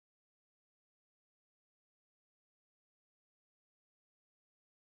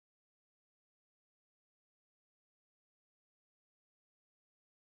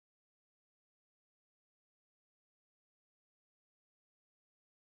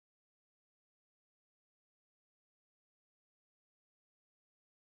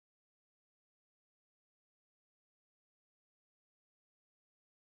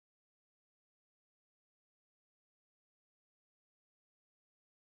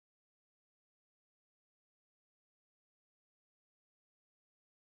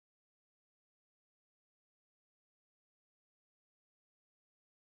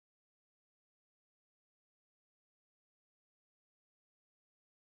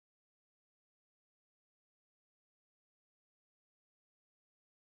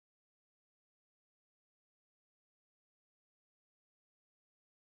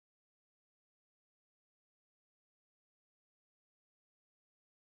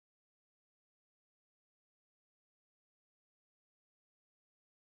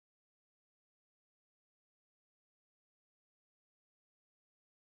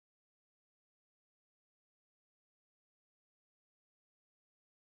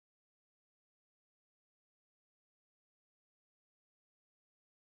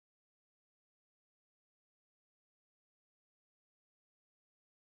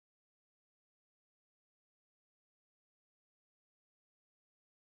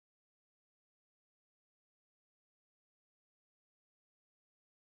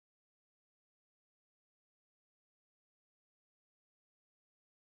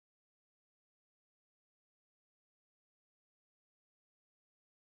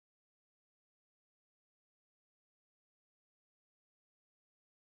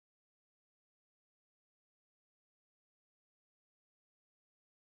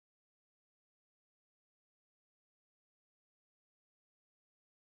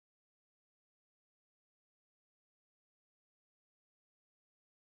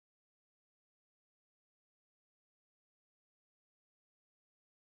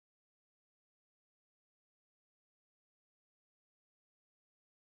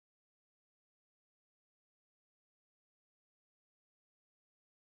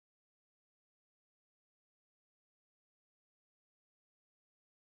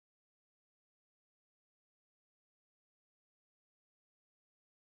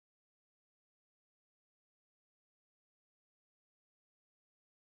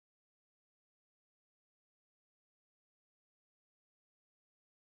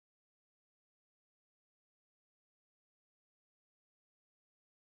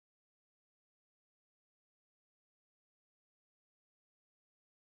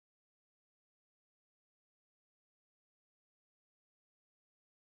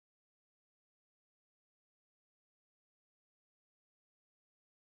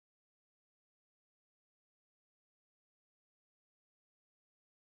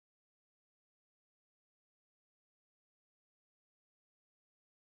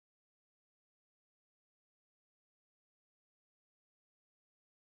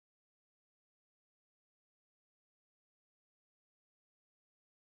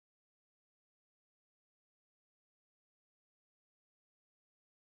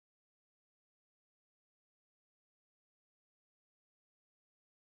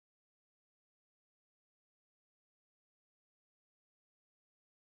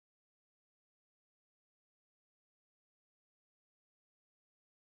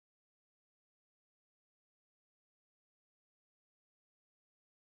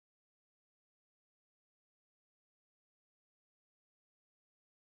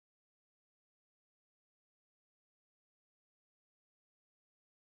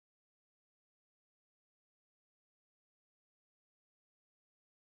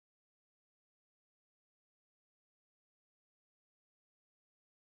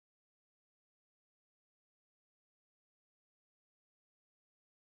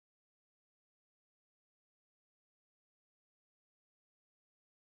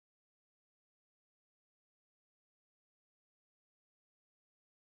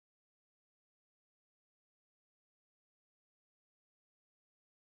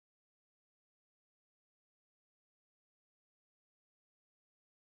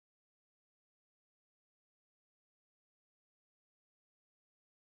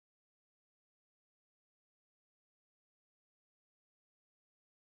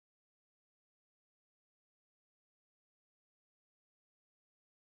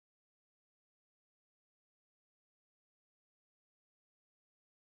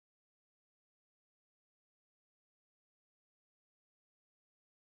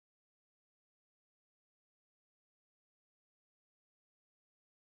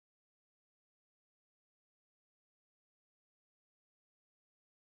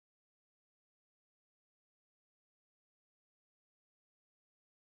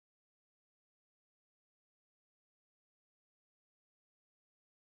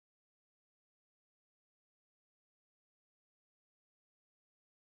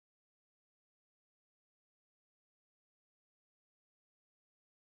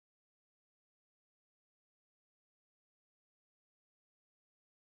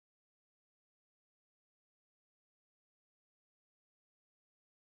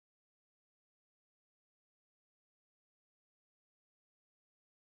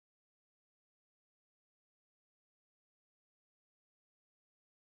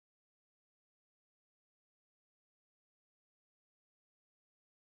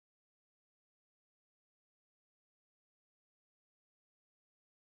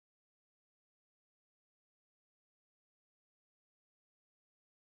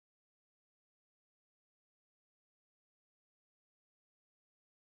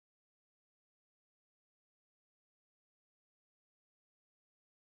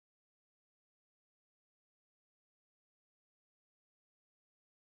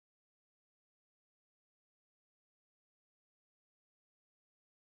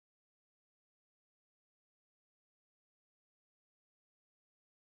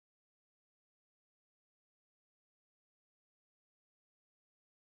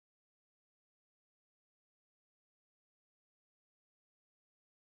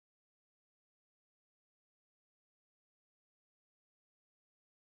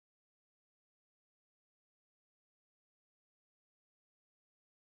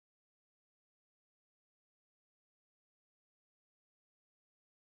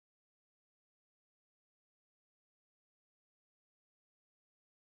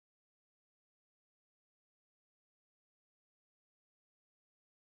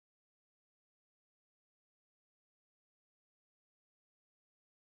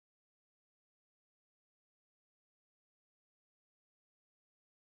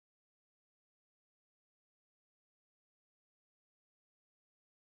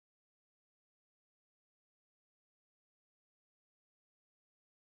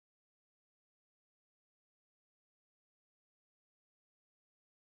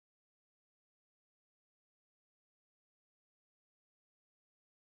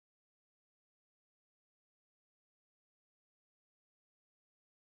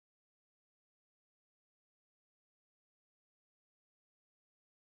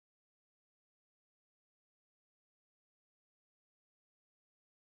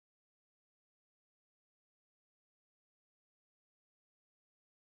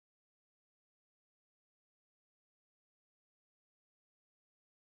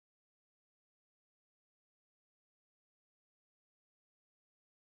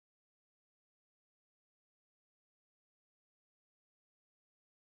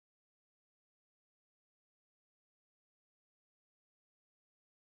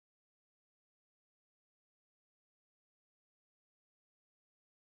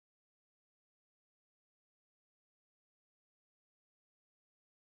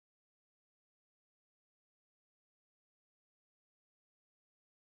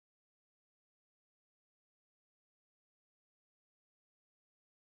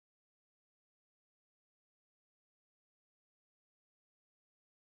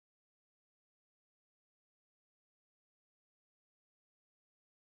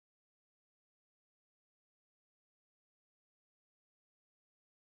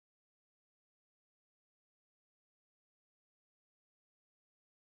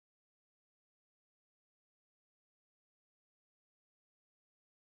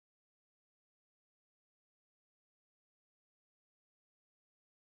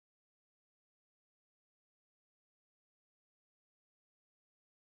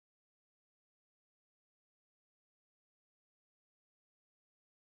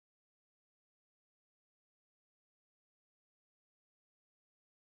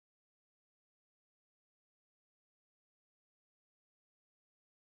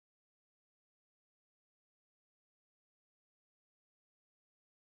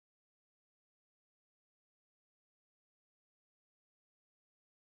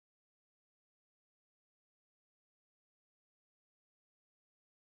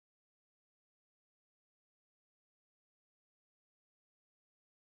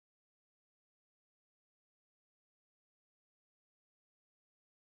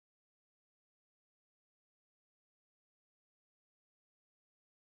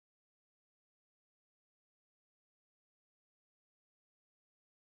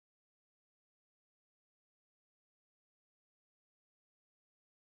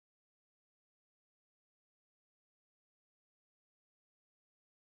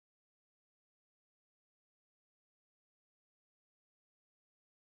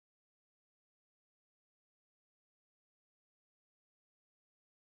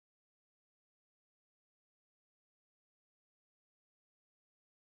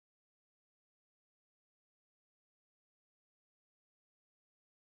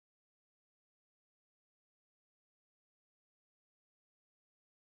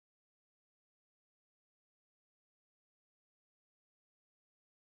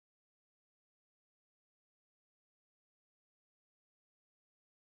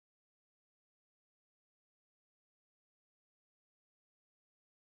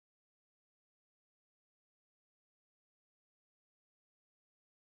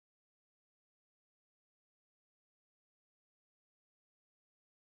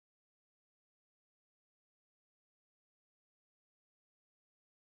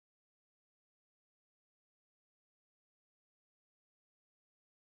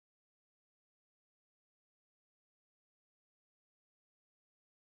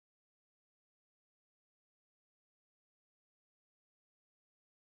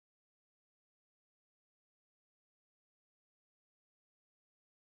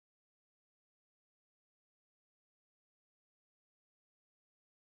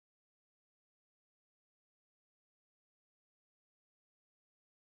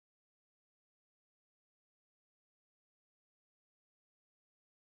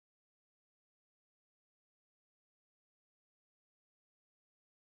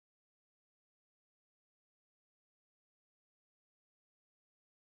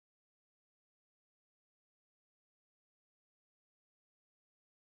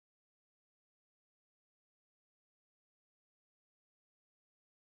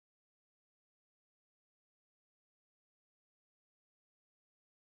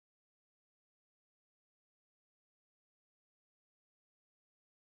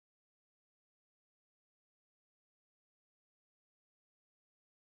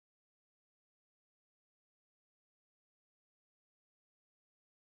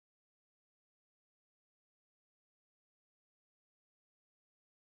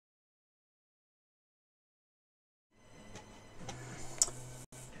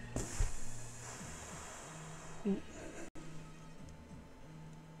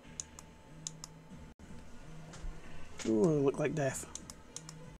Ooh, look like death.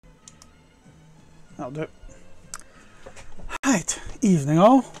 That'll do it. Right, evening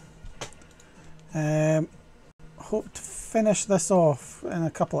all. Hope to finish this off in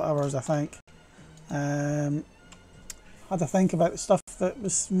a couple of hours, I think. Had to think about the stuff that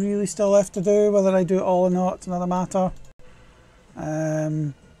was really still left to do, whether I do it all or not, it's another matter.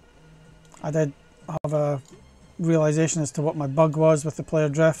 I did have a realization as to what my bug was with the player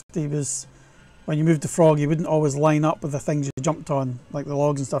drift. He was, when you moved the frog, he wouldn't always line up with the things you jumped on, like the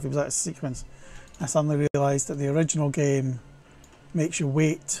logs and stuff. He was out of sequence. I suddenly realised that the original game makes you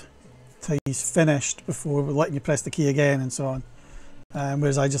wait till he's finished before letting you press the key again and so on.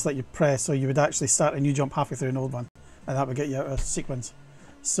 Whereas I just let you press, so you would actually start a new jump halfway through an old one, and that would get you out of sequence.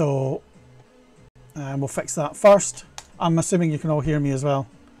 So we'll fix that first. I'm assuming you can all hear me as well.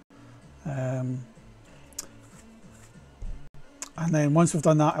 And then once we've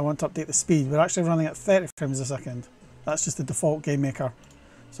done that, I want to update the speed. We're actually running at 30 frames a second. That's just the default game maker.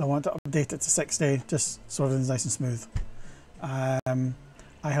 So I want to update it to 60, just so everything's nice and smooth.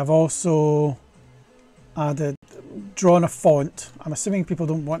 I have also added, drawn a font. I'm assuming people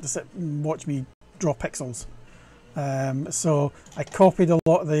don't want to sit and watch me draw pixels. So I copied a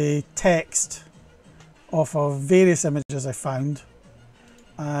lot of the text off of various images I found.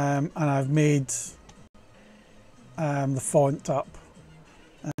 And I've made the font up.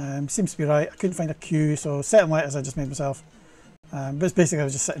 Seems to be right. I couldn't find a Q, so certain letters I just made myself. But it's basically I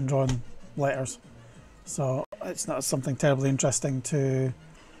was just sitting drawing letters. So it's not something terribly interesting to...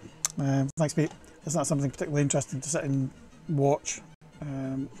 thanks, Pete. It's not something particularly interesting to sit and watch.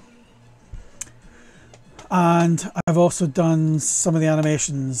 And I've also done some of the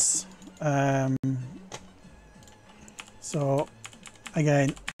animations. So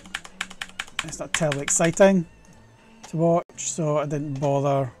again, it's not terribly exciting to watch, so I didn't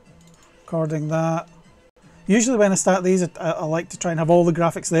bother recording that. Usually when I start these, I like to try and have all the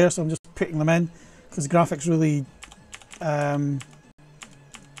graphics there, so I'm just putting them in, because graphics really kind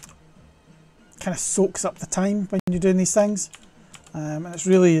of soaks up the time when you're doing these things. And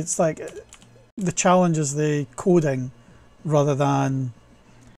it's like the challenge is the coding rather than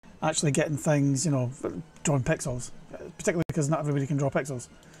actually getting things, you know, drawing pixels, particularly because not everybody can draw pixels.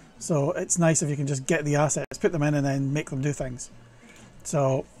 So it's nice if you can just get the assets, put them in, and then make them do things.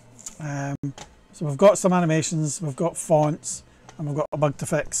 So, so we've got some animations, we've got fonts, and we've got a bug to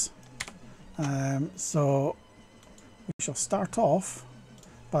fix. So we shall start off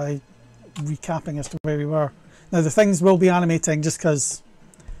by recapping as to where we were. Now the things will be animating just because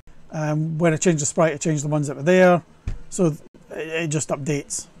when I changed the sprite, I changed the ones that were there. So it just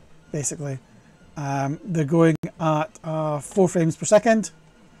updates, basically. They're going at 4 frames per second.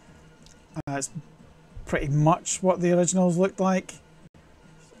 It's pretty much what the originals looked like.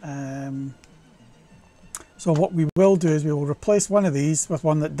 So what we will do is we will replace one of these with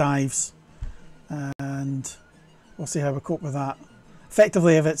one that dives, and we'll see how we cope with that.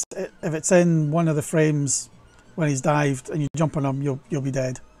 Effectively, if it's in one of the frames when he's dived and you jump on him, you'll be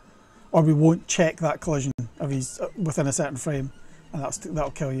dead, or we won't check that collision if he's within a certain frame, and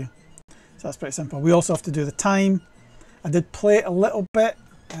that'll kill you. So that's pretty simple. We also have to do the time. I did play it a little bit.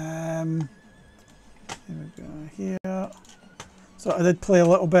 Here we go here. So I did play a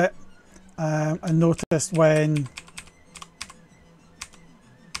little bit. I noticed when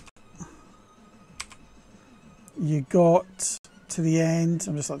you got to the end,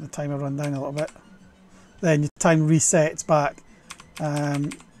 I'm just letting the timer run down a little bit, then your time resets back.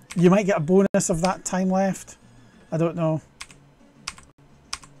 You might get a bonus of that time left. I don't know.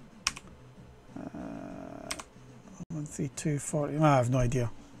 13240. I have no idea.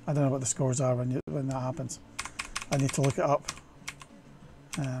 I don't know what the scores are when that happens. I need to look it up.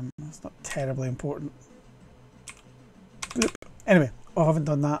 It's not terribly important. Bloop. Anyway, I haven't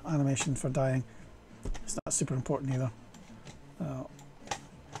done that animation for dying. It's not super important either.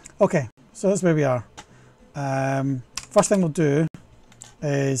 Okay, so that's where we are. First thing we'll do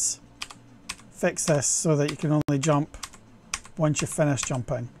is fix this so that you can only jump once you finish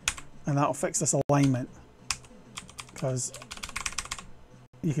jumping, and that'll fix this alignment, because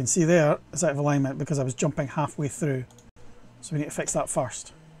you can see there it's out of alignment because I was jumping halfway through. So we need to fix that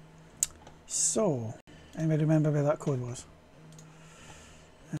first. So, anybody remember where that code was?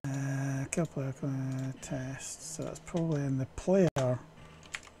 Kill player test. So that's probably in the player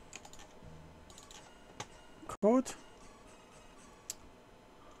code.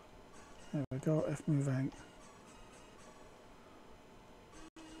 There we go, if moving.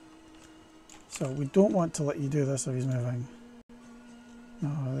 So we don't want to let you do this if he's moving. No,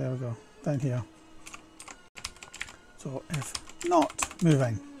 there we go, down here. So if not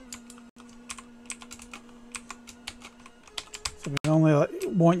moving. only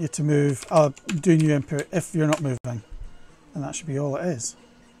want you to move, do new input if you're not moving. And that should be all it is.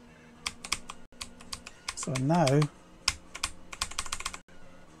 So now, it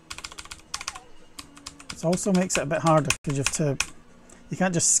also makes it a bit harder because you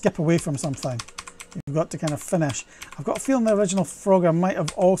can't just skip away from something. You've got to kind of finish. I've got a feeling the original Frogger might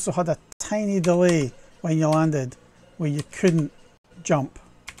have also had a tiny delay when you landed where you couldn't jump.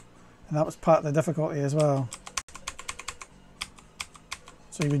 And that was part of the difficulty as well.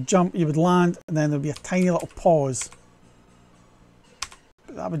 So you would jump, you would land, and then there'd be a tiny little pause.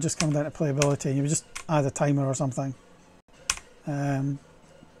 But that would just come down to playability. You would just add a timer or something to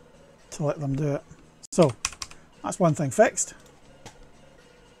let them do it. So that's one thing fixed.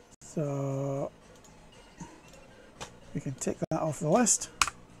 So we can take that off the list.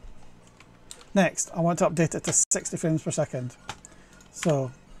 Next, I want to update it to 60 frames per second.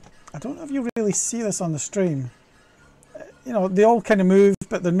 So I don't know if you really see this on the stream. You know, they all kind of move,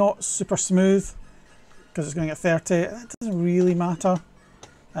 but they're not super smooth because it's going at 30. That doesn't really matter.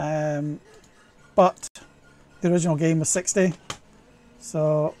 But the original game was 60.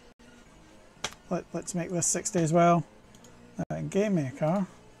 So let's make this 60 as well. In Game Maker,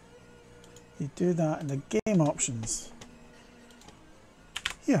 you do that in the game options.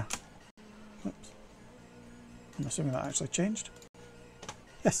 Here. Oops. I'm assuming that actually changed.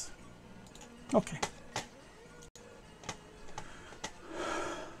 Yes. Okay.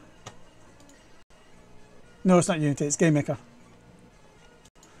 No, it's not Unity, it's Game Maker.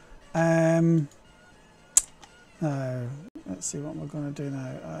 Now, let's see what we're going to do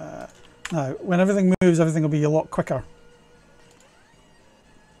now. Now, when everything moves, everything will be a lot quicker.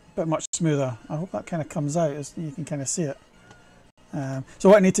 But much smoother. I hope that kind of comes out, as you can kind of see it. So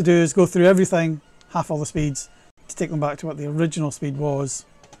what I need to do is go through everything, half all the speeds, to take them back to what the original speed was.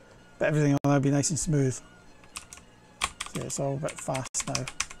 But everything will now be nice and smooth. See, it's all a bit fast now.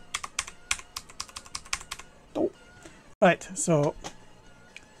 Oh. Right, so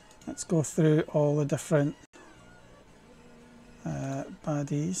let's go through all the different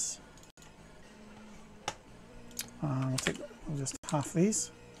baddies. We'll just half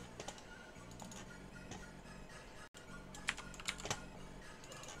these.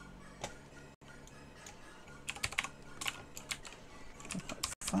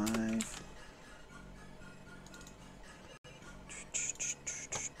 Five.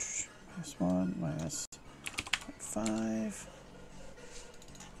 Minus 1 minus 5.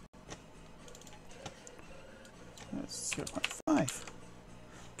 That's 0.5.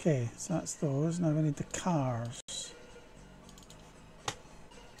 Okay, so that's those. Now we need the cars.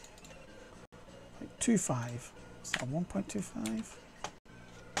 0.25. Is that 1.25?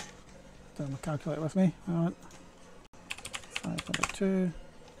 Don't have my calculator with me. All right. 5.2.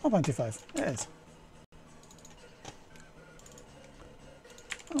 1.25. It is.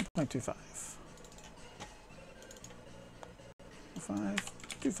 1.25.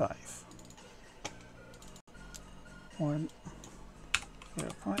 5.25.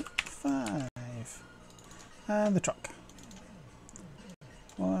 0.5. And the truck.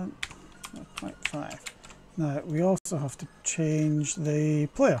 1.5. Now we also have to change the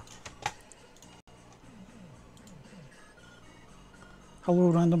player. Hello,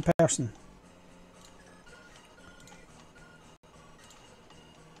 random person.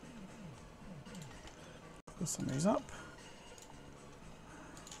 Close some of these up.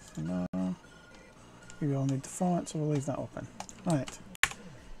 So now we will need the font, so we'll leave that open. Right.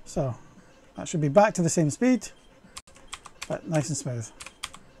 So that should be back to the same speed, but nice and smooth.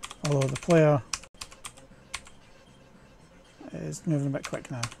 Although the player is moving a bit quick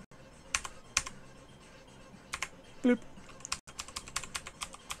now. Bloop.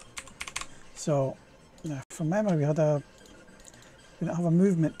 So, now from memory we didn't have a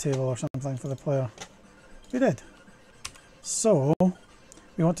movement table or something for the player. We did. So,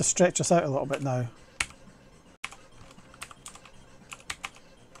 we want to stretch this out a little bit now.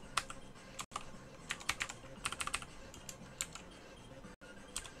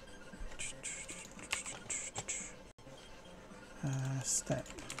 Step.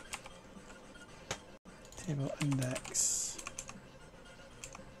 Table index.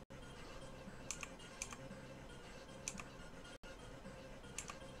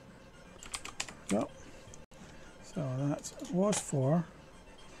 Go. So that was 4,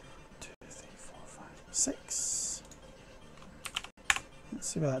 2, 3, 4, 5, 6. Let's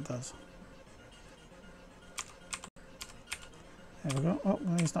see what that does. There we go. Oh,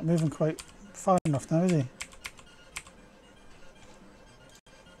 well, he's not moving quite far enough now, is he?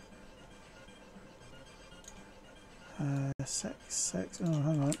 Six. Oh,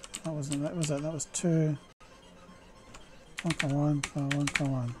 hang on. That wasn't it, was it? That was 2. Come on, come on,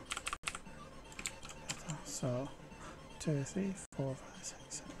 come on. So 2, 3, 4, 5,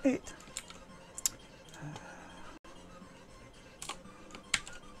 6, 7, 8.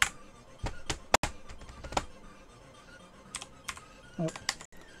 Oh.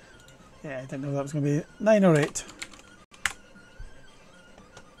 Yeah, I didn't know that was going to be 9 or 8.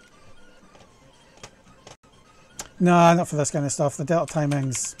 No, not for this kind of stuff. The delta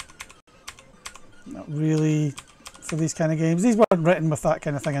timing's not really for these kind of games. These weren't written with that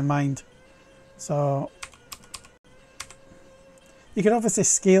kind of thing in mind. So you could obviously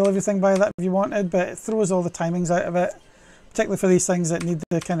scale everything by that if you wanted, but it throws all the timings out of it, particularly for these things that need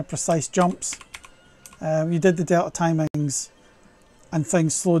the kind of precise jumps. You did the delta timings and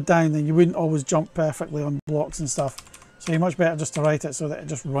things slowed down, then you wouldn't always jump perfectly on blocks and stuff. So you're much better just to write it so that it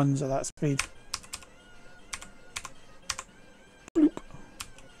just runs at that speed. Bloop.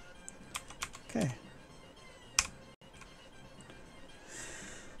 Okay.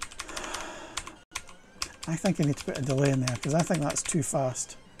 I think I need to put a delay in there because I think that's too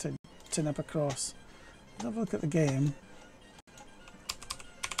fast to nip across. Let's have a look at the game.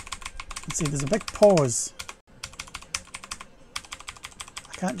 And see, there's a big pause.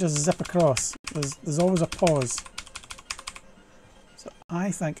 I can't just zip across. There's always a pause. So I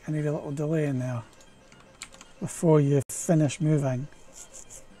think I need a little delay in there before you finish moving.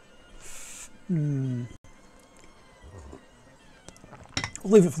 We'll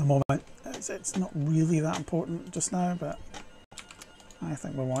leave it for the moment. It's not really that important just now, but I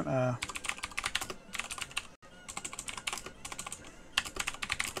think we want a...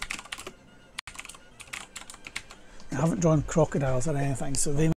 I haven't drawn crocodiles or anything,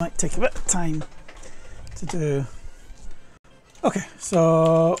 so they might take a bit of time to do. Okay,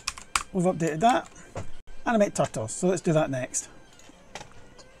 so we've updated that. Animate turtles, so let's do that next.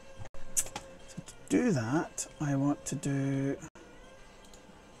 So to do that, I want to do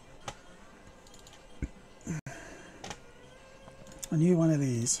a new one of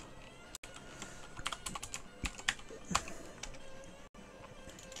these.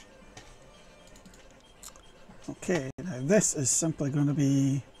 Okay, now this is simply going to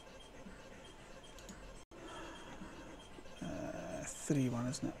be 3-1,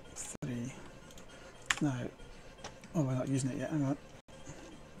 isn't it? 3. Now, oh, we're not using it yet. Hang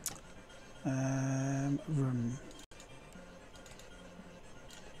on. Room.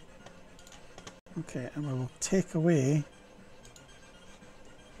 Okay, and we will take away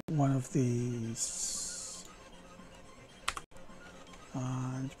one of these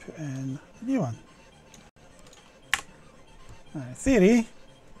and put in a new one. Now, in theory,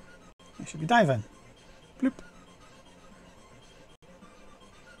 I should be diving. Bloop.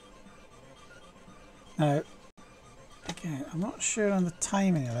 Now, again, I'm not sure on the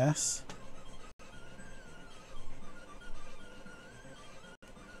timing of this.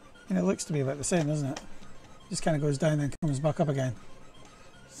 And it looks to be about the same, doesn't it? Just kind of goes down and comes back up again.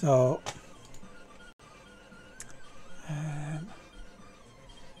 So,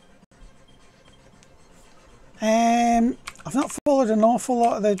 I've not followed an awful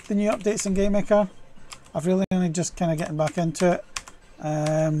lot of the new updates in GameMaker. I've really only just kind of getting back into it.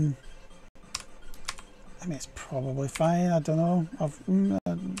 I mean, it's probably fine. I don't know.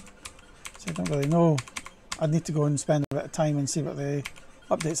 So I don't really know. I'd need to go and spend a bit of time and see what the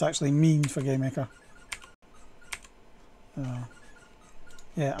updates actually mean for GameMaker.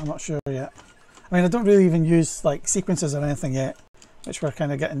 Yeah, I'm not sure yet. I mean, I don't really even use like sequences or anything yet, which were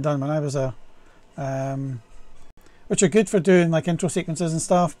kind of getting done when I was a, which are good for doing like intro sequences and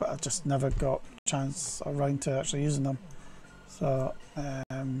stuff, but I just never got a chance around to actually using them. So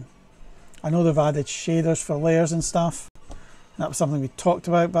I know they've added shaders for layers and stuff. That was something we talked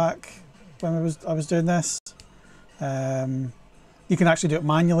about back when I was doing this. You can actually do it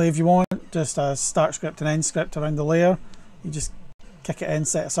manually if you want, just a start script and end script around the layer. You just kick it in,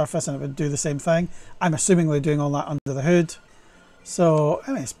 set a surface, and it would do the same thing. I'm assuming they're doing all that under the hood. So,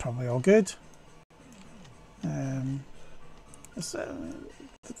 I mean, it's probably all good.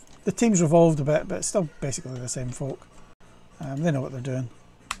 The team's revolved a bit, but it's still basically the same folk. They know what they're doing.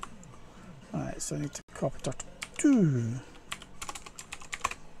 Alright, so I need to copy turtle 2.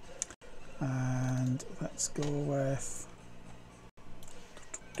 And let's go with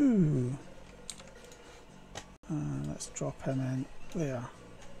turtle 2. And let's drop him in there.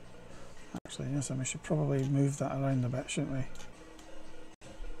 Actually, yes, we should probably move that around a bit, shouldn't we?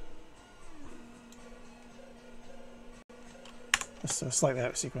 Just slightly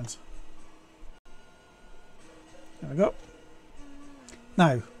out of sequence. There we go.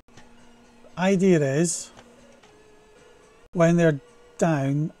 Now, idea is when they're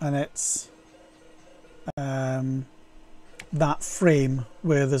down and it's that frame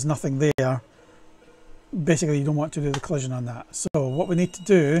where there's nothing there. Basically, you don't want to do the collision on that. So what we need to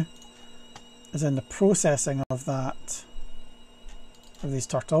do is in the processing of that, of these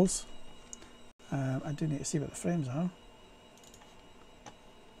turtles, I do need to see what the frames are.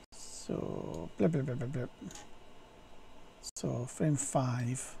 So blip, blip, blip, blip, blip. So frame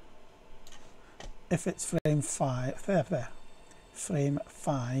 5. If it's frame 5, frame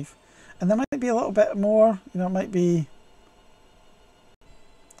 5, and there might be a little bit more, you know, it might be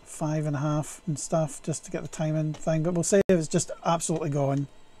 5.5 and stuff just to get the timing thing, but we'll say if it's just absolutely gone,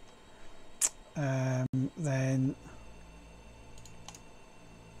 then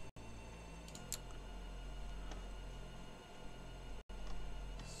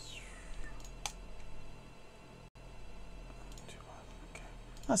okay,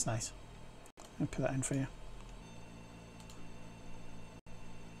 that's nice. I'll put that in for you.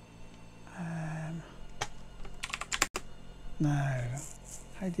 Now,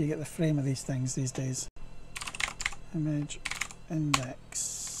 how do you get the frame of these things these days? Image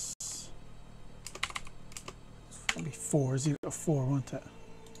index. It'll be 4, 0 to 4, won't it?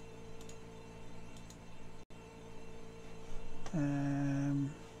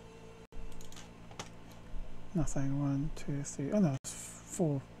 Nothing. 1, 2, 3. Oh no, it's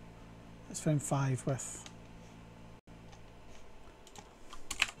 4. It's frame 5 with.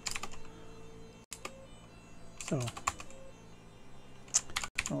 So.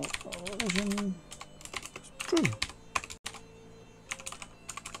 Collision is true.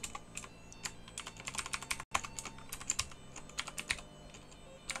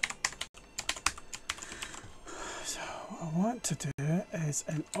 So what I want to do is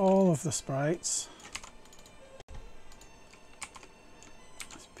in all of the sprites,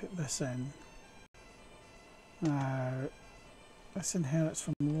 let's put this in. Now this inherits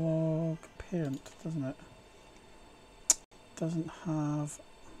from log parent, doesn't it? Doesn't have.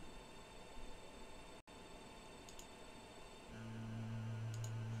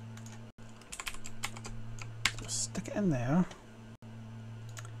 Stick it in there,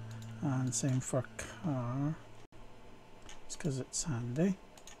 and same for car, it's because it's handy.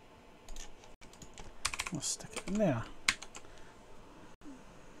 We'll stick it in there.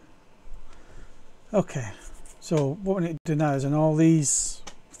 Okay, so what we need to do now is in all these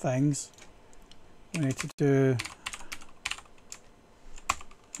things we need to do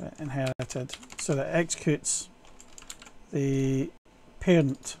inherited, so that it executes the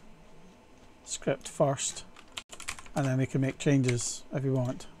parent script first, and then we can make changes if we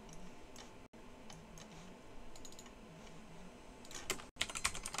want.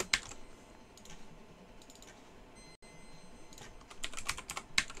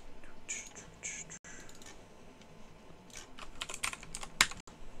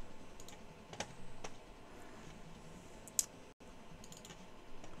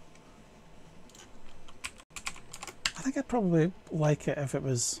 I think I'd probably like it if it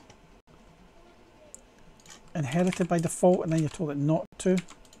was inherited by default and then you're told it not to,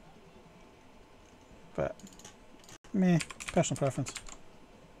 but meh, personal preference.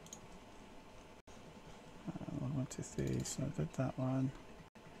 1, 2, 3, so I did that one.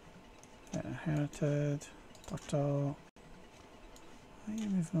 Inherited, turtle. Why are you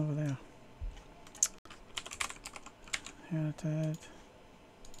moving over there? Inherited.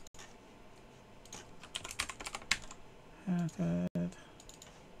 Inherited.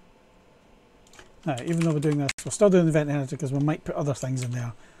 Now, even though we're doing this, we're still doing the event inherited because we might put other things in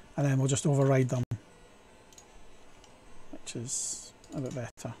there and then we'll just override them, which is a bit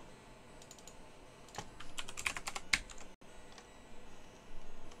better.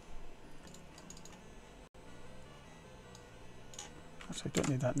 Actually, I don't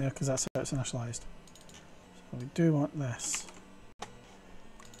need that in there because that's how it's initialized. So we do want this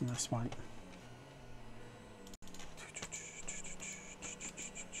and this one.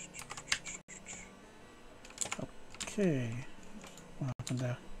 Okay, what happened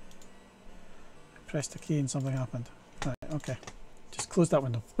there? I pressed a key and something happened. Right, okay, just close that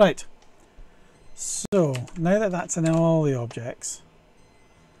window. Right, so now that that's in all the objects,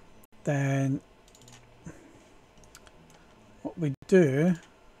 then what we do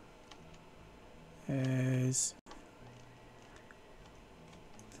is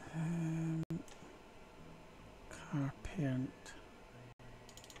car parent.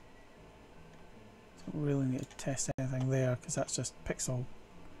 Don't really need to test anything there because that's just pixel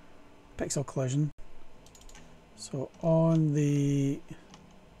collision. So on the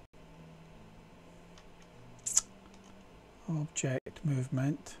object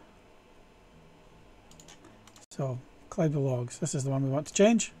movement, so collide with logs, this is the one we want to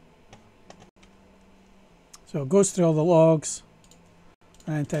change. So it goes through all the logs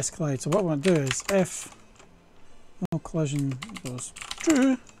and test collide. So what we're going to do is if no collision goes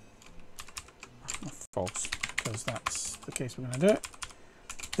true, false, because that's the case we're going to do it,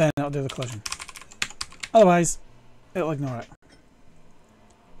 then it'll do the collision. Otherwise, it'll ignore it.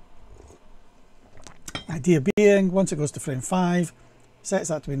 Idea being, once it goes to frame 5, sets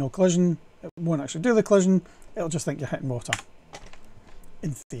that to be no collision, it won't actually do the collision, it'll just think you're hitting water,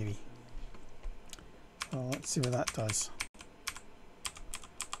 in theory. So let's see what that does.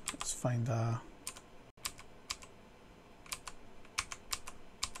 Let's find a...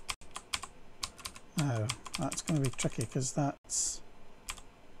 Now, that's going to be tricky because that's...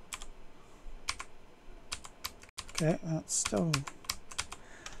 Okay, that's still...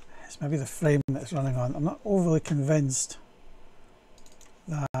 It's maybe the frame that it's running on. I'm not overly convinced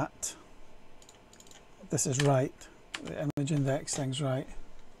that this is right. The image index thing's right.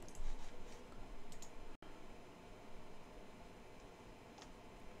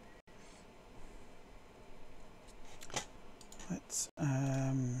 Let's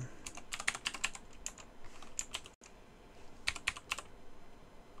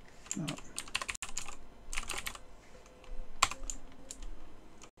no.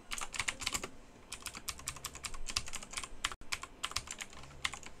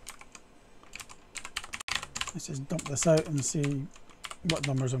 Let's just dump this out and see what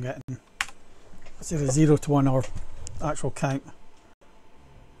numbers I'm getting. Let's say the 0 to 1 or actual count.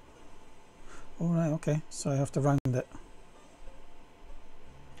 Alright, okay, so I have to round it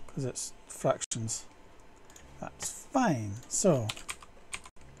because it's fractions. That's fine. So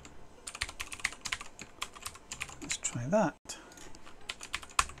let's try that.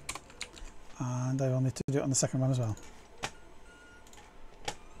 And I will need to do it on the second one as well.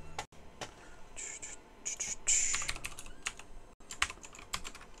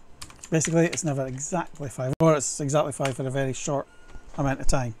 Basically, it's never exactly 5, or it's exactly 5 for a very short amount of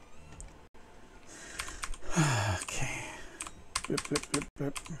time. Okay. Bloop, bloop, bloop,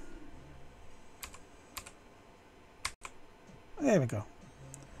 bloop. There we go.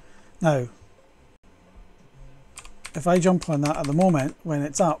 Now, if I jump on that at the moment, when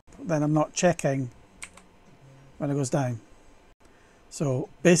it's up, then I'm not checking when it goes down. So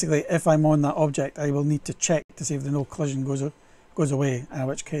basically, if I'm on that object, I will need to check to see if the no collision goes away, in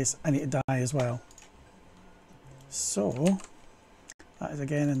which case I need to die as well. So that is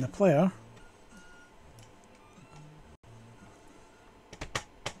again in the player.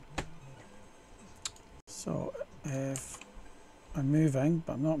 So if I'm moving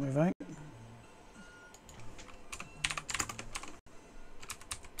but I'm not moving,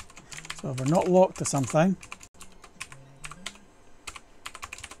 so if we're not locked to something,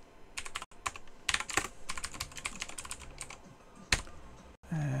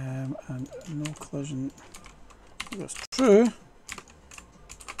 and no collision goes true,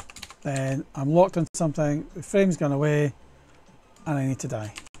 then I'm locked into something, the frame's gone away, and I need to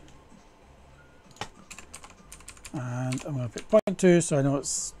die. And I'm going to put 0.2 so I know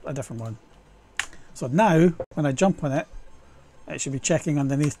it's a different one. So now, when I jump on it, it should be checking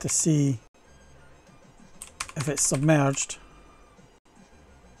underneath to see if it's submerged.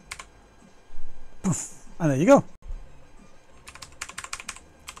 Poof! And there you go.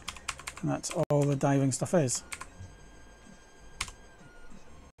 And that's all the diving stuff is.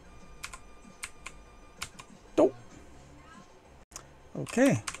 Oh.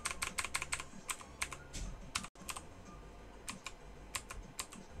 Okay.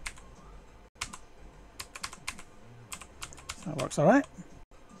 So that works all right.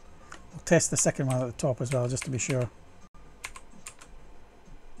 I'll test the second one at the top as well, just to be sure.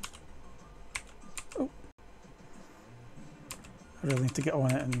 Oh. I really need to get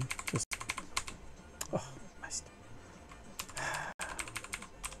on it and just... Oh, missed.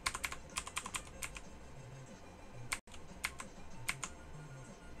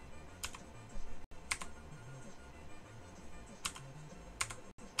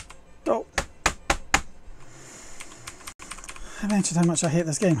 Oh. I mentioned how much I hate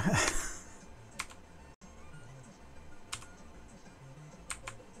this game.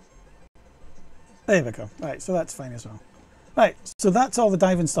 There we go. Right, so that's fine as well. Right, so that's all the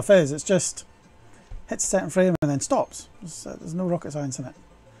diving stuff is. It's just hits a certain frame and then stops. There's no rocket science in it.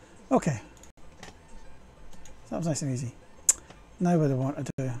 Okay. So that was nice and easy. Now what do I want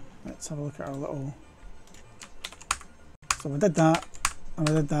to do? Let's have a look at our little... So we did that, and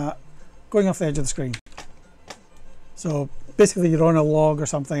we did that, going off the edge of the screen. So basically you're on a log or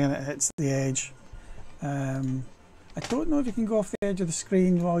something and it hits the edge. I don't know if you can go off the edge of the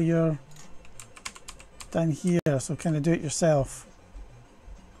screen while you're down here, so kind of do it yourself.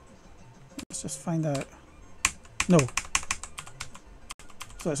 Let's just find out. No.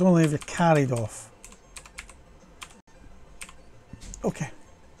 So it's only if you're carried off. Okay.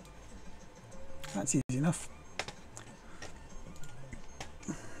 That's easy enough.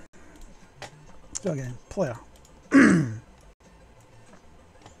 So again, player.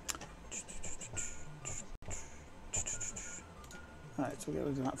 Right, so we'll get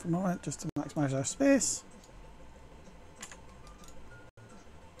rid of that for a moment just to maximise our space.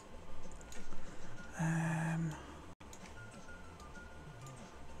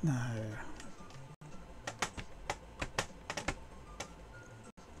 Now,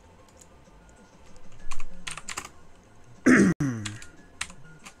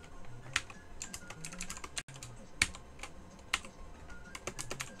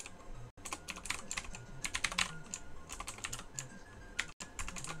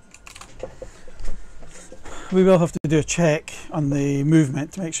 we will have to do a check on the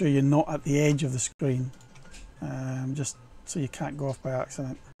movement to make sure you're not at the edge of the screen, just so you can't go off by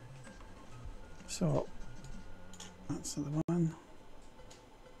accident. So that's the one.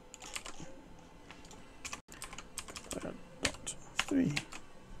 Player dot 3.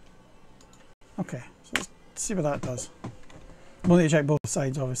 Okay, so let's see what that does. We'll need to check both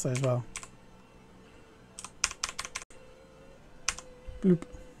sides obviously as well. Bloop.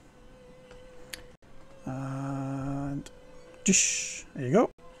 And dish. There you go.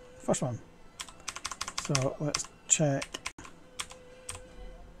 First one. So let's check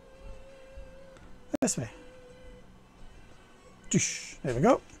this way. Dish. There we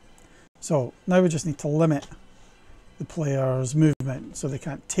go. So now we just need to limit the player's movement so they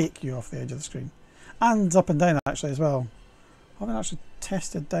can't take you off the edge of the screen. And up and down actually as well. I haven't actually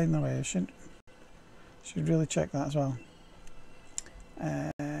tested down the way. I should really check that as well.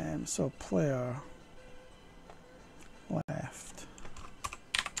 So player left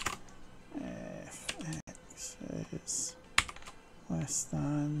fx is less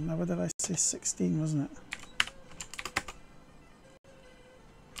than, now what did I say, 16 wasn't it?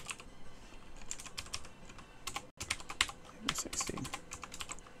 Maybe 16.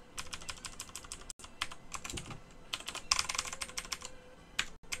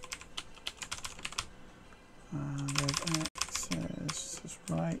 And if x is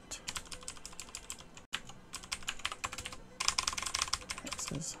right,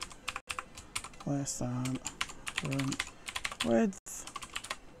 x is less than room width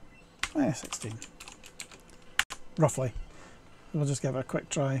 16, roughly. We'll just give it a quick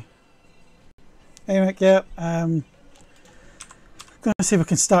try. Anyway, yeah, going to see if we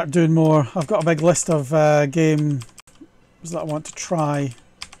can start doing more. I've got a big list of games that I want to try.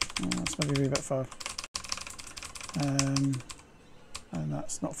 Oh, that's maybe a wee bit far. And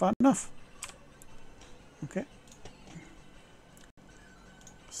that's not far enough. Okay.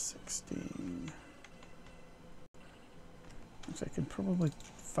 16. So I can probably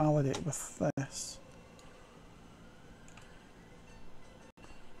validate with this.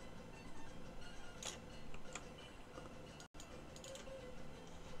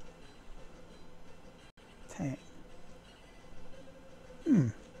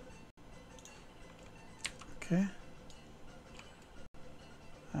 Okay.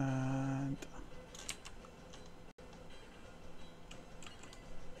 And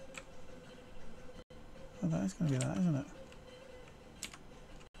oh, that is going to be that, isn't it?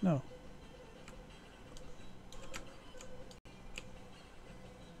 No.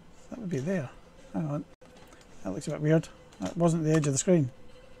 That would be there. Hang on. That looks a bit weird. That wasn't the edge of the screen.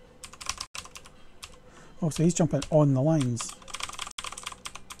 Oh, so he's jumping on the lines.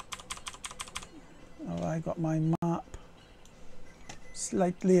 Oh, I got my map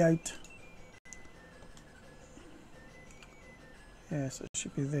slightly out. Yes, it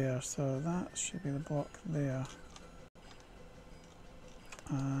should be there. So that should be the block there.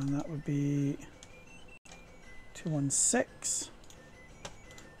 And that would be 216,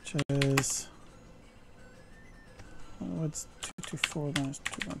 which is, what's 224 minus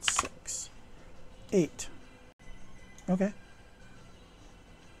 216? 8. Okay.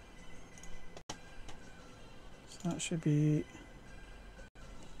 So that should be,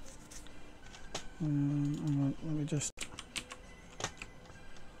 let me just,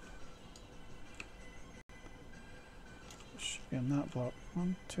 should be on that block.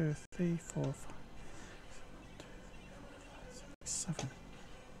 1, 2, 3, 4, 5, 7.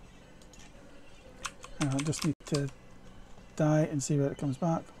 I just need to die and see where it comes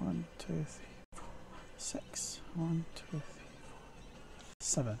back. 1, 2, 3, 4, 6. 1, 2, 3, 4,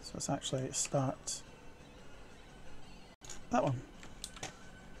 7. So it's actually, it starts that one.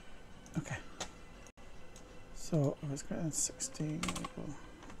 Okay. So if it's greater than 16, we'll go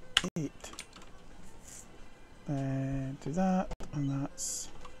 8. Do that, and that's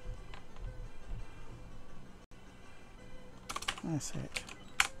it.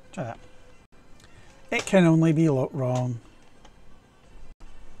 Try that. It can only be wrong.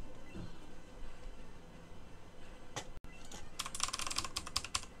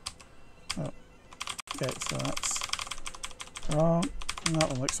 Oh, okay, so that's wrong. And that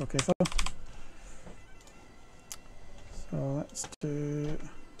one looks okay though. So let's do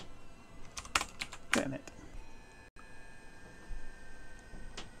getting it.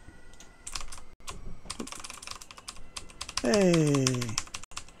 Hey,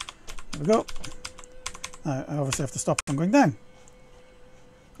 there we go. Now I obviously have to stop from going down.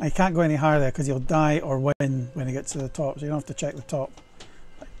 I can't go any higher there because you'll die or win when you get to the top, so you don't have to check the top.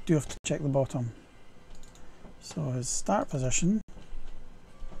 I do have to check the bottom. So his start position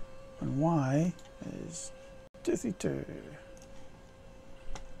and Y is 232.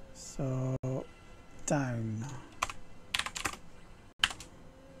 So down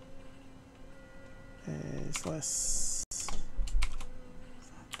is less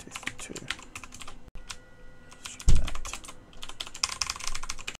 232.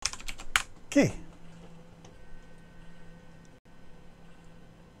 Okay.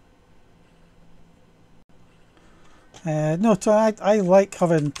 No, so I like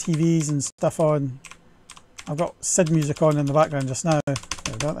having TVs and stuff on. I've got SID music on in the background just now. There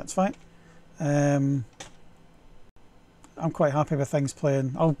we go, that's fine. I'm quite happy with things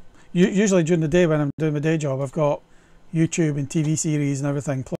playing. Usually during the day when I'm doing my day job, I've got YouTube and TV series and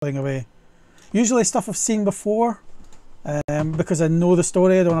everything playing away. Usually stuff I've seen before, because I know the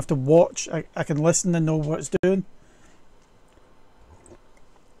story. I don't have to watch. I can listen and know what it's doing.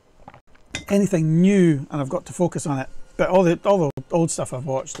 Anything new, and I've got to focus on it. But all the old stuff I've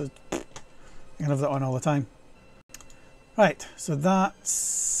watched, I can have that on all the time. Right, so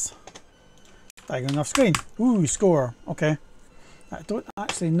that's diagonal enough screen. Ooh, score. Okay. I don't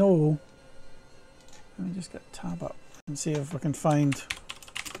actually know. Let me just get tab up and see if I can find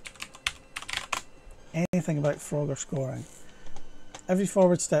anything about Frogger scoring. Every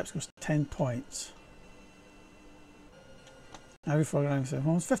forward step goes 10 points. Every forward line goes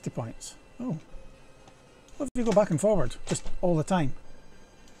almost 50 points. Oh. What if you go back and forward just all the time?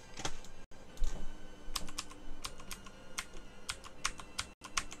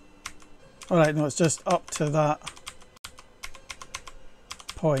 Alright, no, it's just up to that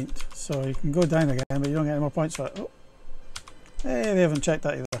point. So you can go down again, but you don't get any more points for it. Oh. Hey, they haven't checked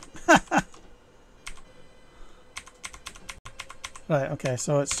that either. Right, okay,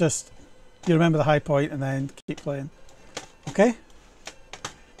 so it's just, you remember the high point and then keep playing. Okay?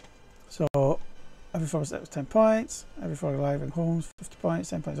 So, every forward step was 10 points, every forward live and homes, 50 points,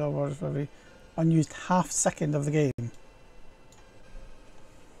 10 points all orders for every unused half second of the game.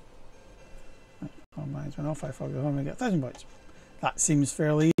 Home lines, when all 5 forward go home, we get 1,000 points. That seems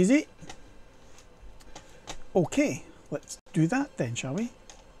fairly easy. Okay, let's do that then, shall we?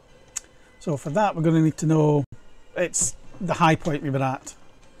 So for that, we're going to need to know it's the high point we were at.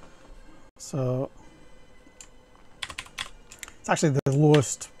 So it's actually the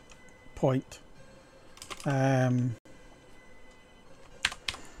lowest point, because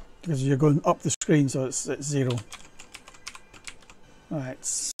you're going up the screen, so it's 0. Right,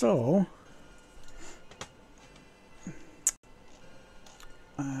 so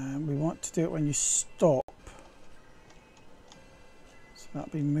we want to do it when you stop, so that'll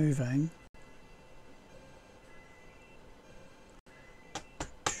be moving.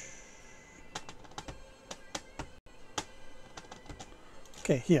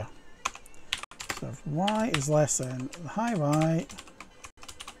 Okay, here. So if y is less than the high y,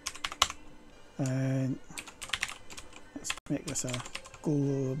 and let's make this a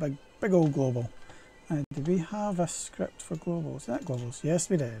big old global. And did we have a script for globals? Is that globals? Yes,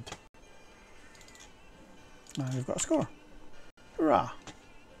 we did. And we've got a score. Hurrah!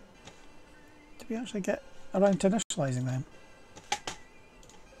 Did we actually get around to initializing them?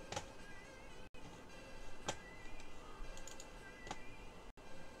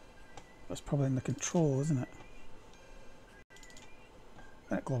 That's probably in the control, isn't it?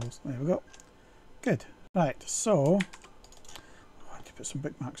 Globals. There we go. Good. Right, so I have to put some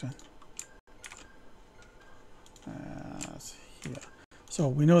bookmarks in. Here. So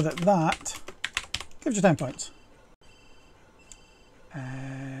we know that that gives you 10 points.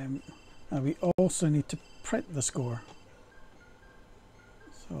 Now we also need to print the score.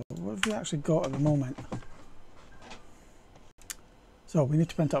 So what have we actually got at the moment? So we need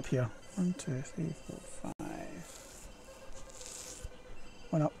to print up here. 1, 2, 3, 4, 5.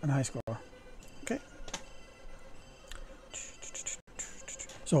 1 up and high score. Okay.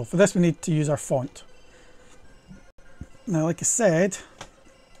 So for this we need to use our font. Now, like I said,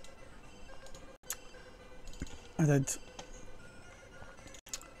 I did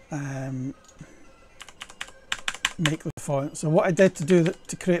make the font. So what I did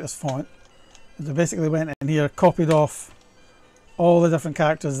to create this font is I basically went in here, copied off all the different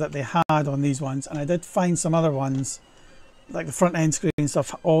characters that they had on these ones, and I did find some other ones, like the front end screen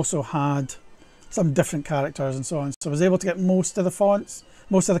stuff also had some different characters and so on. So I was able to get most of the fonts,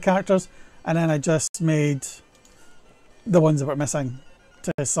 most of the characters, and then I just made the ones that were missing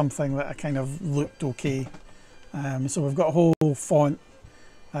to something that I kind of looked okay. So we've got a whole font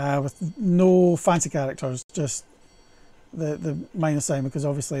with no fancy characters, just the minus sign, because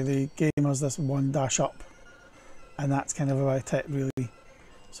obviously the game has this one dash up, and that's kind of about it really.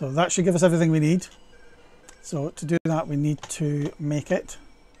 So that should give us everything we need. So to do that, we need to make it.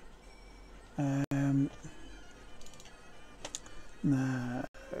 Now,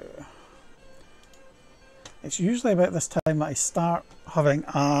 it's usually about this time that I start having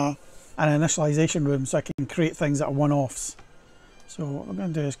an initialization room, so I can create things that are one-offs. So what we're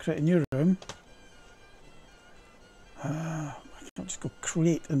going to do is create a new room. I can't just go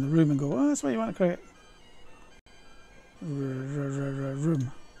create in the room and go, oh, that's what you want to create.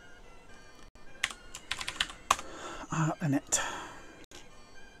 Room. In it.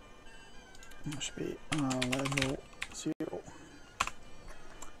 That should be level 0.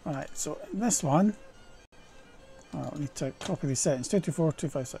 Right, so in this one, we need to copy these settings. 224,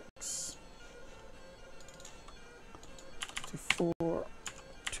 256. 224,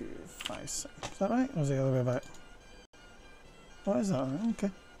 256. Is that right? Or is it the other way about? What is that?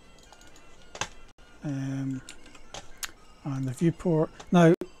 Okay. And the viewport.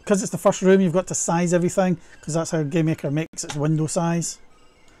 Now, because it's the first room, you've got to size everything, because that's how GameMaker makes its window size.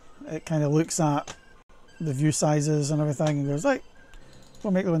 It kind of looks at the view sizes and everything and goes, right,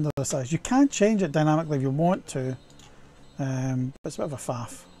 we'll make the window this size. You can change it dynamically if you want to, but it's a bit of a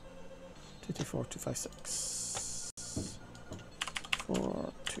faff. 224, 256. 4,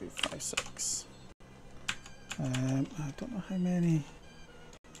 256. I don't know how many.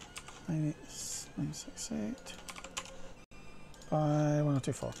 968.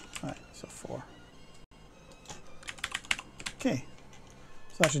 1024. Right, so 4. Okay.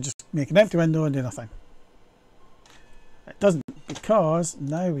 So that should just make an empty window and do nothing. It doesn't, because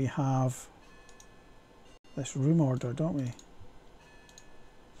now we have this room order, don't we?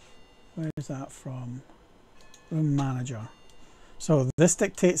 Where is that from? Room manager. So this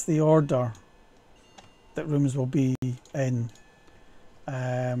dictates the order that rooms will be in,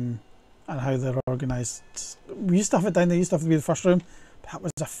 and how they're organised. We used to have it down there, used to have to be the first room, but that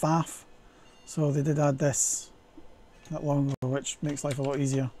was a faff. So they did add this not long ago, which makes life a lot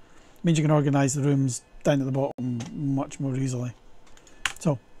easier. It means you can organise the rooms down at the bottom much more easily.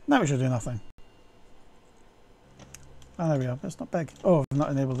 So now we should do nothing. Ah, there we are. It's not big. Oh, I've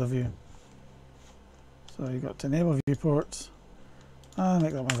not enabled the view. So you've got to enable viewports and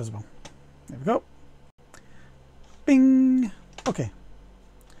make that one visible. There we go. Bing! Okay.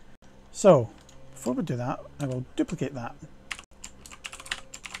 So, before we do that, I will duplicate that.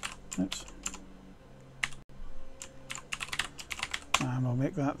 Oops. And we'll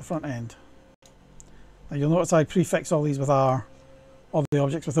make that the front end. Now you'll notice I prefix all these with R, all the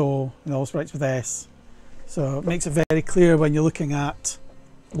objects with O, and all the sprites with S. So it makes it very clear when you're looking at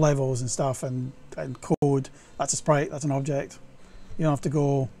levels and stuff and code. That's a sprite, that's an object. You don't have to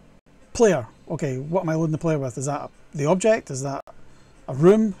go, player. Okay, what am I loading the player with? Is that the object? Is that a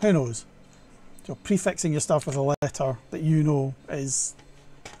room? Who knows? So prefixing your stuff with a letter that you know is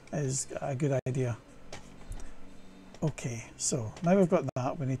a good idea. Okay, so now we've got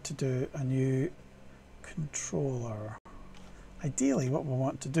that, we need to do a new controller. Ideally what we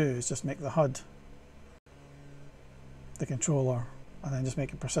want to do is just make the HUD the controller and then just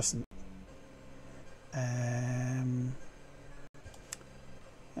make it persistent.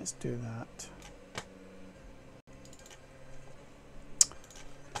 Let's do that.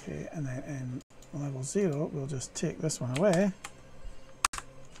 Okay, and then in level 0 we'll just take this one away.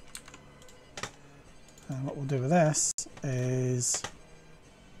 And what we'll do with this is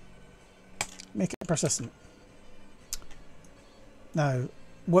make it persistent. Now,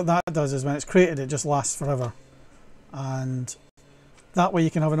 what that does is when it's created, it just lasts forever. And that way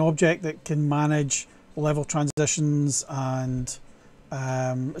you can have an object that can manage level transitions and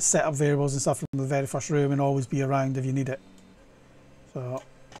set up variables and stuff from the very first room and always be around if you need it. So,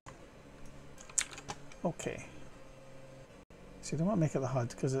 okay. So you don't want to make it the HUD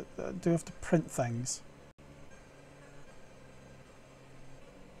because I do have to print things.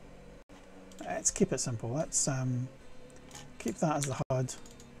 Let's keep it simple. Let's keep that as the HUD.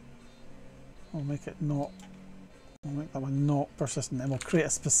 We'll make it not We'll make that one not persistent, and we'll create a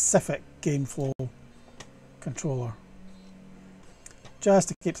specific game flow controller, just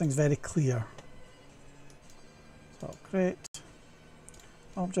to keep things very clear. So I'll create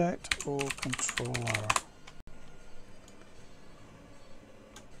object controller.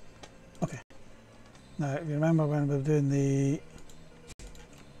 Okay. Now, if you remember when we were doing the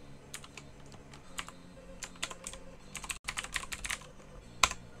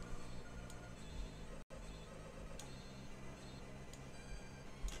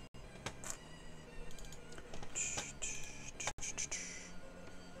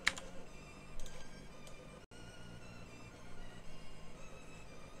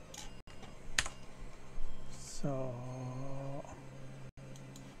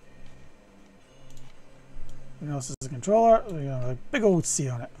else is a controller, we're going to have a big old C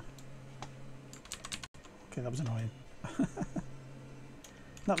on it. Okay, that was annoying.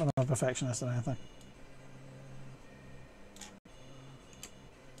 Not that I'm a perfectionist or anything.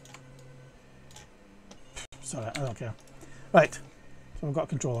 Sorry, I don't care. Right, so we've got a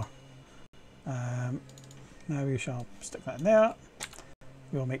controller. Now we shall stick that in there.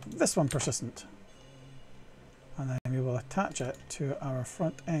 We will make this one persistent. And then we will attach it to our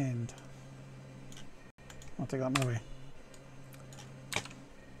front end. I'll take that my way.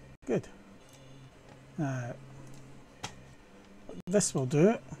 Good. Now, this will do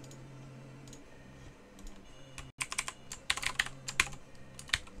it.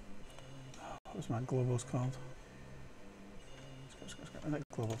 What was my globals called?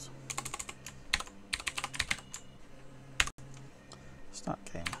 Globals. Start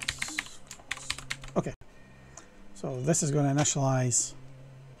game. Okay. So this is going to initialize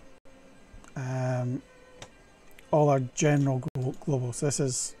all our general globals. So this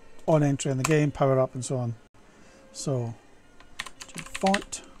is on entry in the game, power up, and so on. So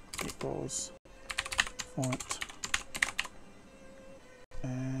font equals font.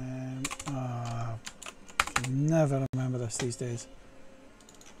 I can never remember this these days.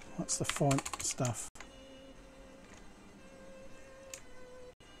 What's the font stuff?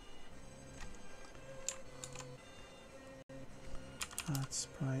 Add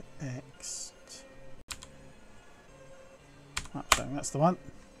sprite X. That's the one.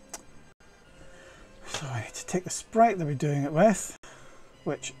 So I need to take the sprite that we're doing it with,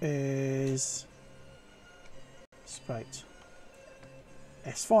 which is sprite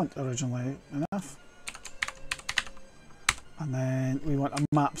S font originally enough. And then we want a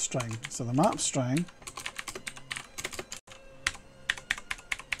map string. So the map string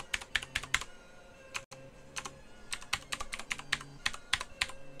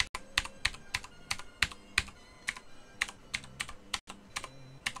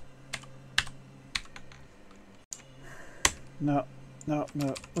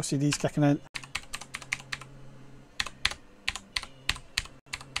No, OCD's kicking in.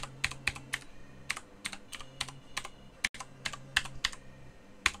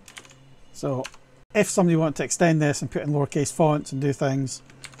 So if somebody wanted to extend this and put in lowercase fonts and do things,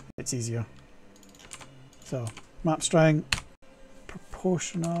 it's easier. So map string,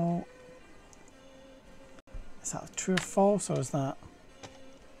 proportional. Is that true or false, or is that?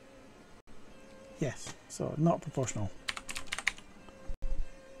 Yes, so not proportional.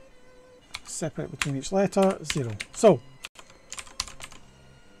 Separate between each letter, 0. So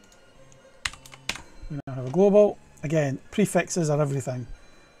we now have a global. Again, prefixes are everything.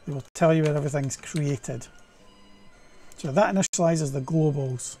 They will tell you where everything's created. So that initializes the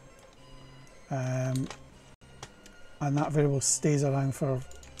globals, and that variable stays around for,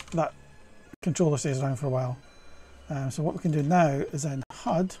 that controller stays around for a while. So what we can do now is in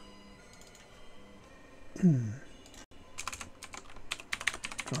HUD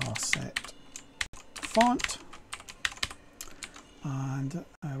draw set font, and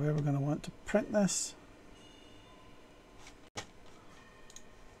where we're going to want to print this.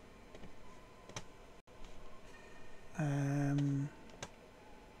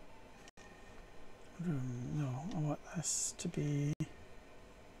 No, I want this to be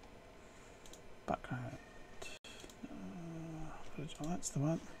background. Original, that's the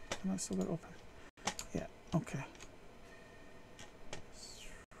one. Can I still get it open? Yeah, okay.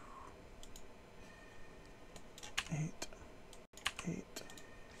 Eight.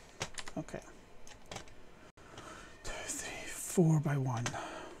 Okay. 2, 3, 4 by 1.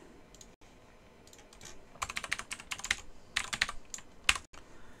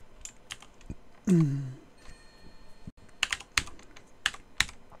 Mm.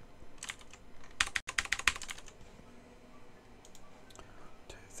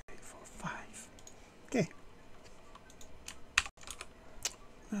 2, 3, 4, 5. Okay.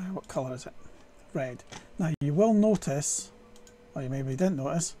 What color is it? red. Now you will notice, or you maybe didn't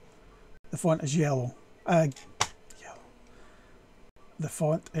notice, the font is yellow. Yellow. The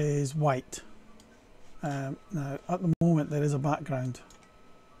font is white. Now at the moment there is a background.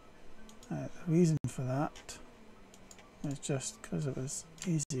 The reason for that is just because it was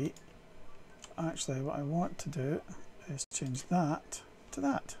easy. Actually, what I want to do is change that to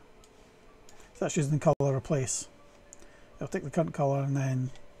that. So that's using the colour replace. It'll take the current colour and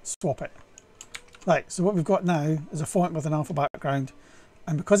then swap it. Right, so what we've got now is a font with an alpha background,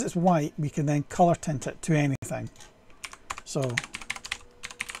 and because it's white we can then colour tint it to anything. So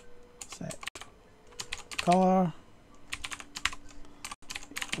set colour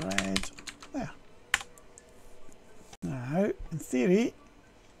red. There. Now in theory,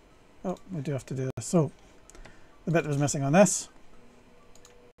 oh, we do have to do this. So the bit that was missing on this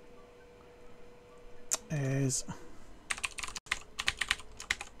is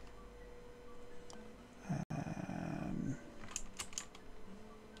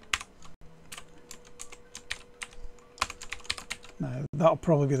now that'll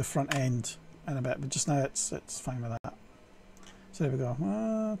probably be the front end in a bit, but just now it's fine with that. So there we go.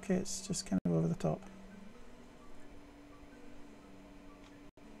 Okay, it's just kind of over the top.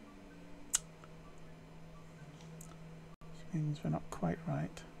 Which means we're not quite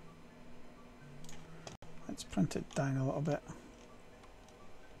right. Let's print it down a little bit.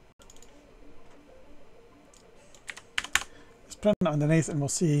 Let's print it underneath and we'll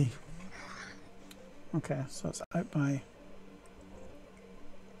see. Okay, so it's out by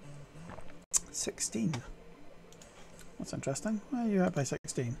 16. That's interesting. Why are you out by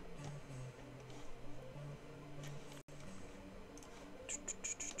 16?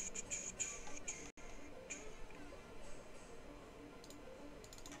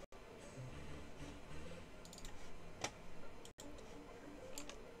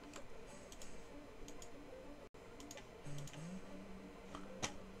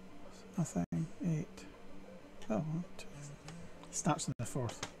 Nothing. 8. Oh, 1, 2. Snaps in the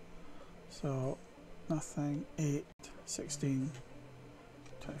 4th. So nothing. 8, 16,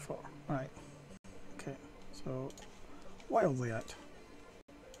 24. Right. Okay. So wildly out.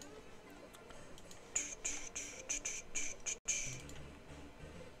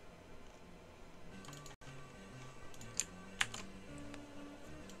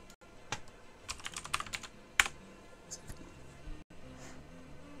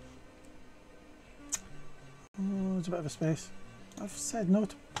 Oh, there's a bit of a space. I've said no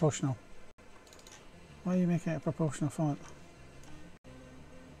to proportional. Why are you making it a proportional font?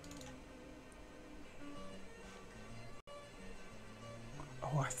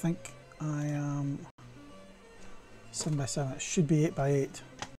 Oh, I think I am 7 by 7. It should be 8 by 8.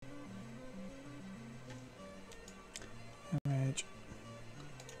 Image.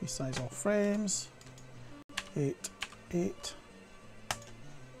 Resize all frames. 8, 8.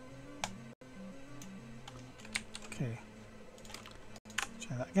 Okay.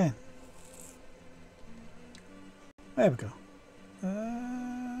 Try that again. There we go.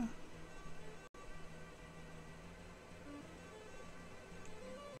 That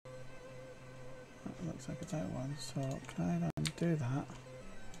looks like it's out one. So can I then do that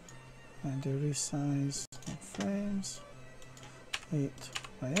and do resize of frames 8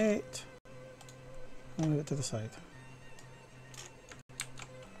 by 8 and move it to the side.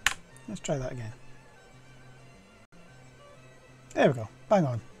 Let's try that again. There we go. Bang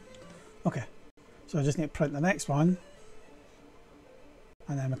on. Okay. So I just need to print the next one,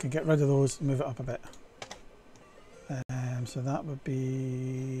 and then we can get rid of those and move it up a bit. So that would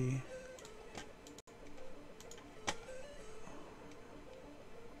be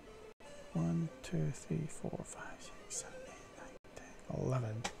 1, 2, 3, 4, 5, 6, 7, 8, 9, 10,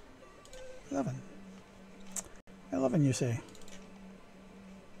 11. 11. 11, you say?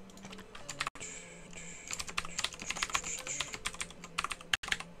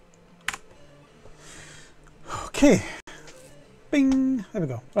 Okay, bing, there we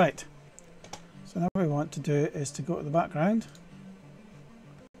go. Right, so now what we want to do is to go to the background.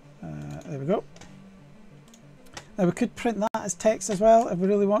 There we go. Now we could print that as text as well if we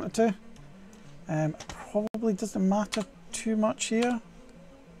really wanted to. Probably doesn't matter too much here.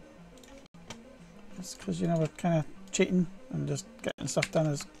 Just because, you know, we're kind of cheating and just getting stuff done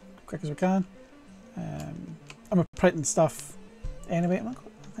as quick as we can. And we're printing stuff anyway. I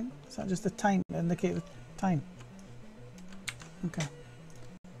think, is that just the time to indicate the time? Okay.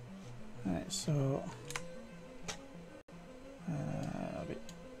 Alright, so that'll be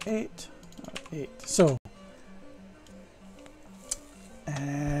 8. 8. So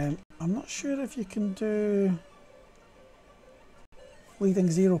I'm not sure if you can do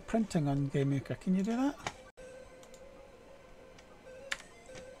leading zero printing on GameMaker. Can you do that?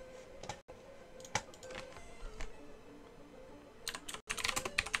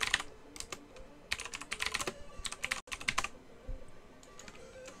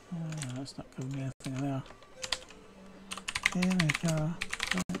 That's not giving me anything in there. GameMaker,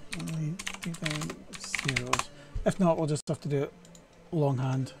 leading zeros. If not, we'll just have to do it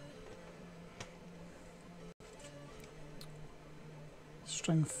longhand.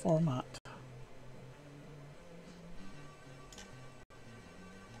 String format.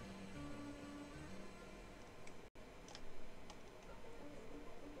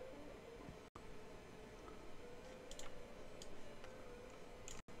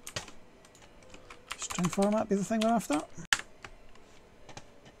 String format be the thing we're after.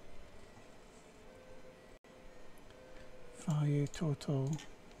 Value total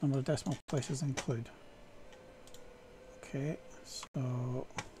number of decimal places include. Okay, so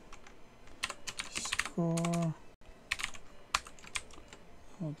score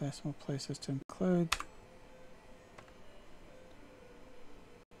all decimal places to include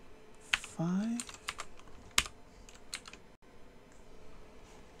 5.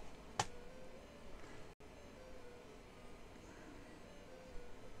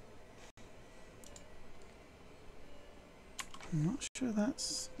 I'm not sure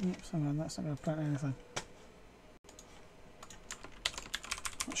that's. Oops, hang on, that's not going to print anything.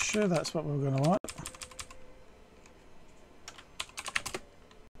 Not sure that's what we're going to want.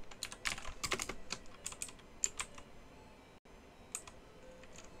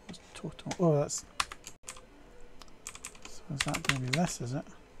 What's total? Oh, that's. So is that going to be this? Is it?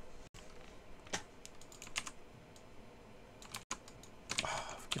 Oh,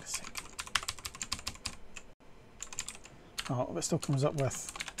 for goodness sake. Oh, if it still comes up with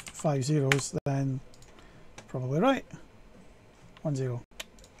 5 zeros, then probably right. 1 0.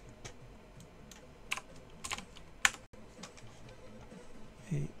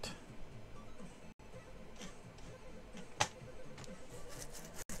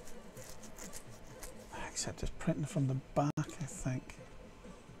 Except it's printing from the back, I think.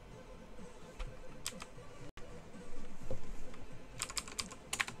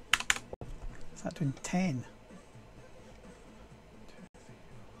 Is that doing 10?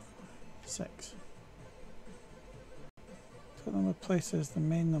 6. Total number of places, the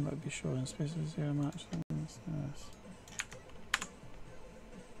main number would be shown, spaces 0 match. This.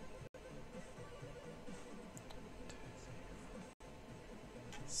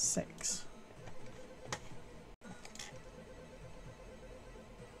 6.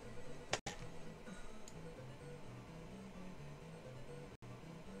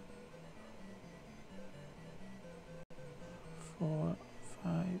 Four,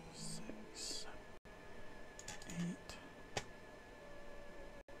 5, 6, 8.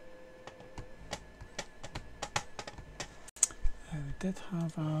 We did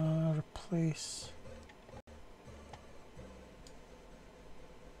have a replace.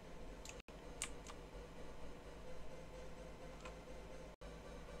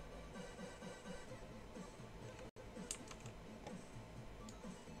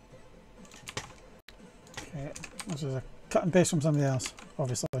 Okay, this is a cut and paste from somebody else,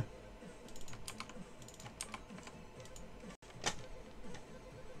 obviously. That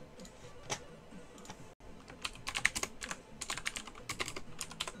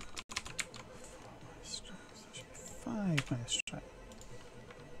should be 5 minus string.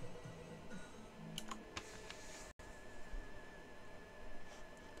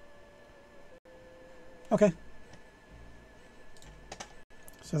 Okay.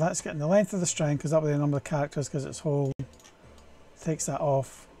 So that's getting the length of the string, because that will be the number of characters, because it's whole. Takes that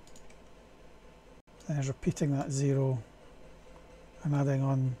off. Then it's repeating that 0 and adding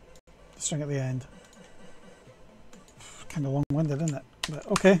on the string at the end. Kind of long-winded, isn't it? But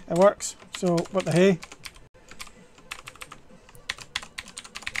okay, it works. So what the hey?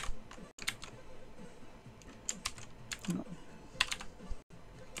 No.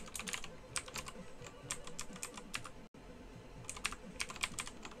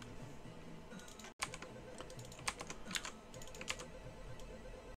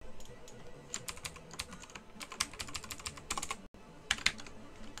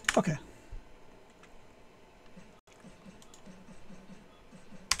 Okay.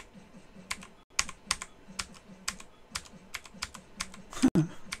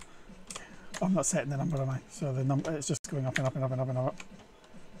 I'm not setting the number, am I? So the number, it's just going up and up and up and up and up.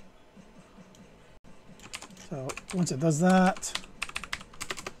 So once it does that,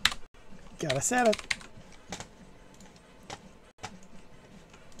 gotta set it.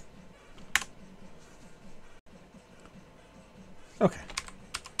 Okay.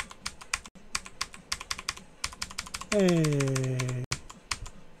 Hey.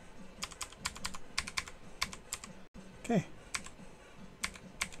 Okay.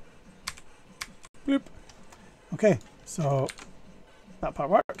 Bloop. Okay, so that part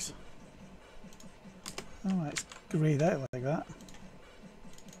works. Oh, it's greyed out like that.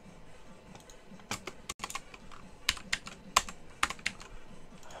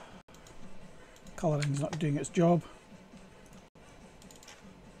 Colouring's not doing its job.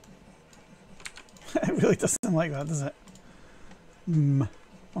 It really doesn't like that, does it?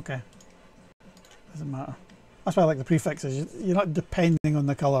 Okay. Doesn't matter. That's why I like the prefixes. You're not depending on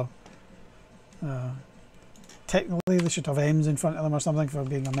the colour. Technically, they should have M's in front of them or something for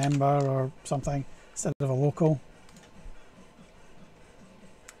being a member or something instead of a local.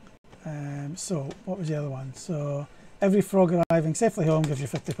 So, what was the other one? So, every frog arriving safely home gives you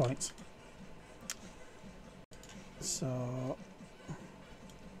 50 points. So,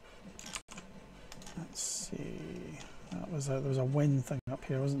 let's see. That was there was a win thing up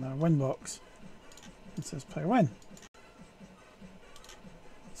here, wasn't there? A win box. It says player win.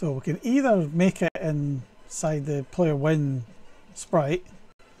 So we can either make it inside the player win sprite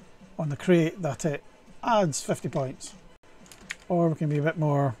on the crate that it adds 50 points, or we can be a bit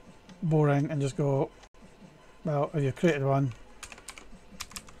more boring and just go, well, if you've created one,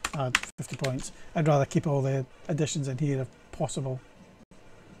 add 50 points. I'd rather keep all the additions in here if possible.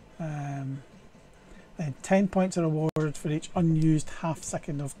 Then 10 points are awarded for each unused half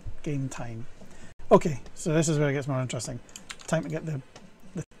second of game time. Okay, so this is where it gets more interesting. Time to get the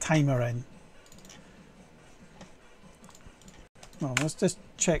timer in. Well, let's just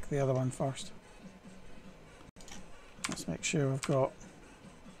check the other one first. Let's make sure we've got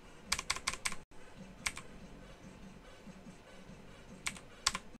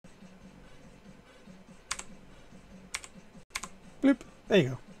bloop. There you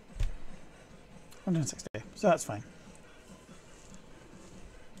go. 160. So that's fine.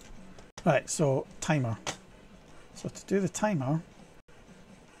 Right, so timer. So to do the timer,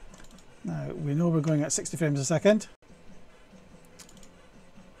 now we know we're going at 60 frames a second.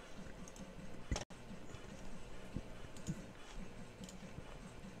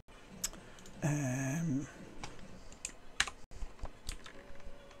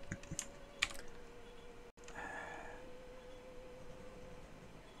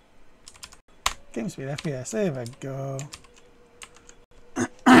 Game speed FPS, there we go.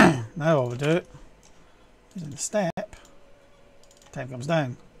 Now what we'll do, using the step, time comes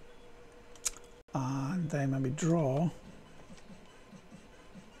down. And then when we draw,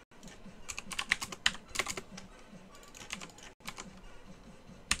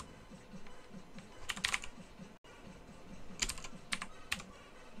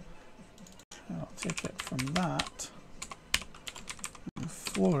 I'll take it from that and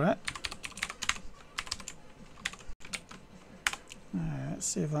floor it.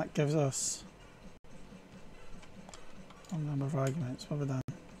 Let's see if that gives us a number of arguments. What have we done?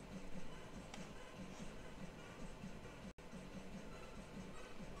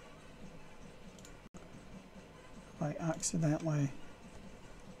 I accidentally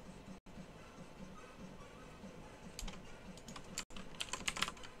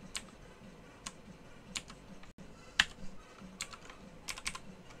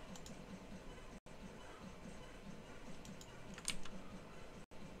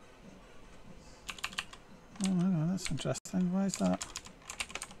that's interesting. Why is that?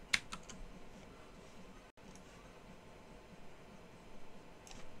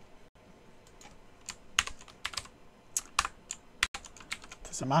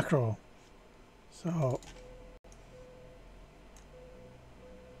 It's a macro. So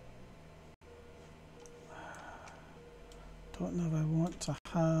don't know if I want to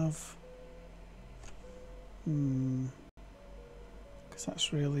have because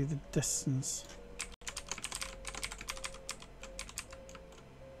that's really the distance.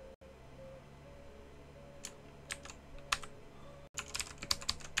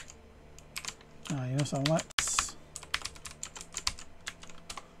 You know, so let's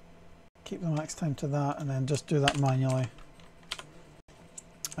keep the max time to that and then just do that manually.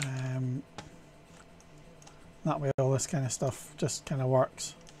 That way all this kind of stuff just kind of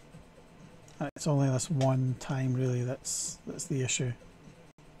works. And it's only this one time really that's the issue.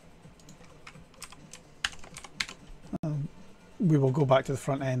 We will go back to the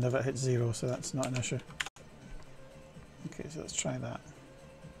front end if it hits 0, so that's not an issue. Okay, so let's try that.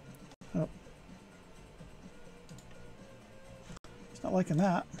 Oh. It's not liking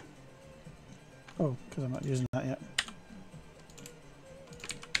that. Oh, because I'm not using that yet.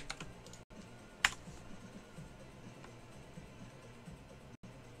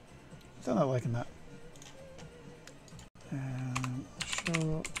 Still not liking that.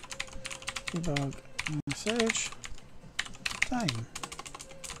 debug message time.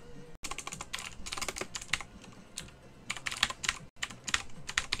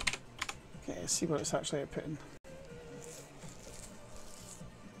 Okay, let's see what it's actually outputting.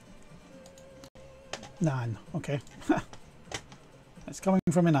 Nan, okay. It's coming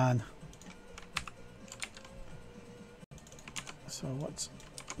from a nan. So what's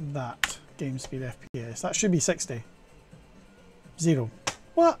that? Game speed FPS. That should be 60. 0.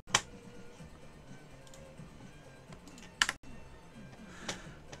 What?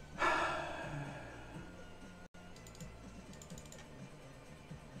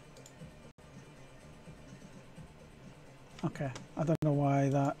 Okay, I don't know why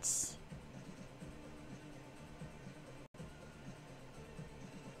that's...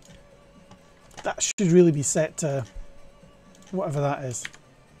 That should really be set to whatever that is.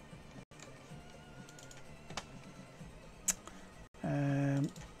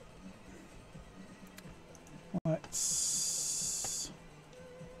 Let's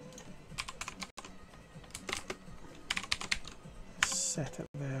set it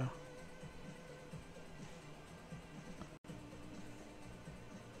there.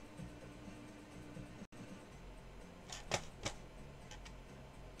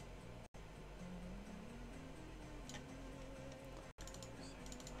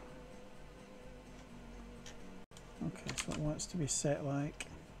 Okay, so it wants to be set like...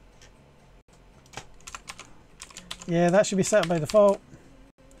 Yeah, that should be set by default.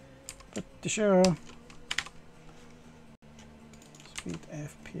 Pretty sure. Speed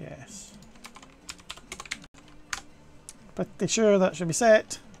FPS. Pretty sure that should be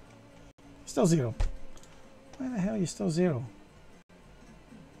set. Still 0. Why the hell are you still 0?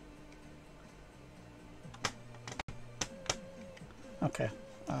 Okay,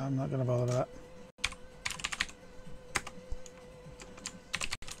 I'm not going to bother with that.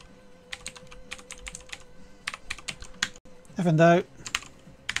 If in doubt,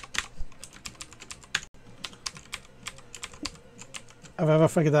 if I've ever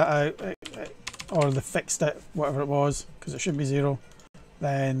figured that out, or they fixed it, whatever it was, because it should be 0,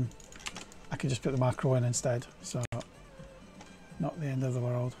 then I can just put the macro in instead. So, not the end of the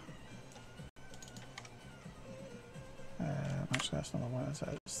world. Actually, that's not what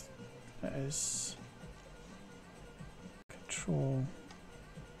it is. It is control.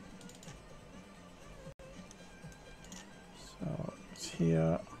 So it's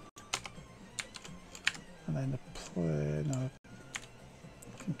here, and then the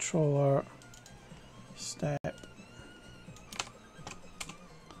controller step. I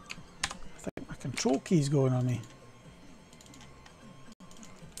think my control key's going on me.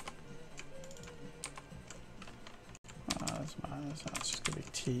 That's just gonna be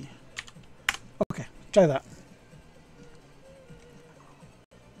T. Okay, try that.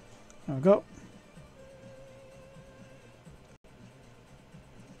 There we go.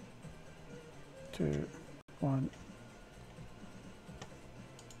 Two, one.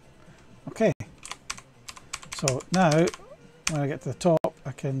 Okay. So now, when I get to the top,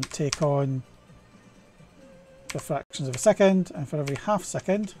 I can take on the fractions of a second, and for every half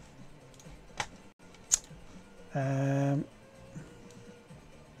second,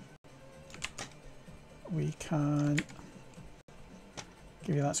 we can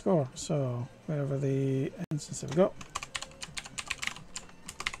give you that score. So wherever the instance have we got.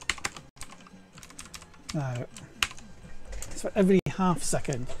 Now, it's for every half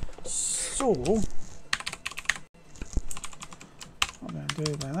second. So what I'm going to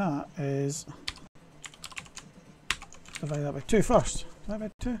do by that is divide that by 2 first. Divide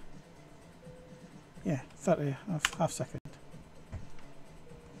by 2? Yeah, 30 half second.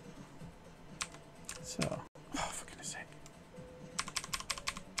 So, oh, for goodness sake.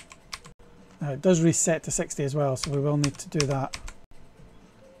 Now it does reset to 60 as well, so we will need to do that.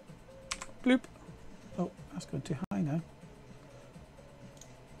 Bloop. Oh, that's going too high now.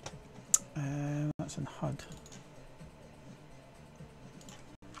 That's in HUD.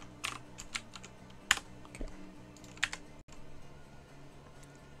 Okay.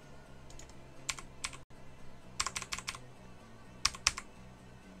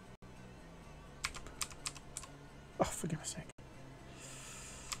 Oh, for goodness sake.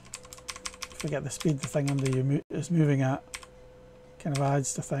 Forget the speed the thing under you is moving at. Kind of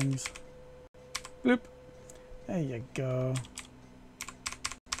adds to things. Bloop. There you go.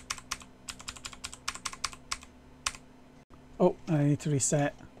 Oh, and I need to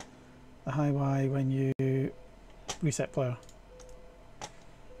reset the high Y when you reset player.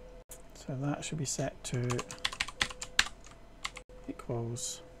 So that should be set to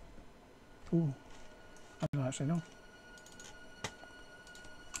equals. Ooh, I don't actually know.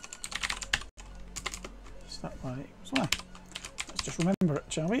 that y equals y. Let's just remember it,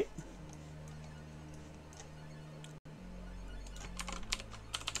 shall we?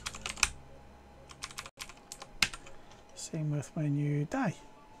 Same with when you die.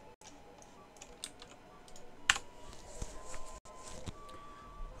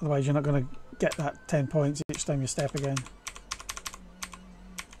 Otherwise you're not going to get that 10 points each time you step again.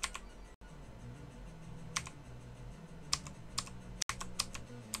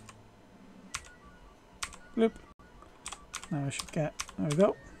 Bloop. Now I should get, there we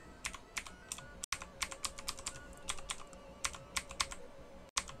go.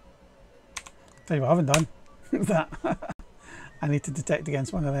 Tell you what I haven't done. That. I need to detect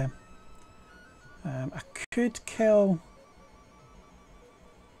against one of them. I could kill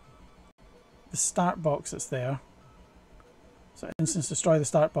the start box that's there. So instance destroy the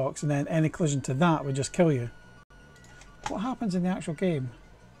start box, and then any collision to that would just kill you. What happens in the actual game?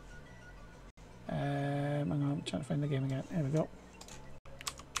 Hang on, I'm trying to find the game again. There we go.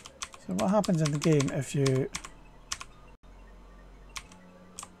 So what happens in the game if you...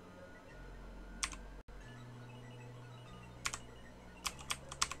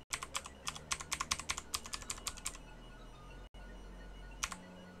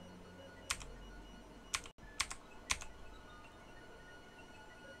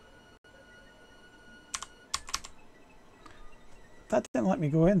 That didn't let me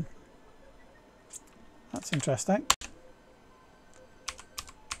go in. That's interesting.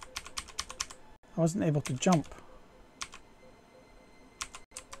 I wasn't able to jump.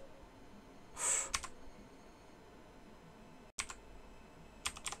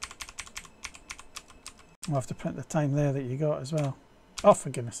 I'll have to print the time there that you got as well. Oh, for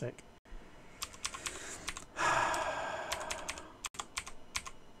goodness sake.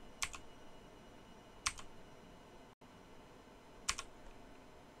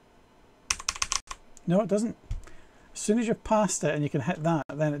 No, it doesn't. As soon as you're past it and you can hit that,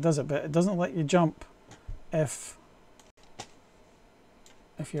 then it does it, but it doesn't let you jump if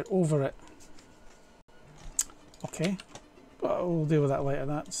you're over it. Okay, but we'll deal with that later.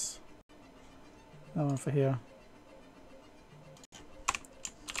 That's that one for here.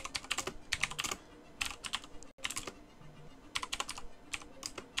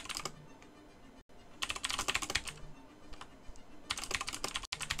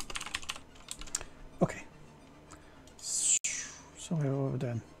 Okay, so what are we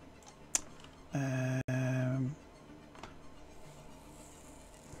doing?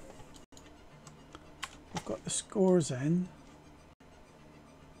 We've got the scores in.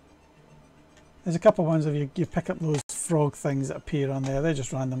 There's a couple of ones if you pick up those frog things that appear on there. They're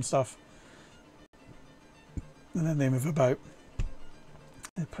just random stuff, and then they move about.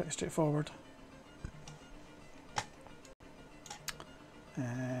 They're pretty straightforward.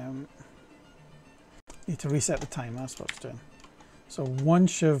 Need to reset the time, that's what it's doing. So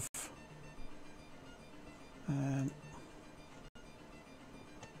once you've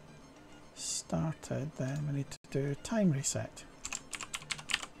started, then we need to do time reset.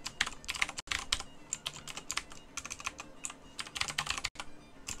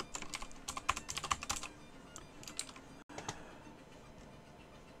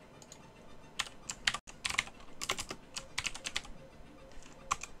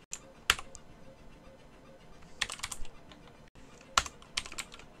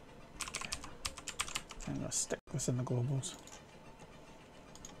 I'm going to stick this in the globals.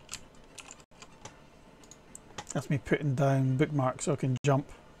 That's me putting down bookmarks so I can jump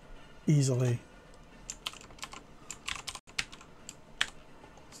easily.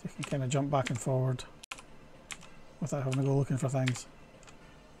 So you can kind of jump back and forward without having to go looking for things.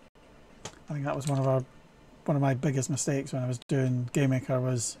 I think that was one of my biggest mistakes when I was doing GameMaker,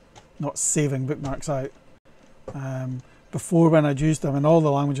 was not saving bookmarks out. Before, when I'd used them, in all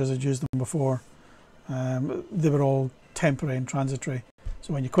the languages I'd used them before, they were all temporary and transitory.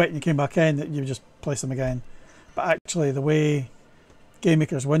 So when you quit and you came back in, you just place them again. But actually the way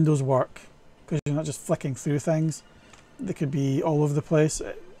GameMaker's windows work, because you're not just flicking through things, they could be all over the place.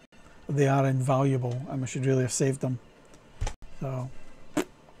 They are invaluable and we should really have saved them. So,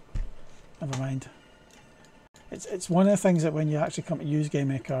 never mind. It's one of the things that when you actually come to use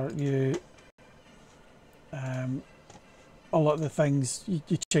GameMaker, a lot of the things you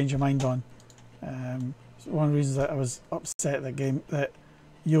change your mind on. It's one of the reasons that I was upset that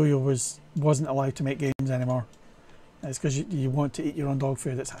Yo-Yo wasn't allowed to make games anymore. It's because you want to eat your own dog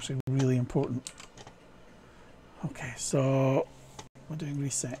food. It's actually really important. Okay, so we're doing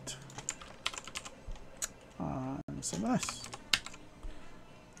reset. And some of this.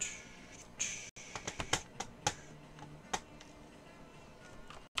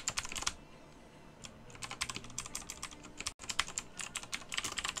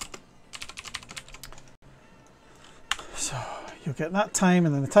 you'll get that time,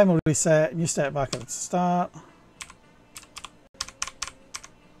 and then the time will reset, and you step back at the start.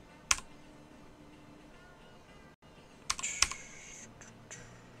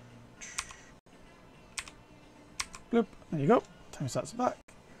 Bloop, there you go. Time starts back.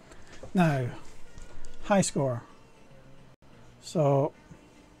 Now, high score. So,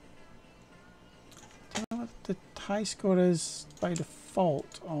 I don't know what the high score is by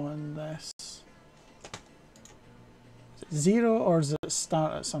default on this. Is it 0 or does it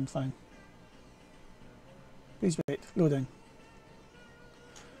start at something? Please wait, loading.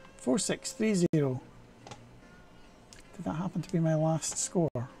 4630. Did that happen to be my last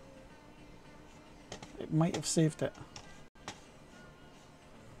score? It might have saved it.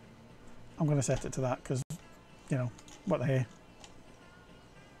 I'm going to set it to that because, you know, what the hey.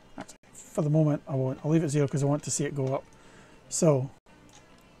 Actually, for the moment, I won't. I'll leave it 0 because I want to see it go up. So,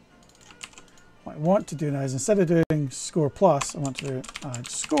 what I want to do now is instead of doing score plus, I want to do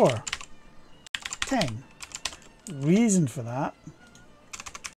score 10. Reason for that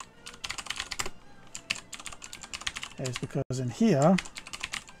is because in here,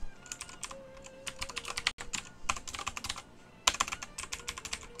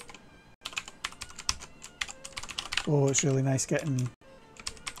 oh, it's really nice getting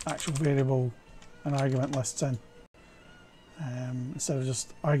actual variable and argument lists in. Instead of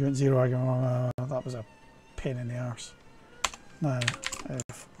just argument 0, argument 1, that was a pain in the arse. Now,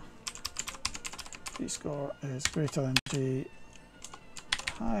 if G score is greater than G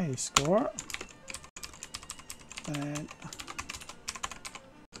high score, then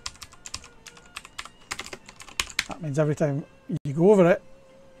that means every time you go over it,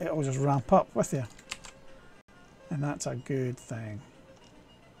 it'll just ramp up with you. And that's a good thing.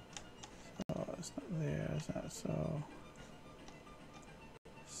 So it's not there, is that so?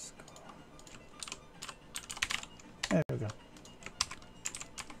 Score. There we go.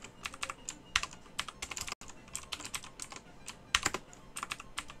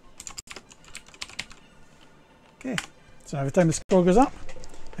 Okay, so every time the score goes up,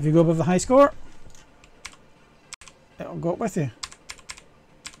 if you go above the high score, it'll go up with you.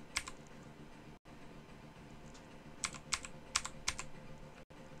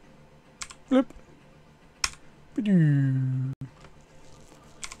 Bloop.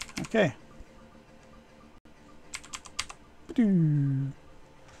 Okay.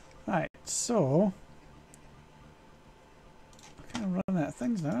 Right, so we're kind of running out of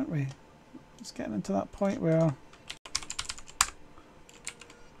things now, aren't we? It's getting into that point where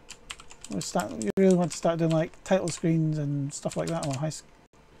you really want to start doing like title screens and stuff like that.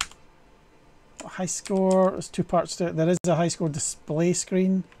 High score, there's two parts to it. There is a high score display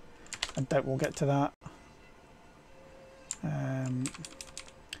screen. I doubt we'll get to that.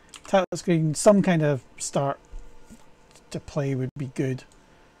 Title screen, some kind of start to play would be good.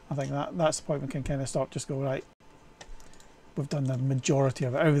 I think that's the point we can kind of stop, just go, right, we've done the majority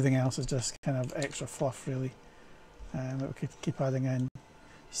of it. Everything else is just kind of extra fluff, really. That we could keep adding in.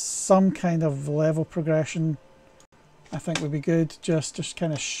 Some kind of level progression, I think would be good, just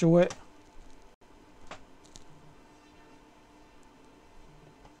kind of show it.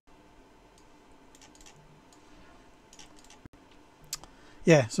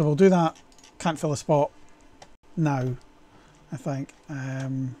 Yeah, so we'll do that. Can't fill a spot now, I think.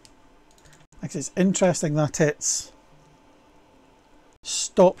 Like it's interesting that it's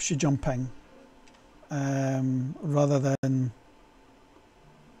stops you jumping rather than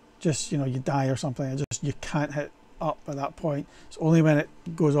just, you know, you die or something. You can't hit up at that point. It's only when it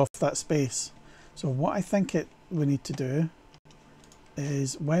goes off that space. So what I think we need to do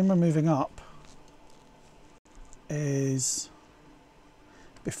is when we're moving up is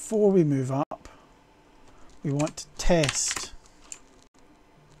before we move up, we want to test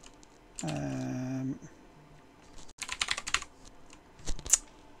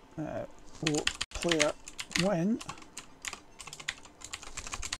player when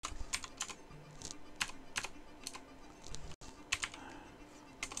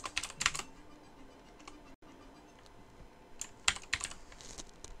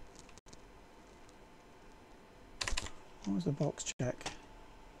what was the box check?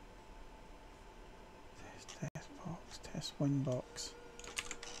 Test box, test win box.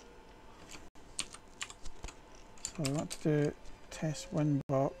 So we want to do test win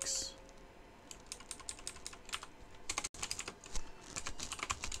box.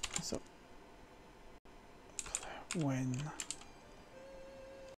 So player win.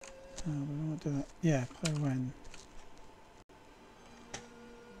 No, we don't want to do that. Yeah, player win.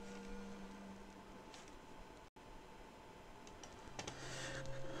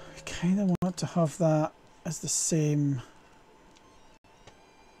 We kind of want to have that as the same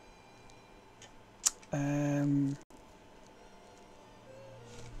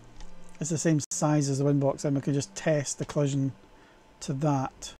it's the same size as the Windbox, then we could just test the collision to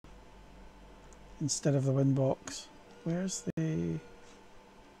that instead of the Windbox. Where's the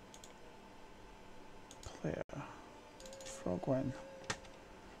player? Frogwin.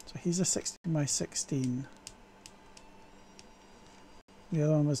 So he's a 16 by 16. The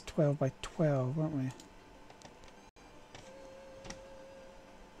other one was 12 by 12, weren't we?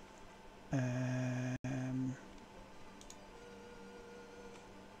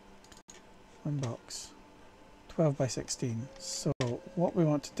 Windbox. 12 by 16. So what we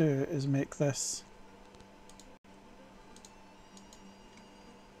want to do is make this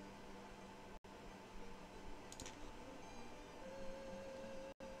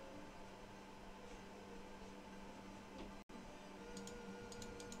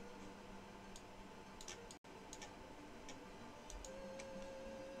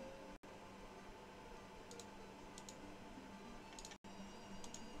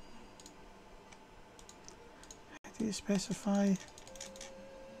specify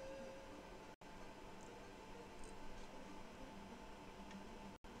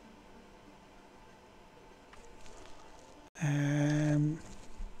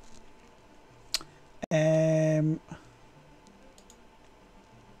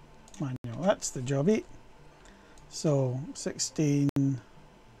manual, that's the jobby. So 16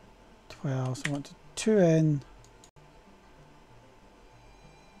 12, so I want to 2 in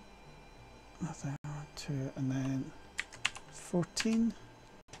nothing, 2 and then 14.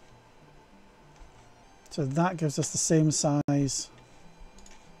 So that gives us the same size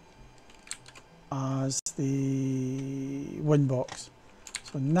as the Windbox.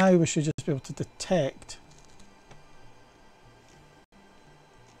 So now we should just be able to detect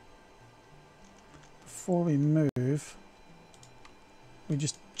before we move. We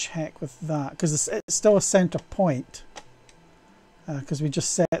just check with that because it's still a center point because we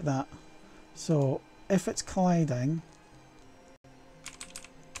just set that. So if it's colliding,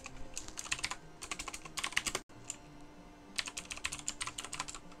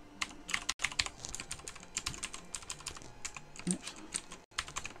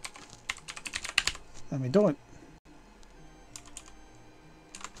 then we don't.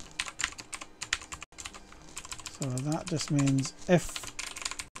 So that just means if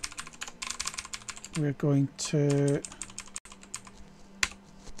we're going to,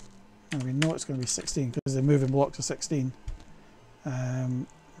 and we know it's going to be 16 because the moving blocks are 16. I'd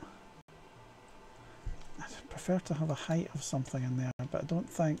prefer to have a height of something in there, but I don't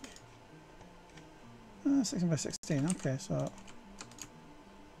think 16 by 16. Okay, so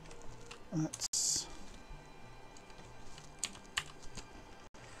let's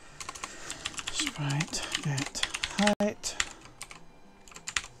right, get height.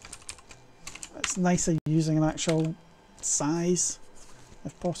 It's nicer using an actual size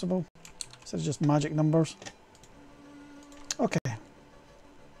if possible instead of just magic numbers. Okay,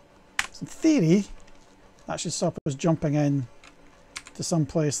 so in theory that should stop us jumping in to some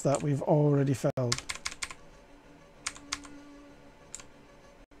place that we've already filled.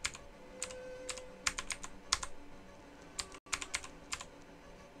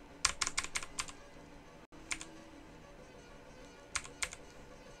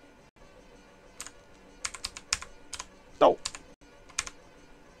 Oh,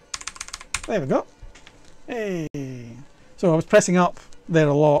 there we go. Hey, so I was pressing up there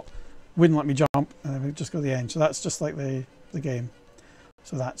a lot, wouldn't let me jump, and then we just go to the end. So that's just like the game.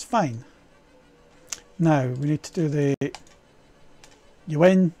 So that's fine. Now we need to do the you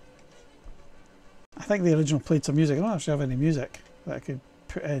win. I think the original played some music. I don't actually have any music that I could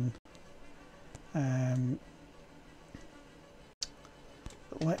put in.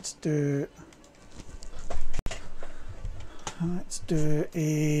 But let's do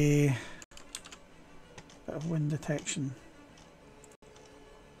a bit of wind detection.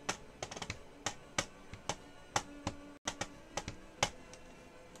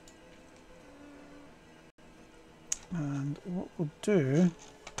 And what we'll do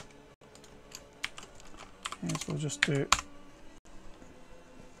is we'll just do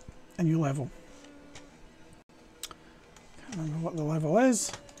a new level. Can't remember what the level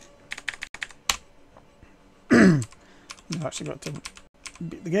is. We've actually got to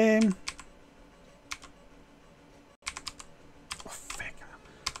beat the game. Oh, fuck.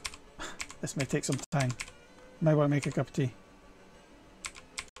 This may take some time. Might want to make a cup of tea.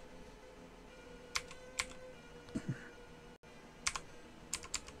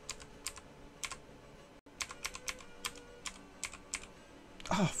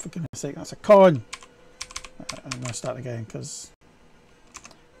 Oh, for goodness sake, that's a con! I'm going to start again because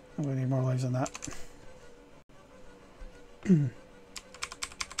I'm going to need more lives than that.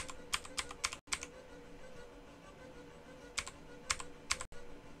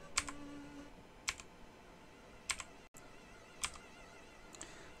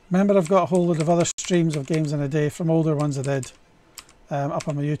 Remember, I've got a whole load of other streams of games in a day from older ones I did up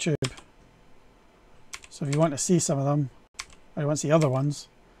on my YouTube. So if you want to see some of them, or you want to see other ones,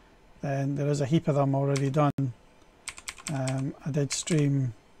 then there is a heap of them already done. I did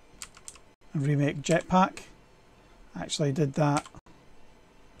stream and remake Jetpack. I actually did that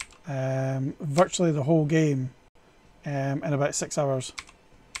virtually the whole game in about 6 hours,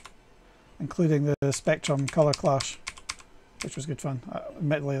 including the Spectrum colour clash, which was good fun.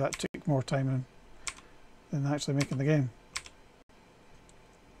 Admittedly, that took more time than actually making the game.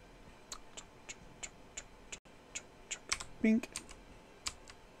 Bink.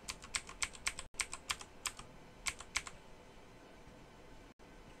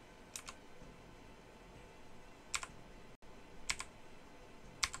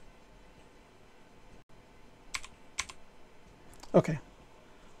 Okay,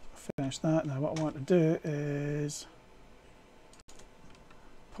 finish that. Now what I want to do is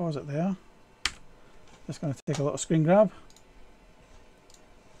pause it there. Just going to take a little screen grab.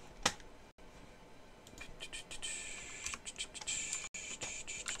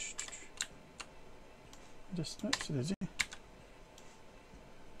 Just, oops, did you?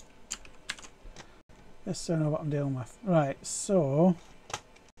 Just so I know what I'm dealing with. Right, so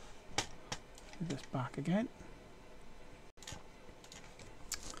put this back again.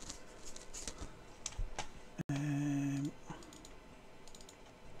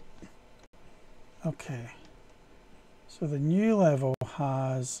 Okay, so the new level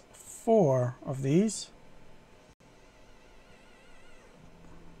has 4 of these.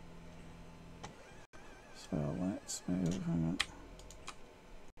 So let's move, hang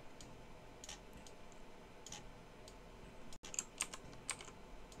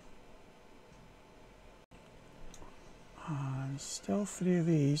on. And still 3 of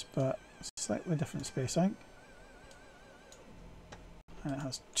these, but slightly different spacing. And it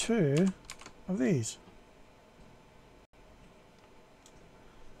has 2 of these.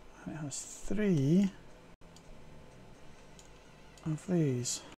 And it has 3 of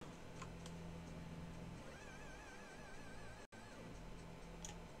these.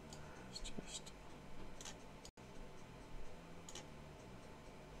 It's just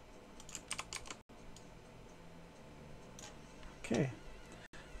okay.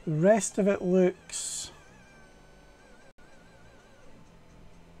 The rest of it looks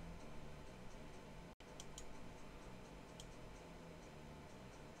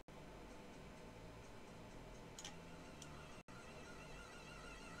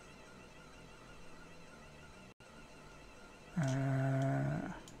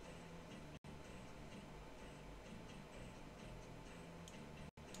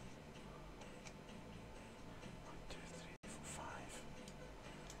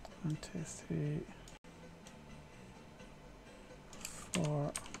one, two, three,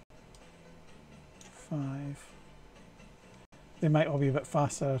 4, 5. They might all be a bit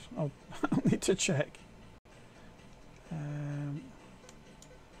faster. I'll need to check.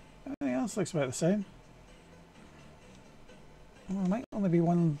 Everything else looks about the same. Well, there might only be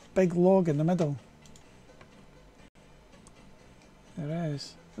one big log in the middle. There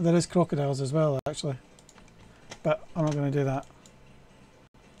is. There is crocodiles as well, actually. But I'm not going to do that.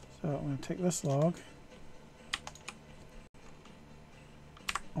 So I'm going to take this log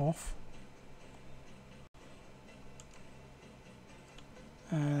off.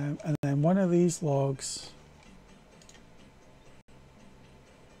 And then one of these logs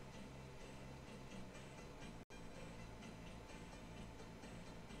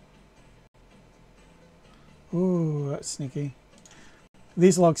ooh, that's sneaky.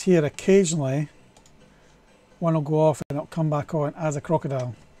 These logs here, occasionally one will go off and it'll come back on as a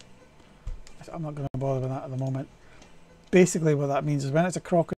crocodile. I'm not going to bother with that at the moment. Basically what that means is when it's a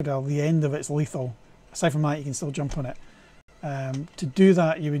crocodile, the end of it's lethal. Aside from that, you can still jump on it. To do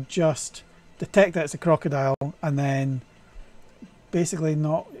that, you would just detect that it's a crocodile and then basically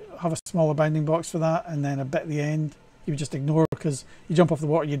not have a smaller bounding box for that, and then a bit at the end you would just ignore because you jump off the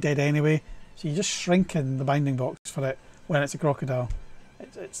water, you're dead anyway. So you just shrinking the binding box for it when it's a crocodile.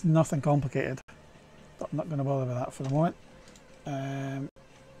 It's nothing complicated. But I'm not going to bother with that for the moment.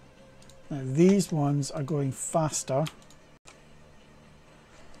 Now these ones are going faster.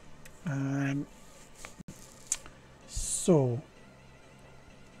 So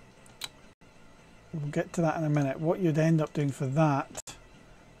we'll get to that in a minute. What you'd end up doing for that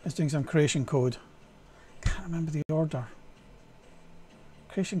is doing some creation code. Can't remember the order.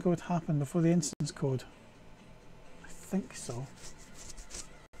 Creation code happened before the instance code, I think so.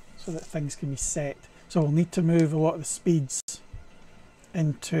 So that things can be set. So we'll need to move a lot of the speeds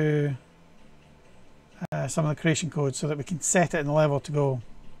into some of the creation code so that we can set it in the level to go,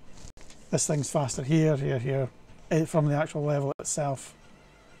 this thing's faster here, here, here, from the actual level itself.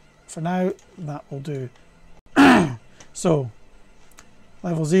 For now, that will do. So,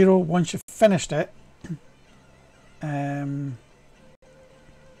 level 0, once you've finished it,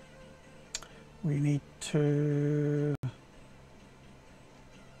 we need to, it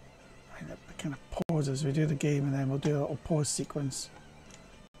kind of pauses, we do the game and then we'll do a little pause sequence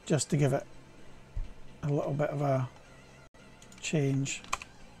just to give it a little bit of a change.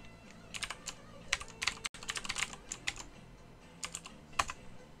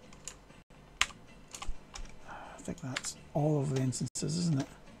 I think that's all of the instances, isn't it?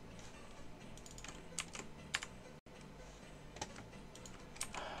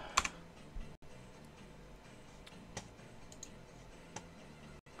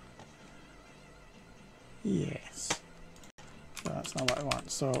 Yes. But that's not what I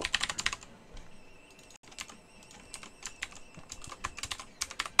want. So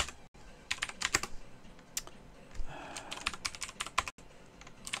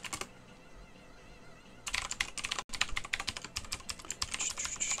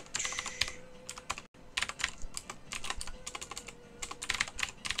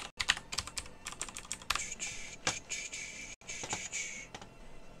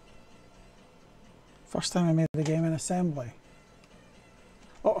first time I made the game in assembly.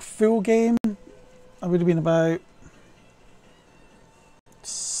 Oh, a full game, I would have been about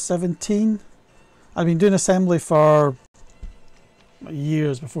 17. I'd been doing assembly for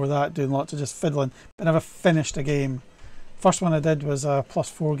years before that, doing lots of just fiddling, but never finished a game. First one I did was a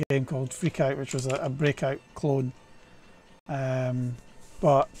 +4 game called Freakout, which was a Breakout clone.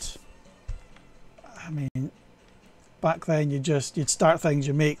 But I mean, back then you'd start things,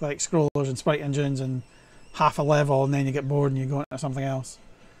 you make like scrollers and sprite engines and half a level, and then you get bored and you go into something else.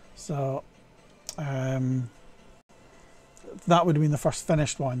 So that would have been the first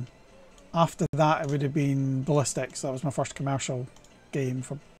finished one. After that, it would have been Ballistics. That was my first commercial game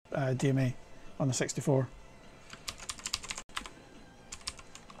for DMA on the 64.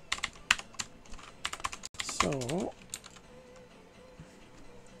 So what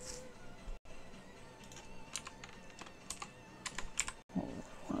we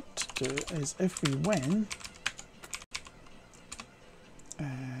want to do is, if we win,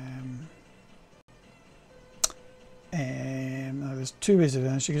 now there's two ways of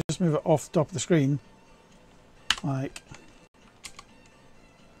doing this. You can just move it off the top of the screen, like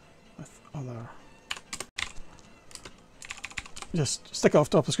with other. Just stick it off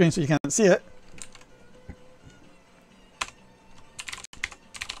the top of the screen so you can't see it.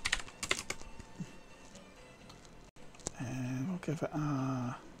 And we'll give it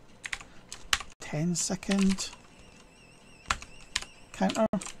a 10-second counter.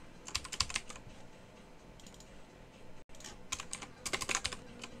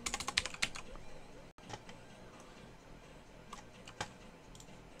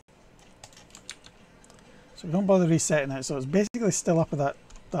 So we don't bother resetting it, so it's basically still up at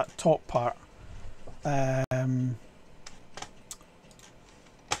that top part.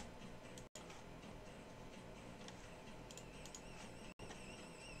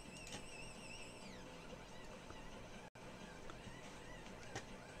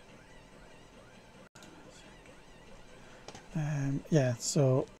 Yeah,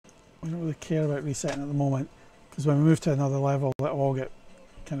 so we don't really care about resetting at the moment, because when we move to another level, it'll all get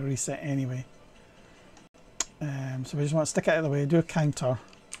kind of reset anyway. So we just want to stick it out of the way, do a counter.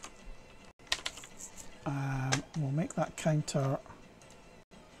 We'll make that counter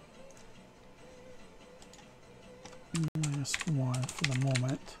 -1 for the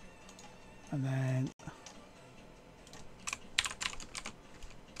moment, and then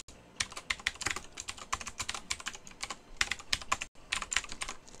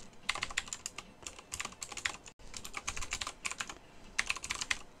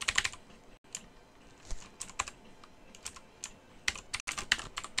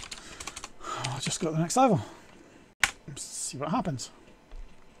just go to the next level. Let's see what happens.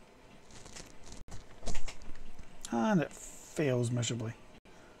 And it fails miserably.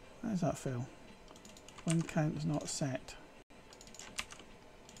 Why does that fail? Win count is not set.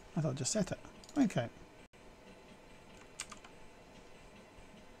 I thought I just set it. Win count.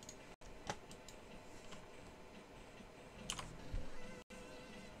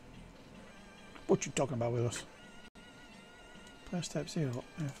 What you talking about with us? Press step 0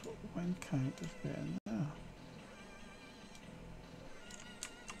 if win count is greater than there.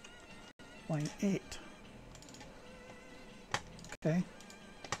 Line 8. Okay.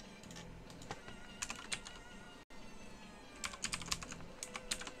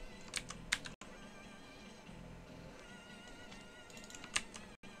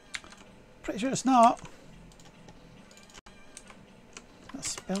 Pretty sure it's not. Not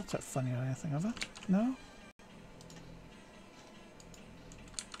spelt it funny or anything, have I? No?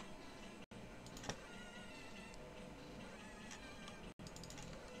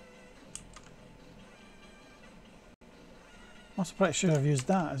 I'm also pretty sure I've used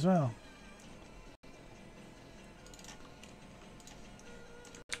that as well.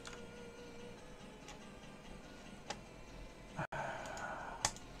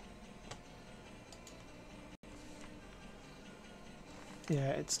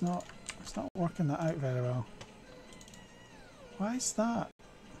 Yeah, it's not working that out very well. Why is that?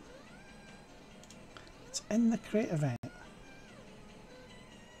 It's in the crate event.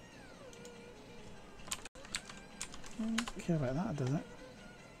 I don't care about that, does it?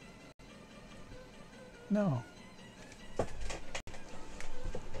 No.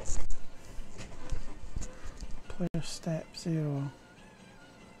 Player step 0.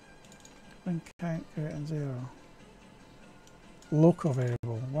 Win count greater than 0. Local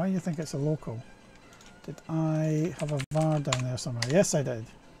variable. Why do you think it's a local? Did I have a var down there somewhere? Yes, I did.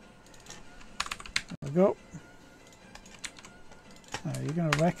 There we go. Now you're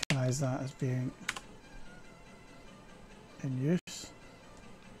going to recognize that as being in use.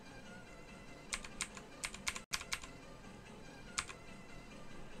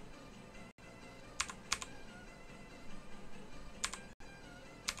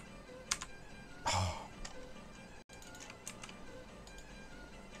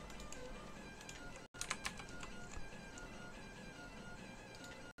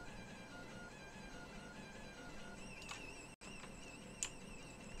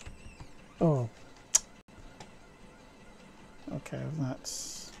 Oh. Okay,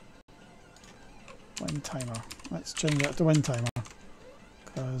 that's win timer. Let's change that to win timer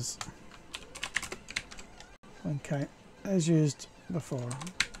because win count is used before.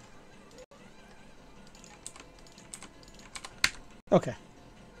 Okay.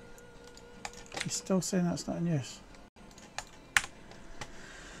 He's still saying that's not in use.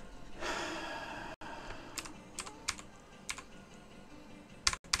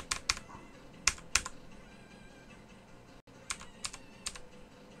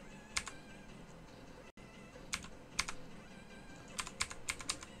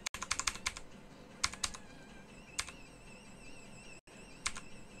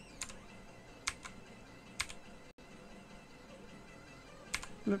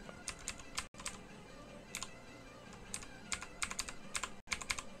 Look.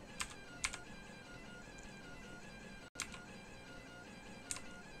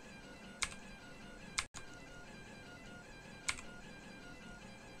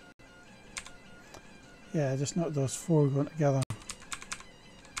 Yeah, just not those four going together.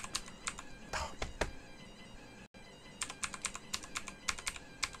 I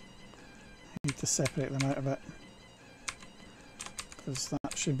need to separate them out a bit because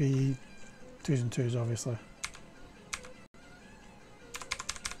that should be 2s and 2s, obviously.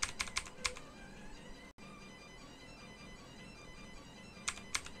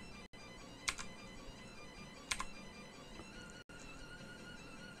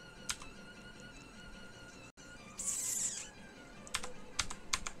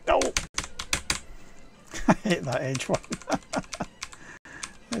 Oh! I hate that edge one.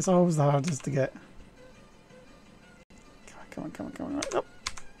 It's always the hardest to get. Come on, come on, come on. Right up.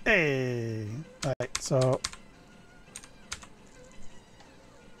 Hey! Right, so.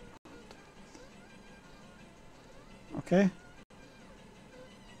 Okay.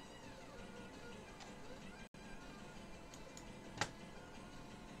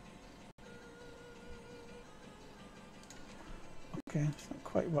 Okay, it's not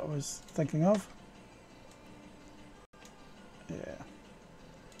quite what I was thinking of. Yeah.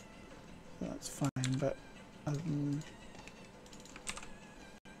 That's fine, but I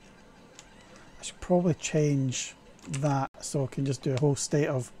should probably change that so I can just do a whole state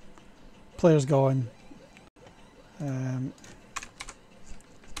of players going. And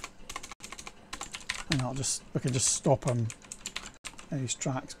we can just stop him in his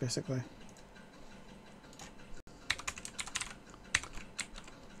tracks basically.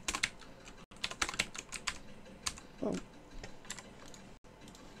 Oh.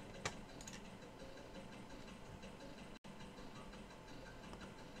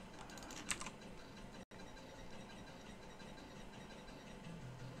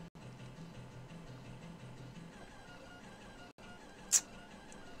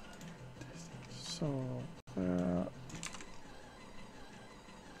 So,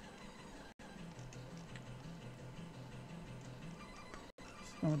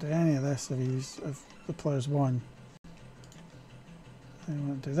 don't do any of this if the player's won. I don't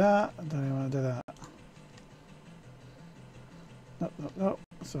want to do that. I don't even want to do that. Nope, nope, nope.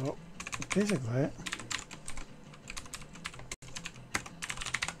 So basically,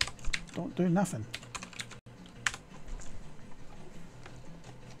 don't do nothing.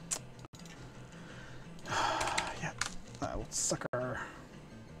 Yeah, that old sucker.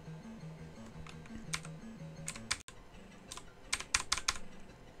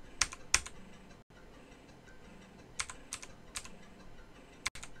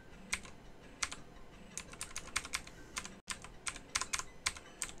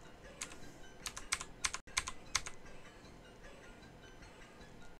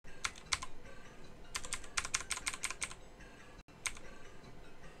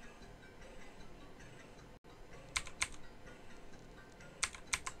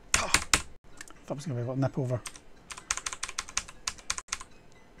 I was going to be able to nip over.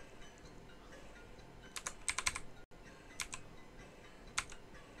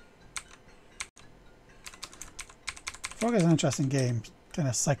 Frog is an interesting game, kind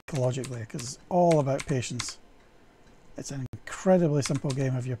of psychologically, because it's all about patience. It's an incredibly simple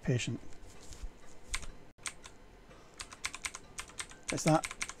game if you're patient. It's that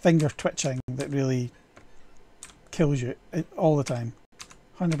finger twitching that really kills you all the time.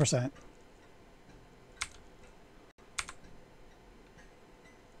 100%.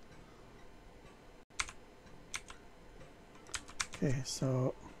 Okay,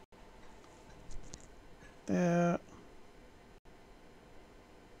 so there.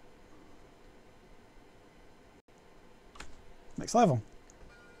 Next level.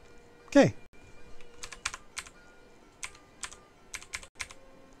 Okay.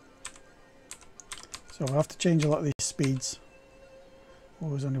 So we'll have to change a lot of these speeds. Oh,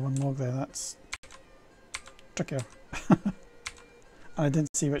 there's only one log there, that's trickier. And I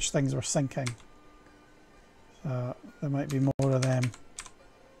didn't see which things were sinking. So there might be more of them.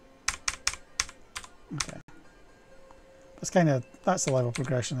 Okay. That's the level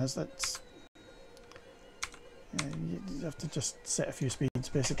progression, is it's yeah, you have to just set a few speeds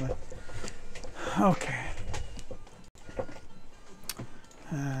basically. Okay.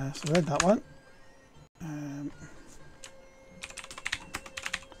 So we read that one.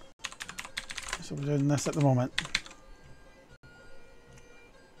 So we're doing this at the moment.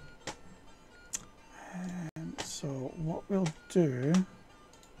 So what we'll do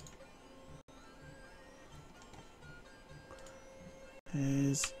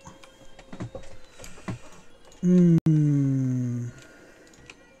is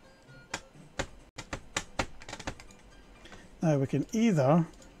now we can either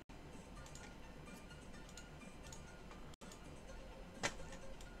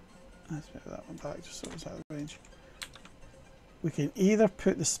let's move that one back just so it's out of range. We can either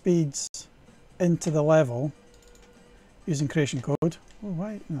put the speeds into the level using creation code. Oh,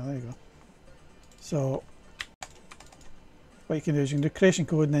 right, no, there you go. So what you can do is you can do creation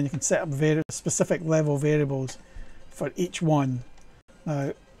code and then you can set up specific level variables for each one.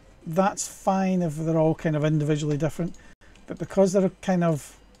 Now that's fine if they're all kind of individually different, but because they're kind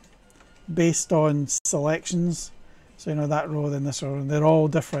of based on selections, so you know that row then this row, and they're all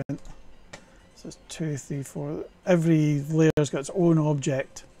different. So it's 2, 3, 4. Every layer's got its own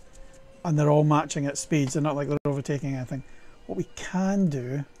object and they're all matching at speeds. They're not like they're overtaking anything. What we can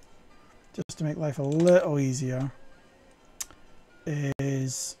do, just to make life a little easier,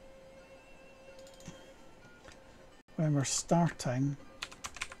 is when we're starting,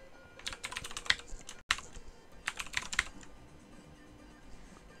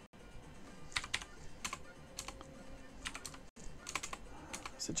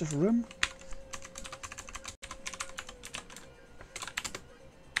 is it just room?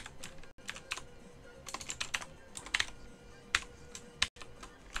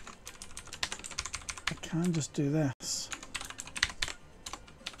 I can just do this.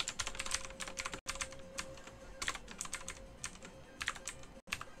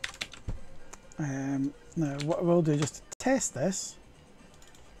 Now what we'll do just to test this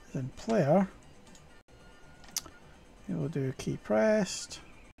is in player, we'll do key pressed,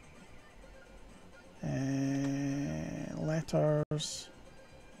 letters,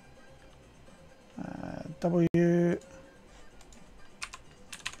 W, then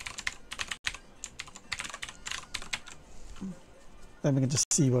we can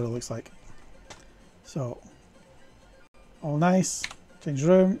just see what it looks like. So all nice, change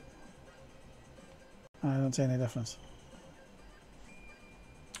room. I don't see any difference.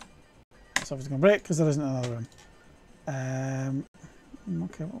 It's obviously going to break because there isn't another room.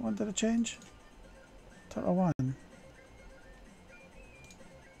 Okay, what one did I change? Turtle 1.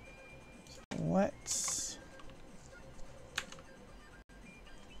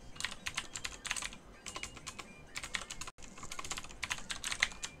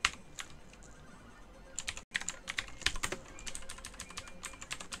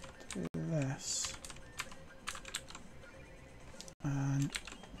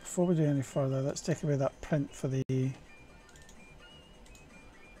 before we do any further, let's take away that print for the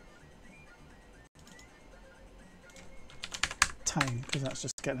time, because that's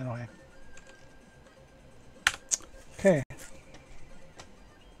just getting annoying. Okay,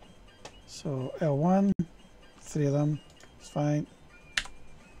 so L1, 3 of them, it's fine.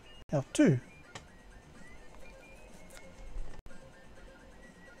 L2.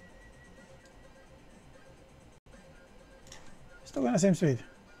 Still going at the same speed.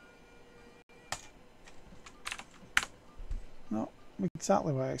 No,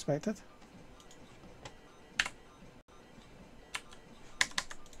 exactly what I expected.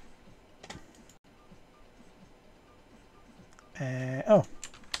 Oh,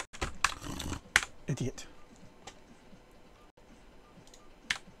 idiot.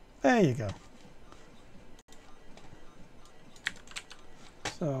 There you go.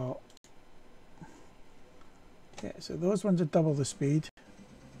 So, yeah, so those ones are double the speed.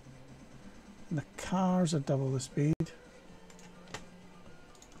 And the cars are double the speed.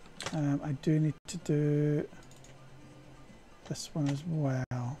 I do need to do this one as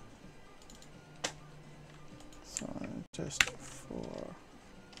well. So just for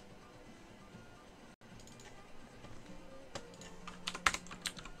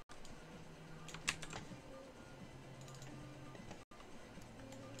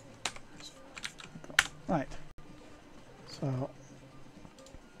right. So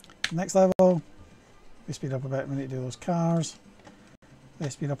next level, we speed up a bit. We need to do those cars. They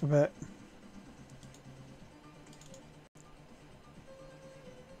speed up a bit.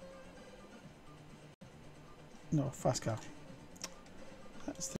 No, fast car.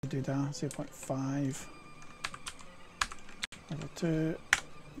 That's the doodah, 0.5. Level 2,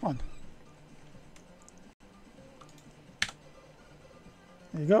 1.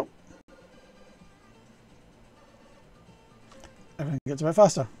 There you go. Everything gets a bit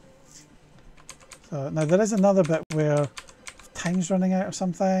faster. So now there is another bit where time's running out or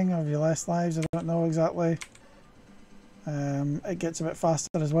something, or have you less lives, I don't know exactly. It gets a bit faster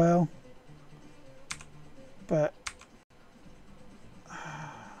as well. But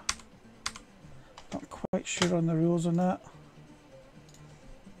not quite sure on the rules on that.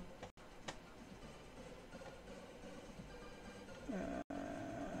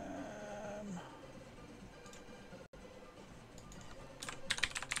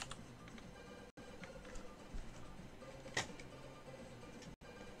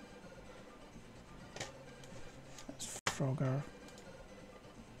 That's Frogger.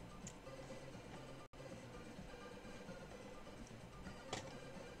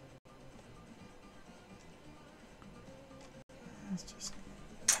 It's just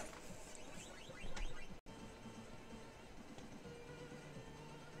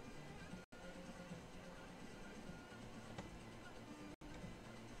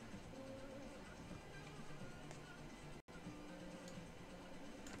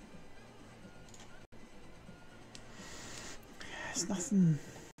it's nothing.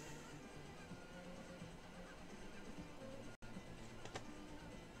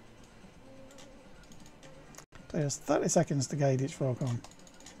 There's 30 seconds to guide each frog on.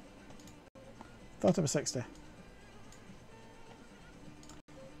 Thought it was 60.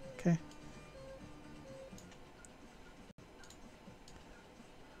 Okay.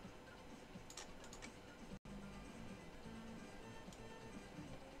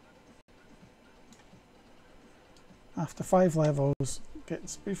 After 5 levels, it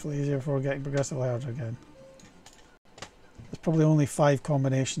gets briefly easier before getting progressively harder again. There's probably only 5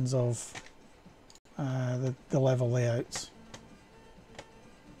 combinations of the level layouts.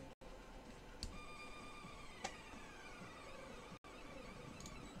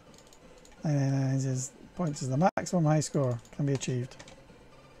 And his points is the maximum high score can be achieved.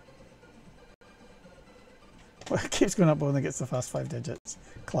 Well, it keeps going up when it gets the fast 5 digits.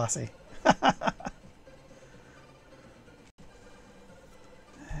 Classy.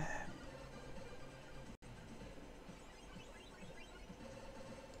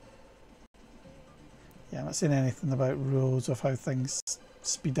 Yeah, I'm not saying anything about rules of how things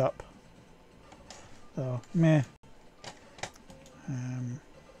speed up. So, meh. Like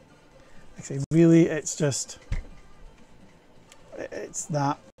I say, really, it's just, it's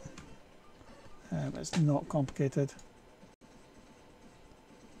that. It's not complicated.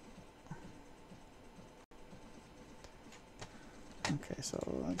 Okay, so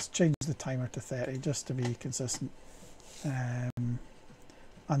let's change the timer to 30 just to be consistent. And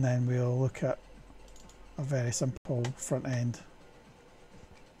then we'll look at a very simple front end.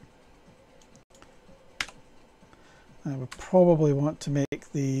 I would probably want to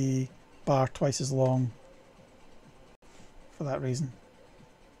make the bar twice as long for that reason.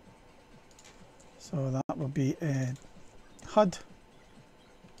 So that will be HUD.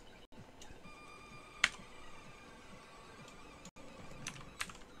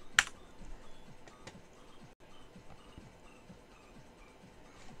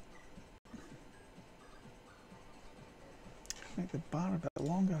 Make the bar a bit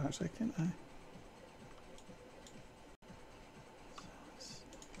longer actually, can't I? So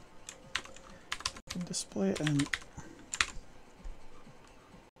I can display it in.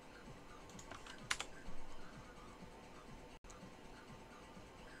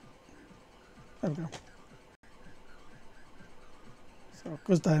 There we go. So it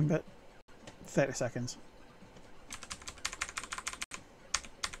goes down about 30 seconds.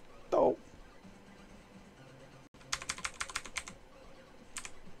 Oh.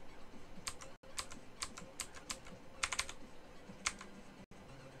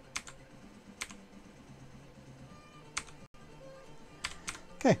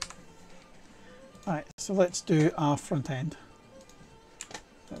 Okay. Alright, so let's do our front end.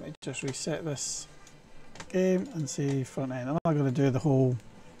 Let me just reset this game and say front end. I'm not going to do the whole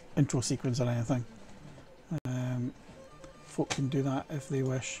intro sequence or anything. Folk can do that if they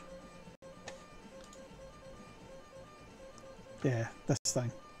wish. Yeah, this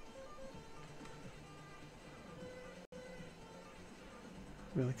thing.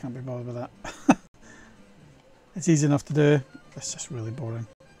 Really can't be bothered with that. It's easy enough to do, it's just really boring.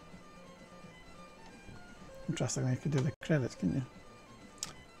 Interestingly, you could do the credits, couldn't you?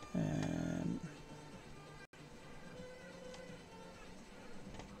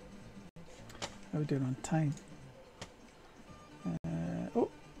 How are we doing on time? Oh,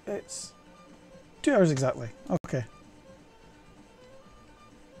 it's 2 hours exactly. Okay.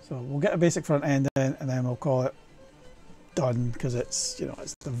 So we'll get a basic front end in, and then we'll call it done, because it's, you know,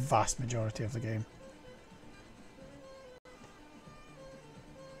 it's the vast majority of the game.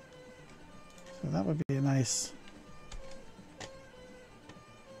 So that would be a nice.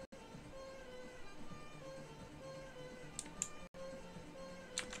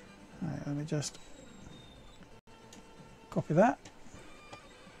 Alright, let me just copy that.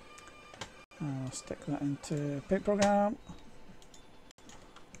 I'll stick that into Paint Program.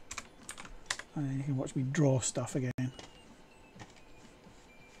 And then you can watch me draw stuff again.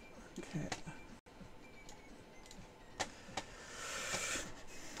 Okay.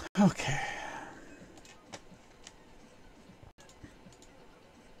 Okay.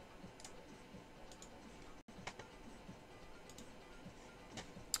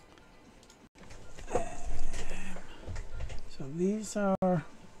 So these are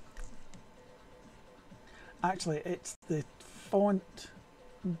actually, it's the font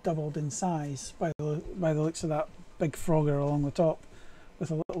doubled in size by the looks of that big Frogger along the top,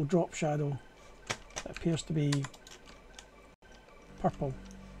 with a little drop shadow that appears to be purple.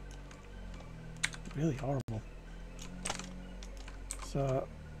 Really horrible. So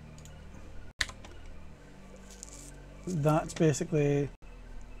that's basically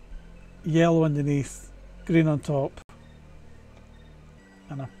yellow underneath, green on top,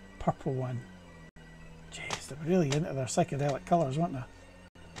 and a purple one. Jeez, they're really into their psychedelic colours, weren't they?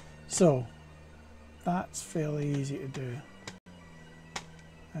 So that's fairly easy to do.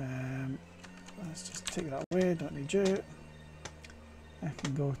 Let's just take that away, don't need you. I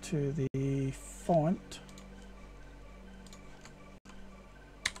can go to the font.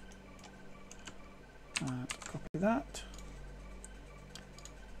 And copy that.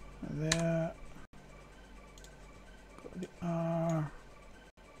 There. Go to the R.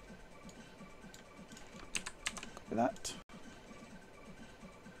 Copy that.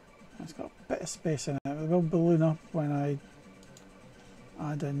 It's got a bit of space in it. It will balloon up when I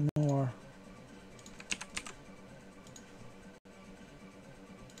add in more.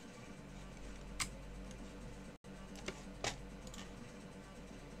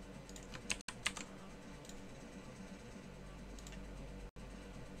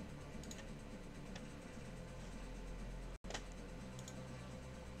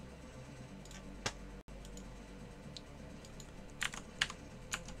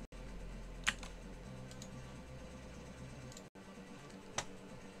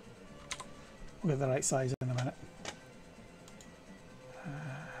 We'll get the right size in a minute.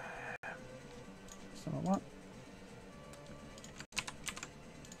 So what?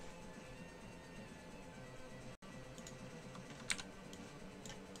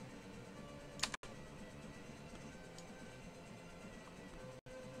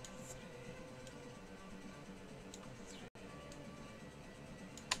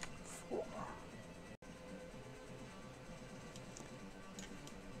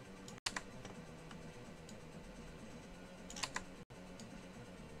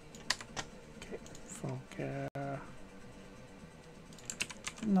 Okay.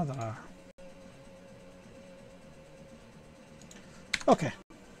 another R. Okay.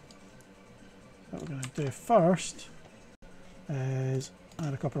 What we're going to do first is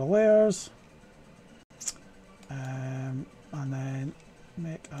add a couple of layers, and then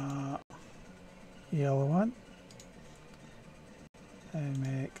make a yellow one, and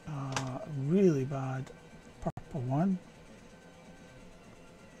make a really bad purple one,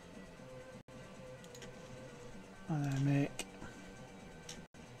 and then make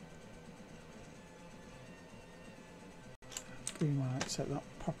green one, except that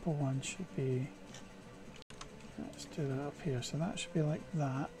purple one should be, let's do that up here, so that should be like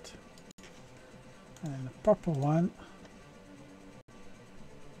that, and then the purple one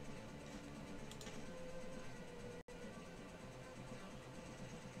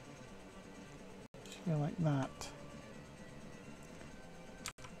should be like that.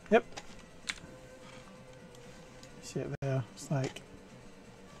 Yep. See it there, it's like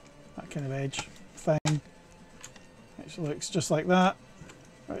that kind of edge thing, which looks just like that,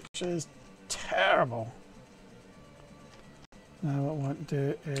 which is terrible. Now what I want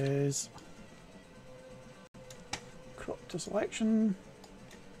to do is crop to selection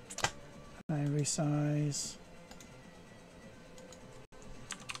and then resize.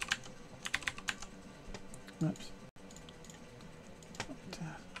 Oops.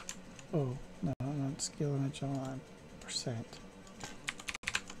 Oh no, I want scale image on %.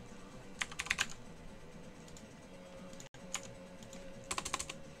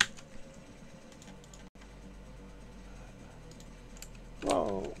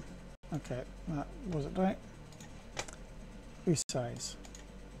 Whoa. Okay, that was it right. Resize.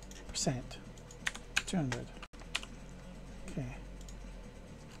 %. 200. Okay.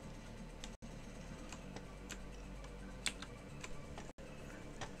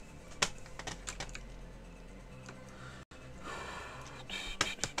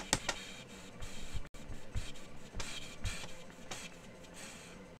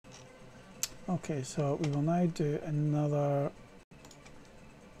 Okay, so we will now do another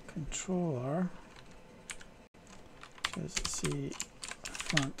controller, which is C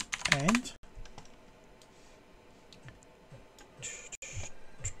front end.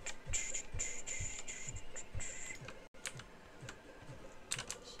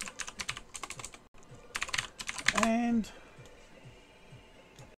 And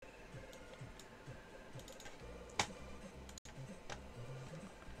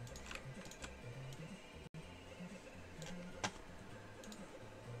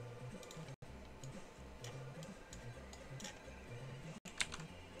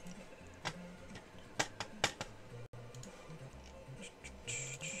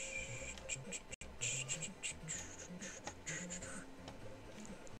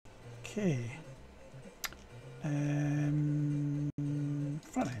okay,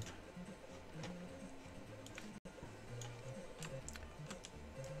 front end.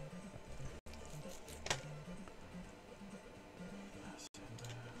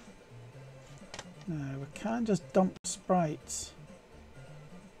 Now we can't just dump sprites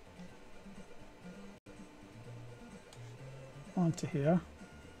onto here.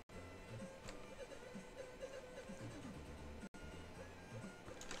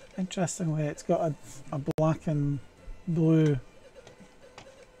 Interestingly, it's got a black and blue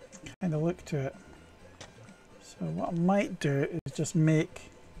kind of look to it. So what I might do is just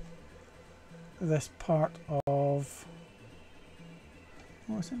make this part of...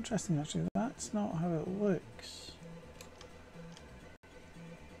 Oh, it's interesting actually, that's not how it looks.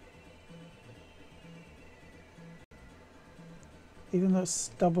 Even though it's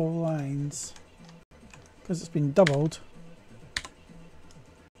double lines, because it's been doubled.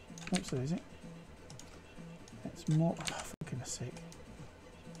 Oops, daisy. It's more, oh, for goodness sake.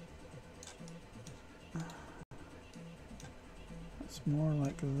 It's more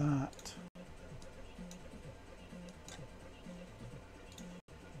like that.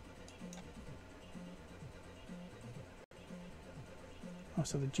 Oh,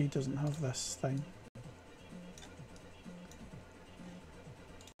 so the G doesn't have this thing.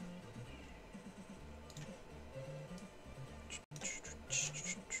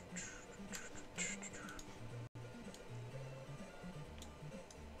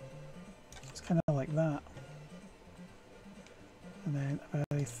 Kind of like that, and then a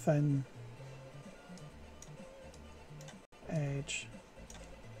very thin edge.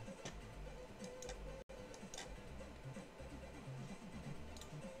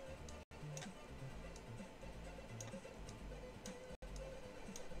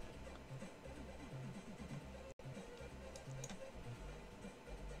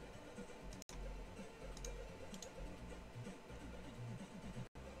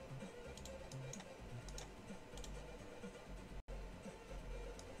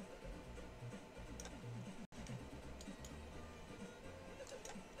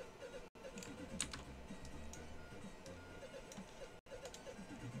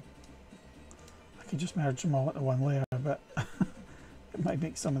 could just merge them all into one layer, but it might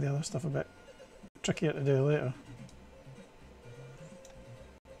make some of the other stuff a bit trickier to do later.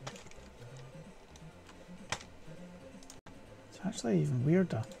 It's actually even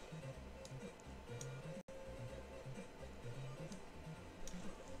weirder.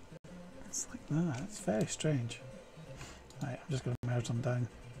 It's like that. It's very strange. Right, I'm just going to merge them down.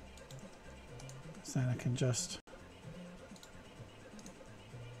 So then I can just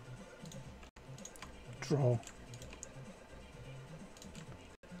draw.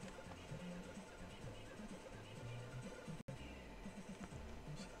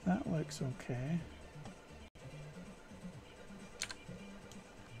 So that looks okay.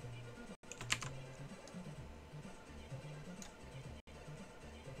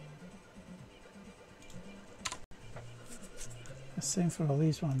 Same for all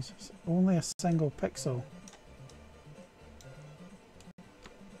these ones. It's only a single pixel.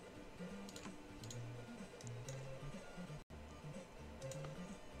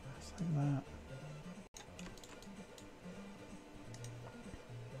 It's like that.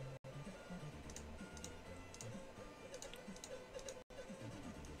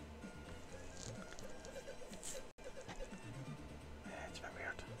 Yeah, it's a bit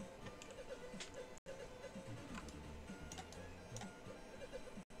weird.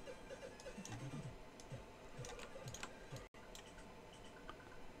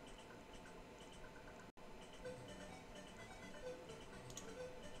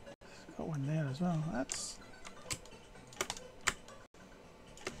 Got one there as well. That's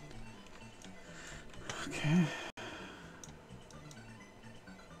okay.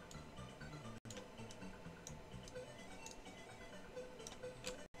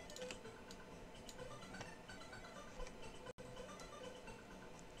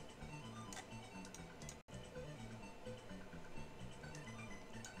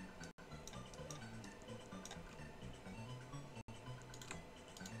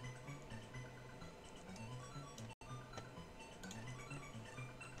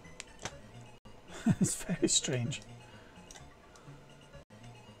 It's very strange.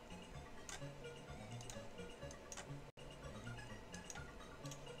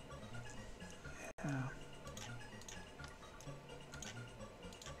 Yeah.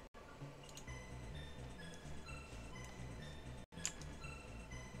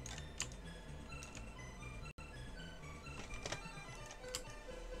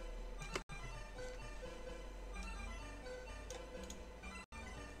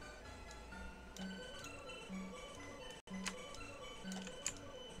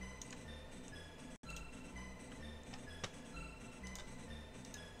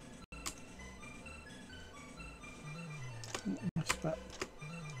 Nice bit.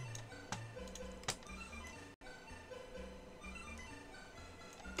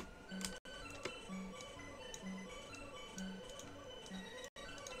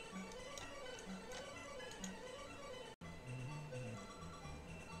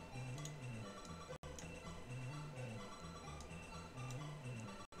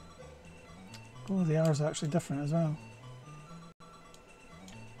 Oh, the R's are actually different as well.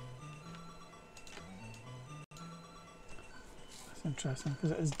 That's interesting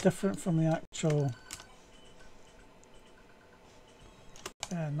because it is different from the actual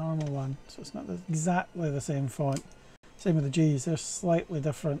normal one. So it's not exactly the same font. Same with the G's, they're slightly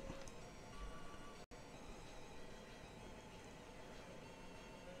different.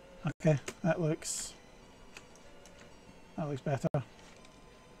 Okay, that looks better.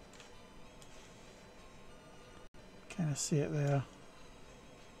 Kind of see it there.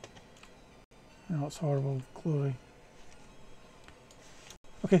 I know it's horrible, glory.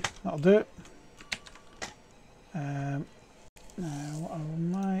 Okay, that'll do it. Now what I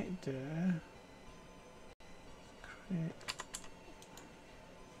might do, create,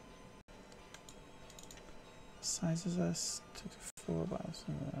 what size is this? 2 to 4 bars.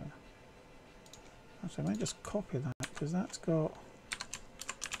 Actually, I might just copy that because that's got.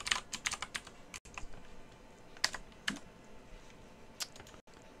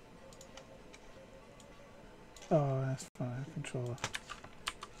 Oh, that's fine. Controller.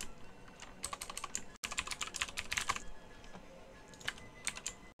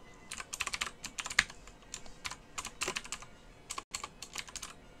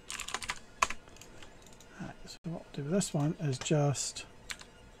 Right, so what I'll do with this one is just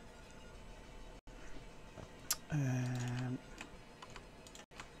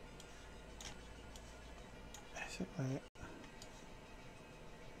basically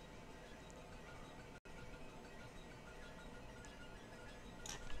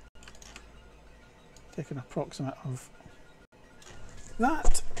take an approximate of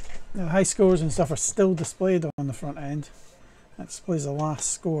that Now, the high scores and stuff are still displayed on the front end. That displays the last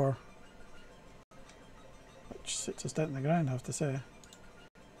score, which sits us down to the ground, I have to say.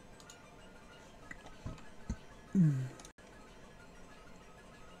 And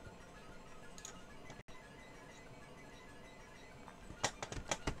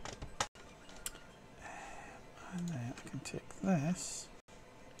then I can take this.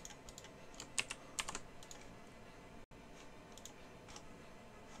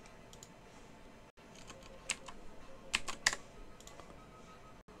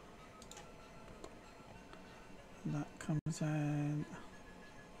 And that comes in.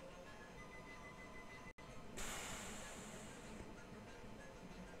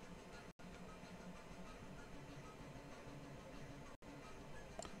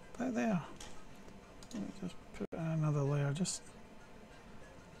 About there. Let me just put in another layer, just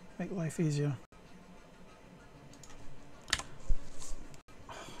make life easier.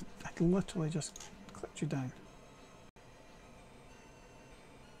 I literally just clicked you down.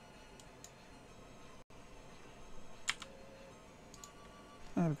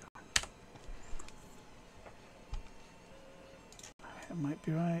 There we go. It might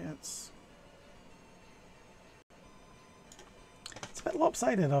be right. It's a bit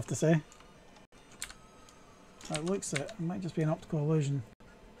lopsided, I have to say. It looks it. It might just be an optical illusion.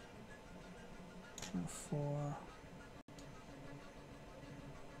 4.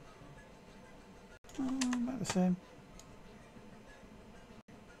 About the same.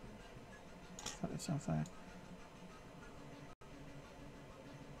 30 something.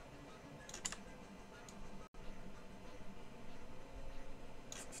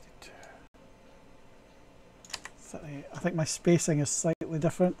 I think my spacing is slightly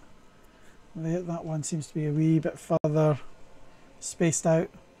different. That one seems to be a wee bit further spaced out.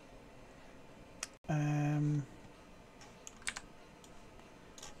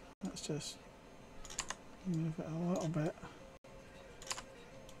 Let's just move it a little bit.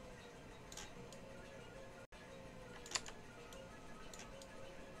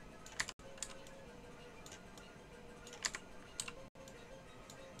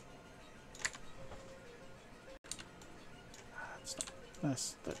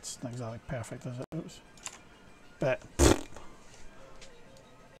 That's not exactly perfect, is it? Oops. But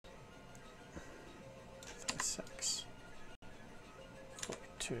 36,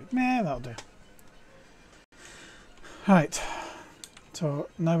 42. Meh, that'll do. Right. So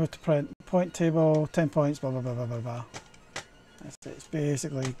now we have to print point table, 10 points, blah blah blah blah blah blah. It's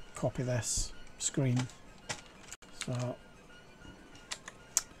basically copy this screen. So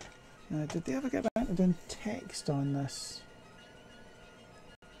now, did they ever get back to doing text on this?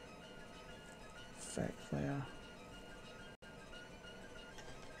 Effect layer.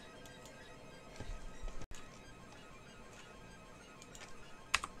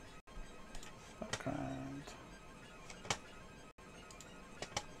 Background.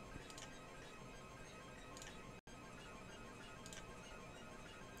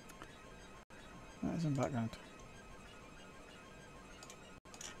 That is in background.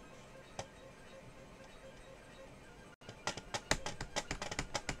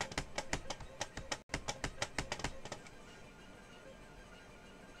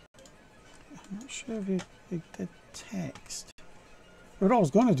 I'm not sure if you did text. We were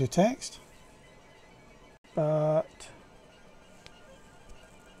always going to do text, but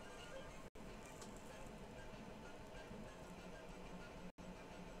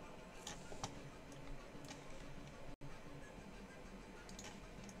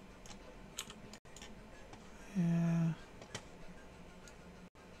yeah.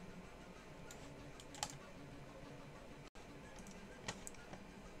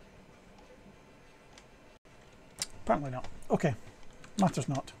 Apparently not. Okay, matters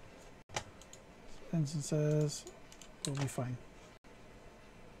not. Instances will be fine.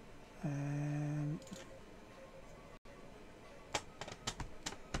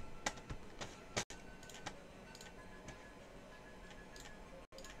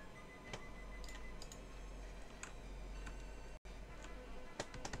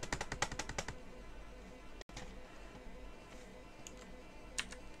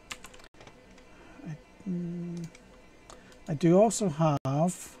 I do also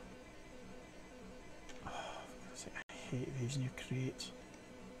have, I hate these new creates.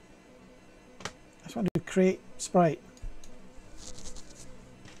 I just want to do create sprite.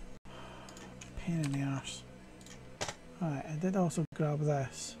 Pain in the arse. Alright, I did also grab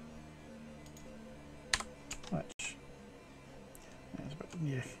this, which is a bit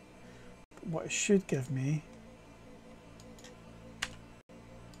new. But what it should give me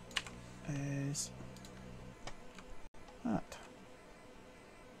is that.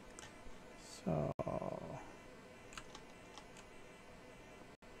 So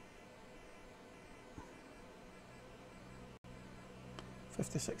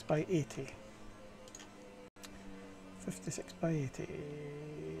 56 by 80. 56 by 80.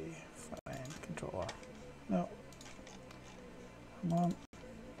 Fine. Controller. No. Come on.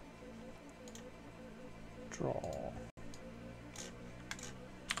 Draw.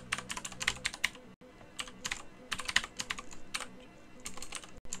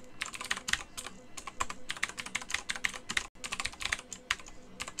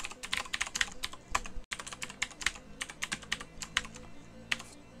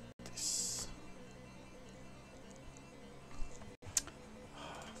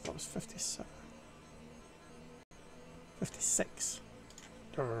 That was 57. 56.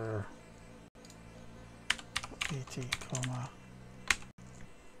 80, comma.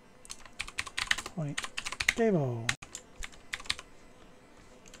 Point table.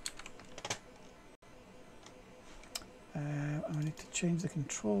 I need to change the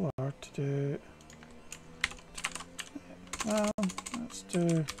controller to do. Well, let's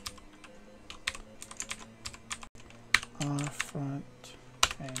do R front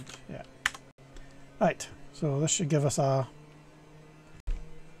end. Yeah. Right. So this should give us a.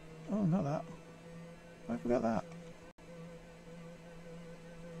 Oh, not that. Why have we got that?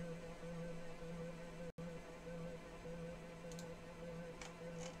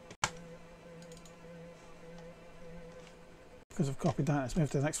 Because I've copied that, let's move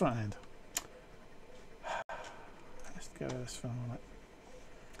to the next front end. Let's go with this for a moment.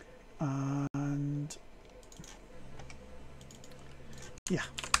 And yeah,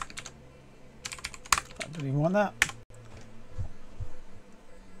 I don't even want that.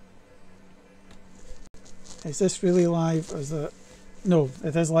 Is this really live? Or is it? No,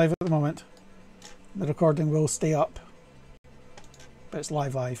 it is live at the moment. The recording will stay up, but it's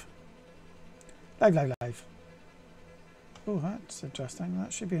live. Live. Oh, that's interesting.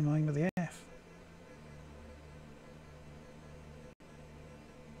 That should be in line with the F.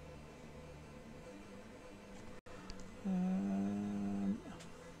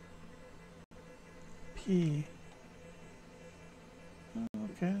 P. Oh,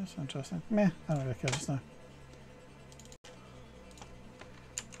 okay, that's interesting. Meh, I don't really care just now.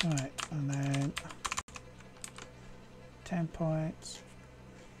 Right, and then 10 points.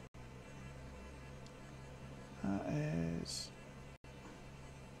 That is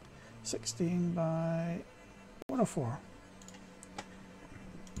 16 by 104.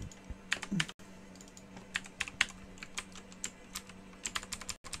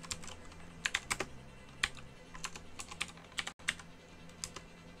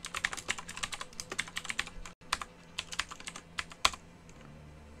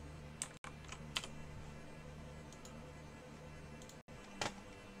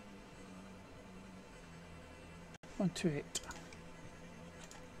 One, 2, 8.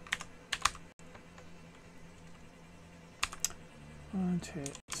 One, 2,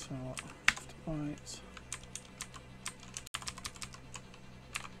 8. So 50 points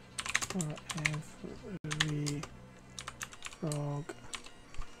for every frog.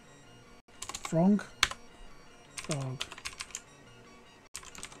 Frog.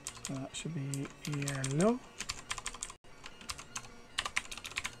 So that should be yellow.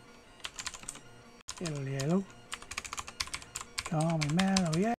 Yellow. Call me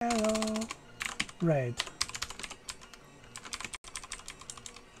mellow yellow. Red.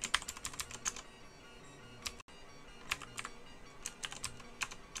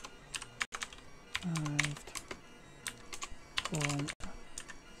 Arrived home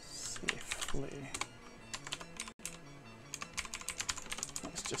safely.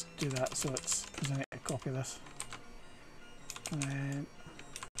 Let's just do that so it's, because I need to copy this. And then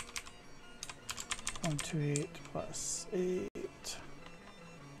 128 plus 8.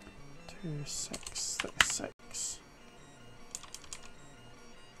 2636.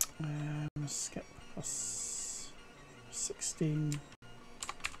 Skip plus 16.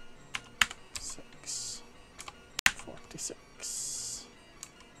 6. 46.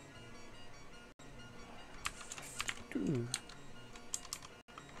 52.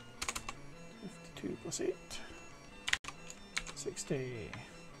 52 plus 8. 60.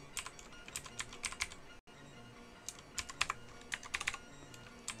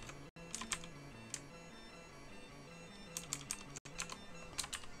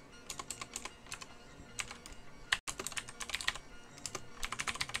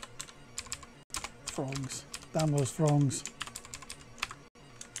 Frogs. Damn those frogs.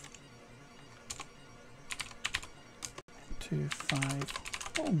 Two, 5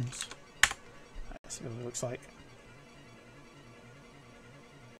 homes. Let's see what it looks like.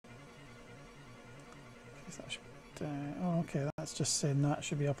 that should, oh, okay, that's just saying that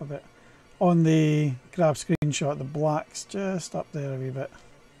should be up a bit. On the grab screenshot, the black's just up there a wee bit.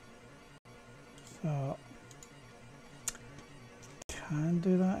 So, can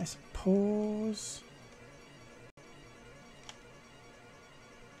do that, I suppose.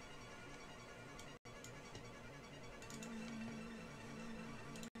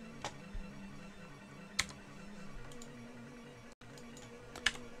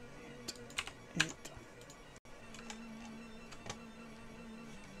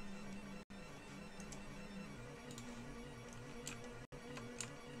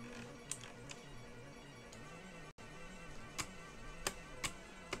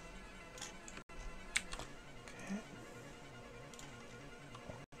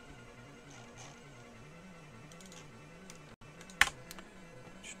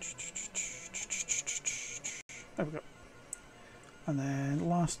 There we go. And then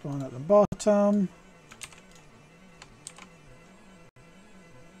last one at the bottom.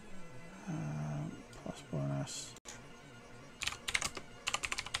 Plus bonus.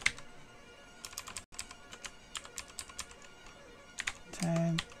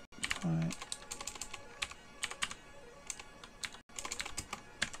 Point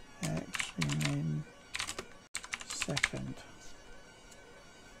X rename second.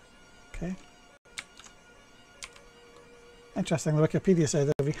 Okay. Interesting, the Wikipedia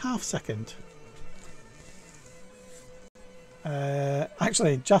said every half second.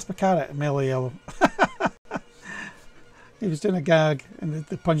 Actually, Jasper Carrot, Mellow Yellow. He was doing a gag, and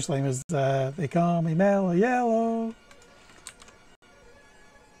the punchline was, they call me Mellow Yellow.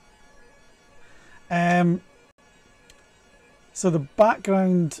 So the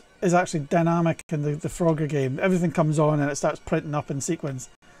background is actually dynamic in the Frogger game. Everything comes on and it starts printing up in sequence.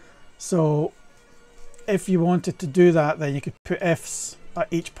 So if you wanted to do that, then you could put ifs at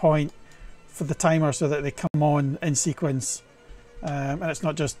each point for the timer so that they come on in sequence. And it's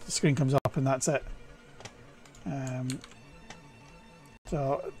not just the screen comes up and that's it.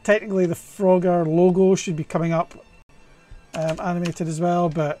 So technically the Frogger logo should be coming up animated as well,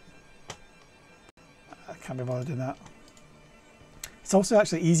 but I can't be bothered doing that. It's also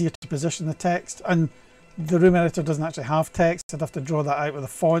actually easier to position the text, and the room editor doesn't actually have text. I'd have to draw that out with a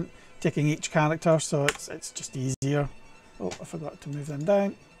font, taking each character, so it's just easier. Oh, I forgot to move them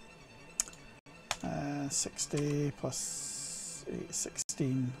down. 60 plus 8,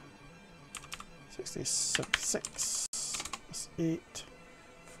 16. 66 plus 8,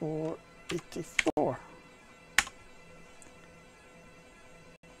 4, 84.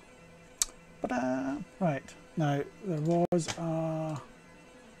 Right, now there was a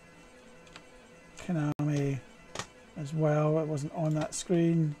Konami as well. It wasn't on that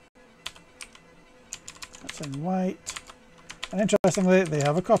screen. That's in white. And interestingly, they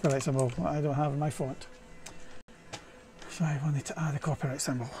have a copyright symbol that I don't have in my font. So I will need to add a copyright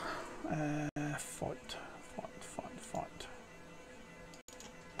symbol. Font.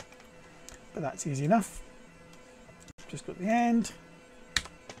 But that's easy enough. Just go to the end.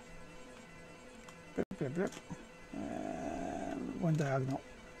 One diagonal.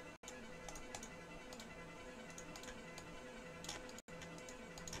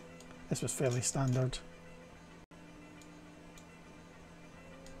 This was fairly standard.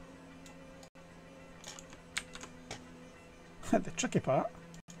 The tricky part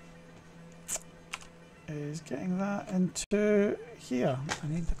is getting that into here. I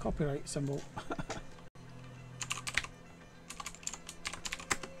need the copyright symbol.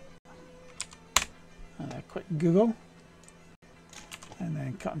 Quick Google, and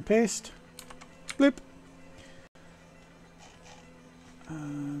then cut and paste, bloop,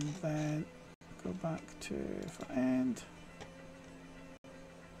 and then go back to for end,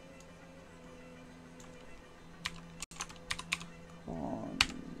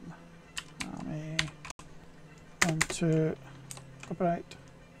 onto copyright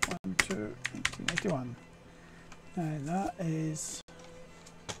 1981. And that is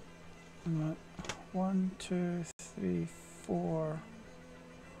 1, 2, 3, 4,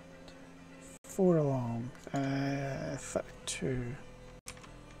 4 along, 32,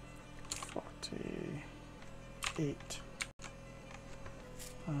 48,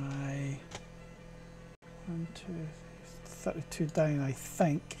 1, 2, 32 down, I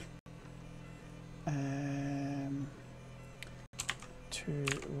think, 2,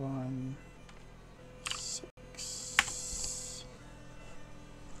 1, 6.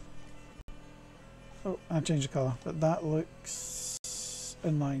 Oh, I changed the colour, but that looks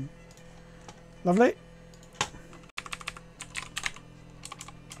in line. Lovely.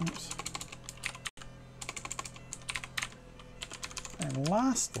 Oops. And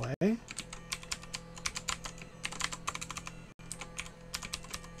lastly,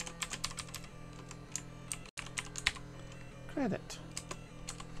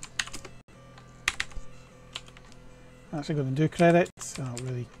 I'm actually going to do credits. I don't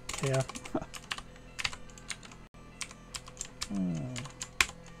really care.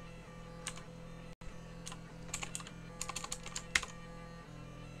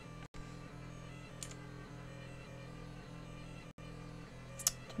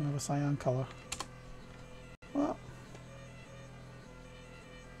 Don't have a cyan colour. Well.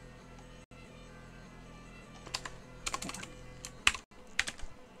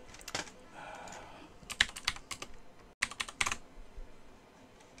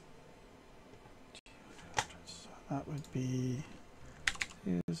 That would be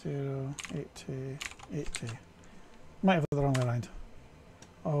 08080. Might have it the wrong way around.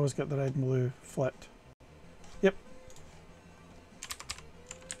 I always get the red and blue flipped. Yep.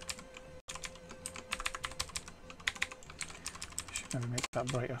 Should maybe make that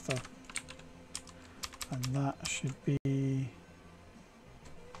brighter though. And that should be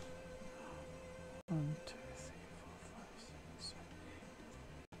 1, 2, 3, 4, 5, 6, 7, 8,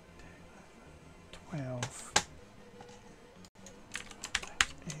 10, 11, 12.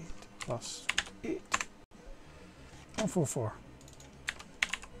 8 plus 8. 144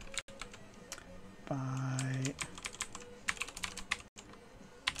 by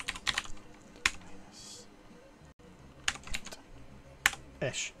minus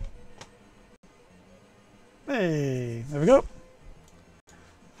ish. Hey, there we go.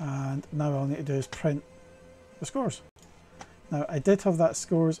 And now all I need to do is print the scores. Now I did have that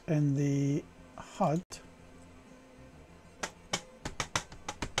scores in the HUD.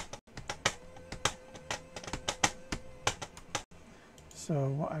 So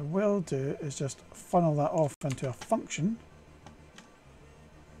what I will do is just funnel that off into a function.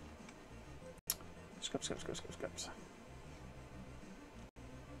 Scripts.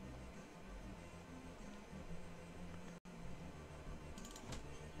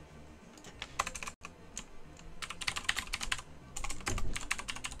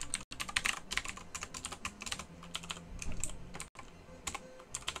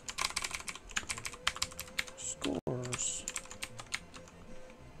 Scores.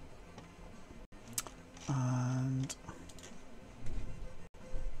 And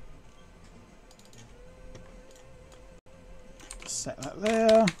set that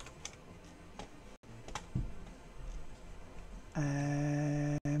there.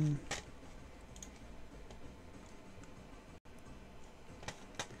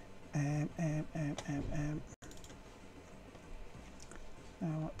 Now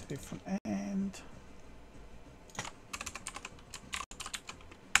I want to do front end.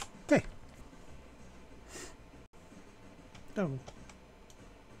 Okay. Oh.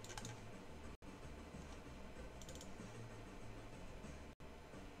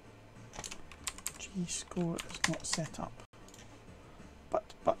 G-score is not set up. But.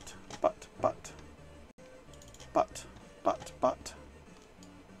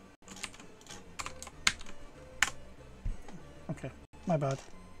 Okay, my bad.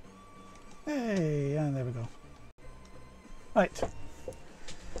 Hey, and there we go. Right.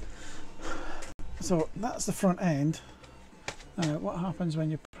 So that's the front end. What happens when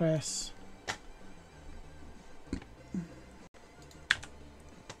you press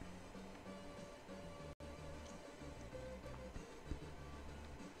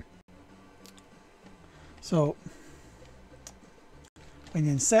so when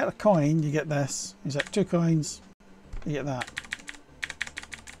you insert a coin, you get this. You insert 2 coins, you get that.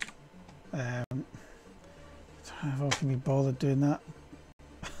 I don't know if I can be bothered doing that.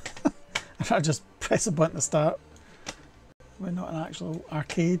 I'd rather just press a button to start. We're not an actual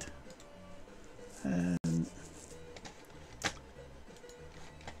arcade. So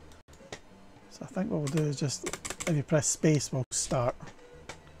I think what we'll do is just, if you press space, we'll start.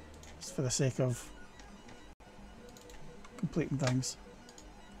 Just for the sake of completing things.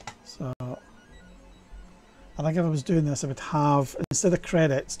 So I think if I was doing this, I would have, instead of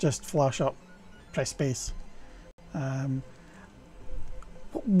credits, just flash up, press space.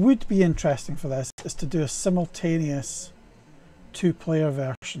 What would be interesting for this is to do a simultaneous 2-player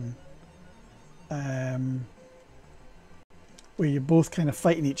version where you're both kind of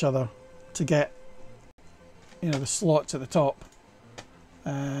fighting each other to get, you know, the slots at the top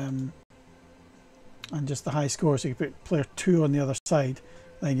and just the high score. So you put player 2 on the other side,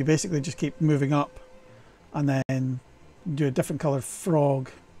 then you basically just keep moving up and then do a different coloured frog,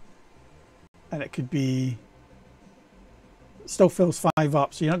 and it could be still fills 5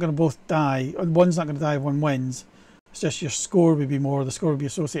 up, so you're not going to both die. One's not going to die if one wins. It's just your score would be more. The score would be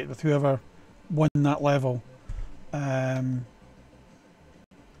associated with whoever won that level. And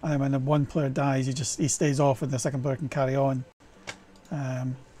then when the one player dies, he stays off, and the second player can carry on.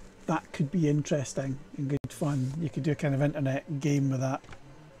 that could be interesting and good fun. You could do a kind of internet game with that.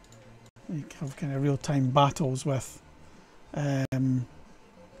 You could have kind of real-time battles with the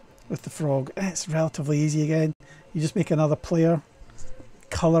frog. It's relatively easy again. You just make another player,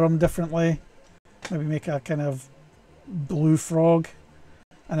 colour them differently, maybe make a kind of blue frog,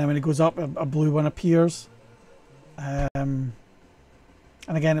 and then when it goes up, a blue one appears. And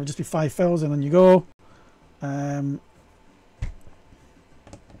again, it would just be 5 fills, and then you go. And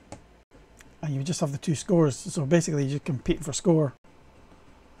you just have the 2 scores. So basically, you're competing for score.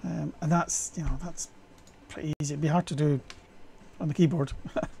 And that's, you know, that's pretty easy. It'd be hard to do on the keyboard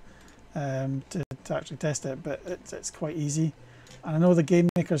to actually test it, but it's quite easy. And I know the game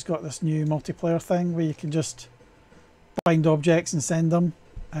maker's got this new multiplayer thing where you can just find objects and send them,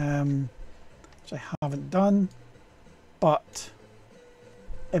 which I haven't done. But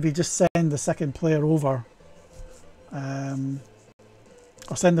if you just send the second player over,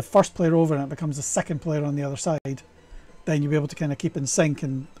 or send the first player over and it becomes the second player on the other side, then you'll be able to kind of keep in sync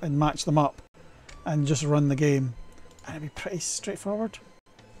and match them up and just run the game. And it'd be pretty straightforward.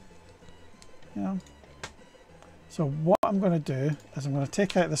 You know? So what I'm going to do is I'm going to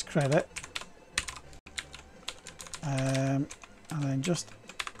take out this credit, and then just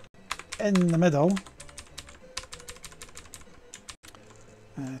in the middle,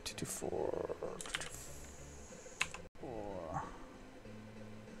 224, 224.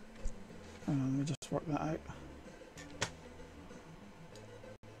 Let me just work that out.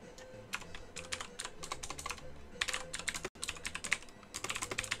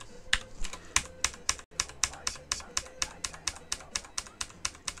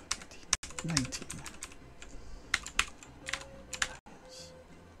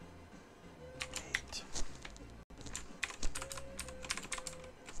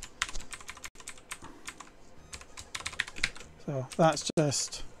 So that's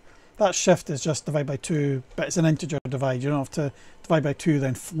just, that shift is just divide by 2, but it's an integer divide. You don't have to divide by 2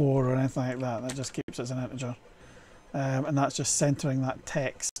 then floor or anything like that. That just keeps it as an integer. And that's just centering that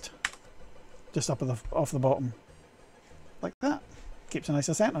text just up at off the bottom. Like that. Keeps it nice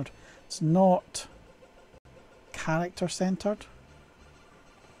and centered. It's not character centered.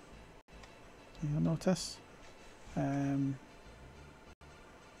 You'll notice. I don't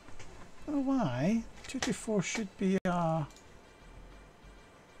know why. 224 should be a...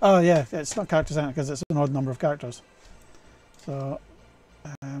 Oh yeah, it's not character centered because it's an odd number of characters. So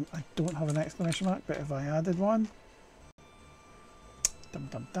I don't have an exclamation mark, but if I added one, dum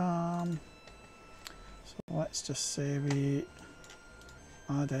dum dum. So let's just say we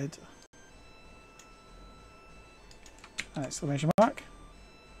added an exclamation mark.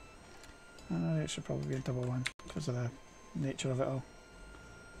 It should probably be a double one because of the nature of it all.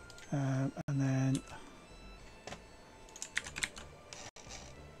 And then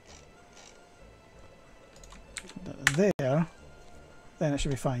there, then it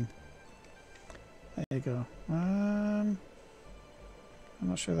should be fine. There you go. I'm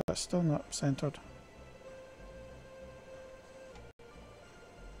not sure that's still not centered.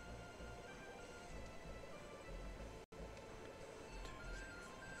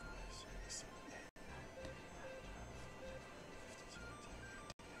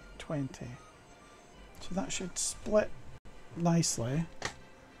 So that should split nicely. So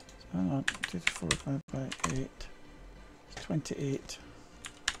hang on, 2 to 4 divided by 8. It's 28.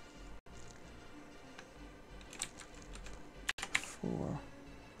 4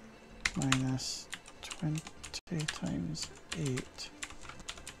 minus 20 times 8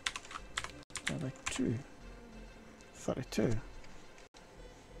 divided by 2. 32.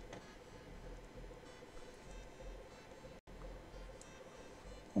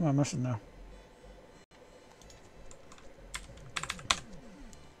 What am I missing now?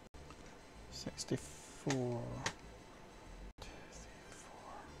 64. 2, 3, 4.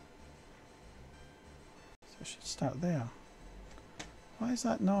 So I should start there. Why is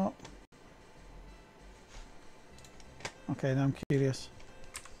that not? Okay, now I'm curious.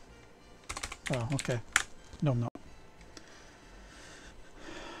 Oh, okay. No, I'm not.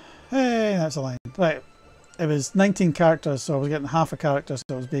 Hey, that's aligned. Right. It was 19 characters, so I was getting half a character, so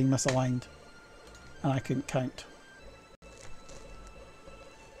it was being misaligned. And I couldn't count.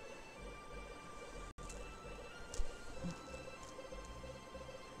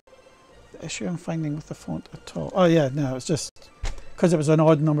 The issue I'm finding with the font at all. Oh yeah, no, it's just because it was an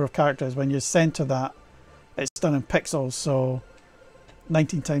odd number of characters. When you center that, it's done in pixels, so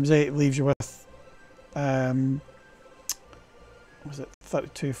 19 times 8 leaves you with was it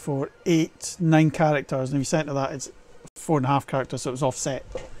 32, 4, 8, 9 characters, and if you center that, it's 4.5 characters, so it was offset.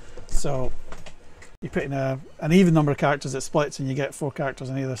 So you put in an even number of characters, it splits and you get 4 characters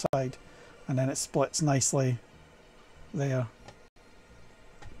on either side, and then it splits nicely there.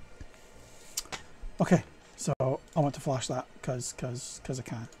 Okay, so I want to flash that because I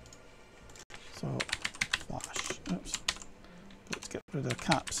can. So flash. Oops. Let's get rid of the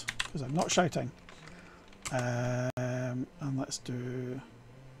caps because I'm not shouting. And let's do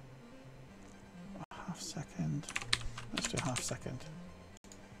a half second. Let's do a half second.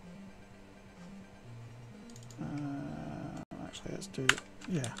 Actually, let's do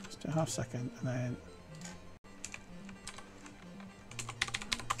a half second, and then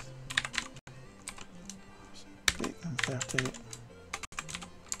and 30.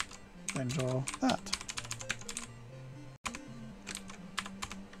 Then draw that.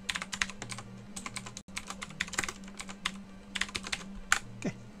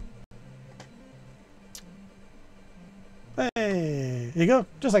 Okay. Hey, here you go,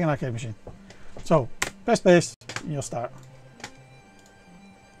 just like an arcade machine. So press space and you'll start.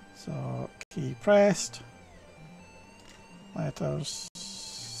 So key pressed, letters,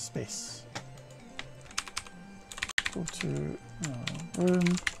 space. Go to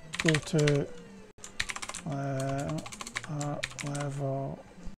room, go to level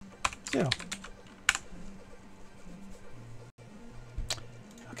 0.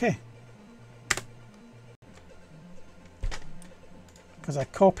 Okay. Because I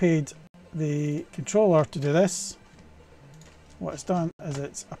copied the controller to do this, what it's done is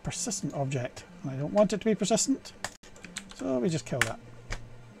it's a persistent object, and I don't want it to be persistent, so we just kill that.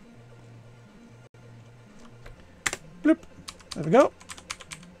 Bloop. There we go.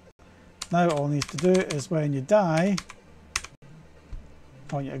 Now all it needs to do is when you die,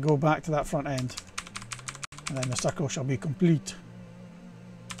 I want you to go back to that front end, and then the circle shall be complete.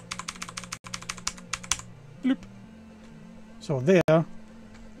 Bloop. So there,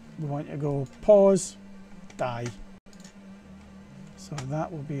 we want you to go pause, die. So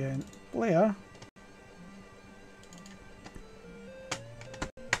that will be in player.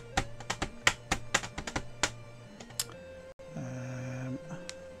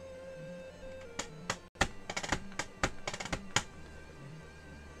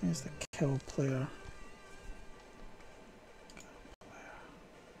 Here's the kill player.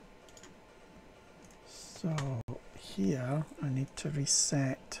 So here I need to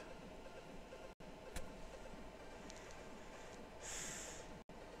reset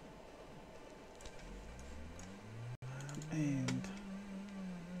and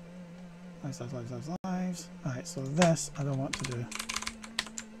lives. Alright, so this I don't want to do.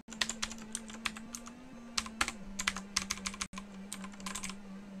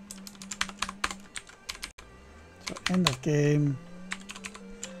 So end of game.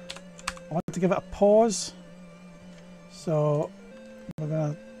 I want to give it a pause. So we're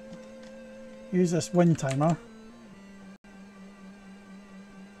going to use this win timer.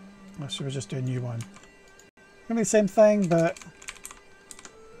 Or should we just do a new one? It's going to be the same thing, but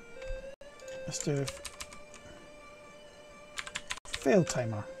let's do fail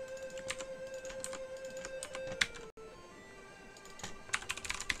timer.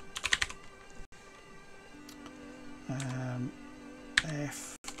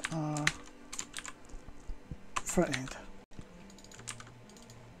 F R front end.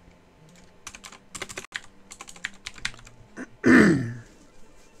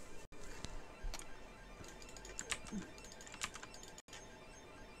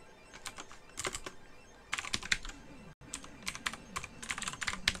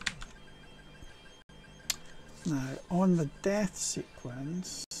 Now on the death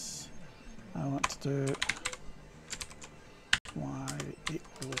sequence I want to do y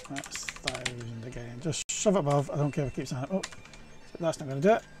equals max 1000 again. Just shove it above. I don't care if it keeps saying, oh, that's not going to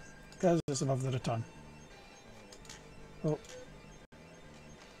do it because it's above the return. Oh.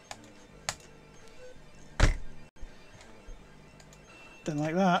 Didn't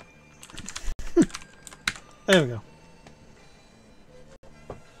like that. There we go.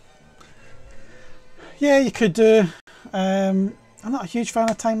 Yeah, you could do. I'm not a huge fan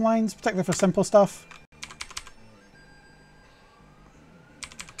of timelines, particularly for simple stuff.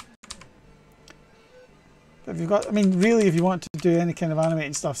 But if you've got, I mean, really, if you want to do any kind of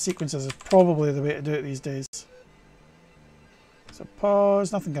animating stuff, sequences is probably the way to do it these days. So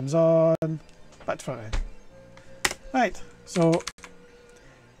pause, nothing comes on, back to front end. Right, so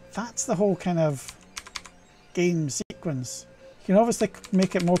that's the whole kind of game sequence. You can obviously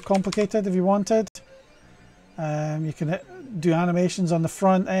make it more complicated if you wanted. You can do animations on the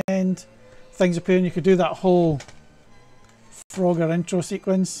front end, things appearing. You could do that whole Frogger intro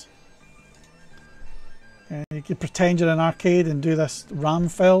sequence. You could pretend you're in an arcade and do this RAM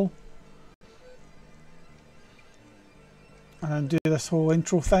fill. and do this whole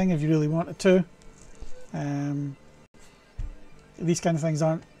intro thing if you really wanted to. These kind of things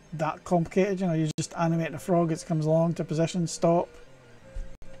aren't that complicated, you know, you just animate the frog as it comes along to position, stop.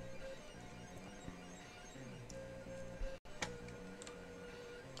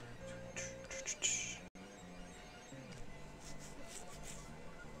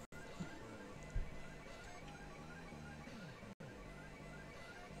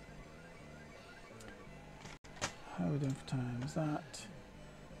 How are we doing for time? Is that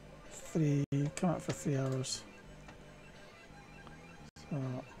 3? Come out for 3 hours. So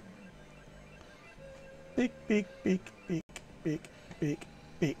beak, beak, beak, beak, beak, beak,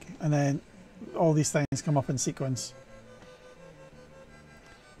 beak, and then all these things come up in sequence.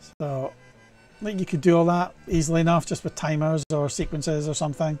 So like you could do all that easily enough just with timers or sequences or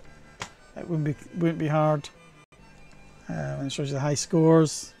something. It wouldn't be hard. And it shows you the high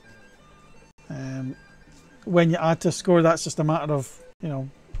scores. When you add to a score, that's just a matter of, you know,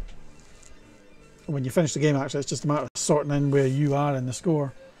 when you finish the game, actually, it's just a matter of sorting in where you are in the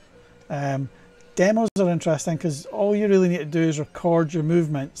score. Demos are interesting because all you really need to do is record your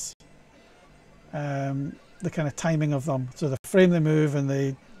movements, the kind of timing of them, so the frame they move and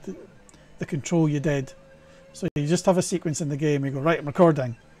the control you did. So you just have a sequence in the game, you go, right, I'm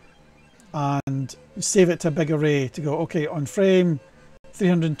recording, and you save it to a big array to go, okay, on frame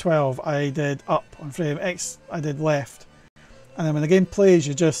 312 I did up, on frame X I did left, and then when the game plays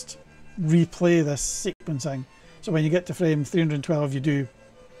you just replay this sequencing. So when you get to frame 312 you do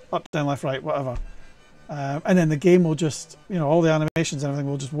up, down, left, right, whatever, and then the game will just, you know, all the animations and everything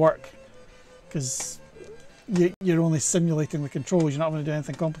will just work because you're only simulating the controls, you're not going to do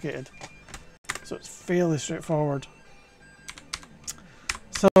anything complicated. So it's fairly straightforward.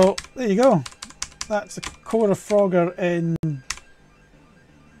 So there you go, that's the core of Frogger in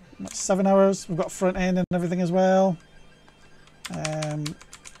 7 hours. We've got front end and everything as well.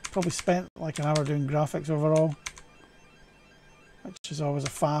 Probably spent like an hour doing graphics overall, which is always a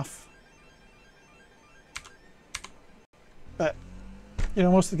faff. But you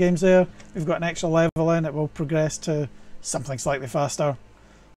know, most of the games there, we've got an extra level in, it will progress to something slightly faster.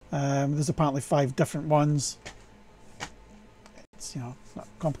 There's apparently 5 different ones. It's, you know, not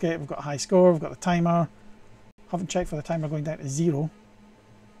complicated. We've got a high score, we've got the timer. Haven't checked for the timer going down to 0,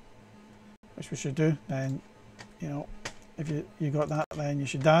 which we should do. Then, you know, if you got that, then you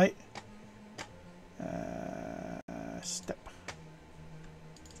should die. Step.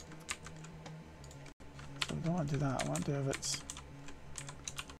 So we don't want to do that. I want to do if it's.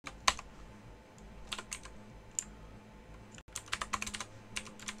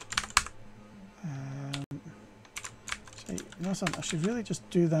 So, you know something? I should really just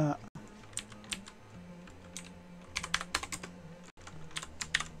do that.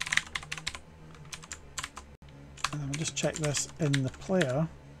 And then we'll just check this in the player.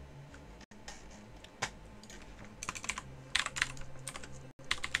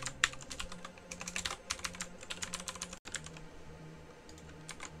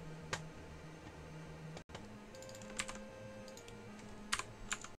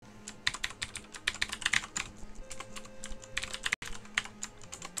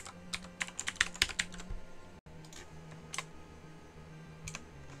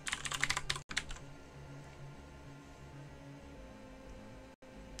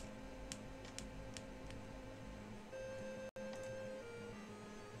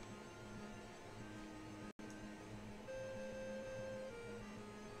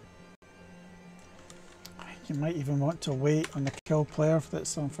 You might even want to wait on the kill player for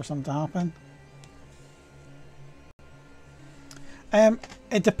something to happen.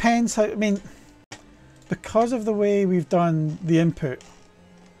 It depends how, I mean, because of the way we've done the input,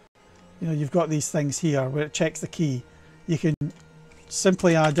 you know, you've got these things here where it checks the key. You can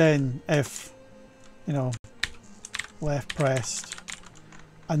simply add in if, you know, left pressed,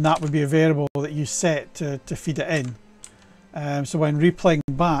 and that would be a variable that you set to feed it in. So when replaying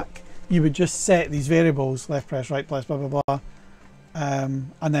back, you would just set these variables, left press, right press, blah blah blah,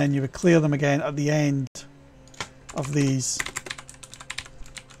 and then you would clear them again at the end of these,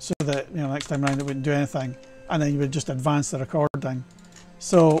 so that, you know, next time around it wouldn't do anything, and then you would just advance the recording.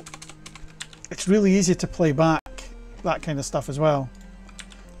 So it's really easy to play back that kind of stuff as well,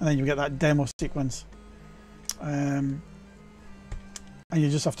 and then you get that demo sequence. And you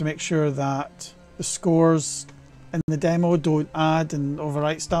just have to make sure that the scores in the demo don't add and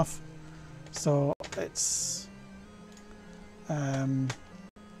overwrite stuff. So it's yeah,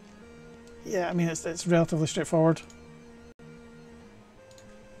 I mean, it's relatively straightforward.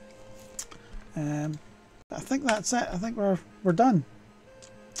 I think that's it. I think we're done.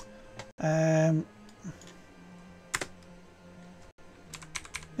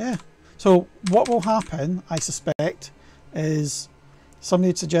 Yeah. So what will happen, I suspect, is somebody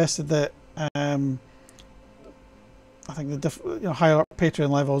had suggested that I think the higher up Patreon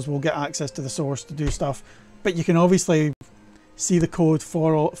levels will get access to the source to do stuff, but you can obviously see the code,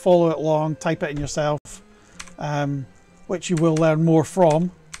 follow it along, type it in yourself, which you will learn more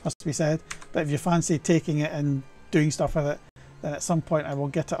from, has to be said. But if you fancy taking it and doing stuff with it, then at some point I will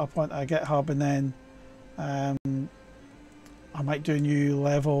get it up onto a GitHub, and then I might do a new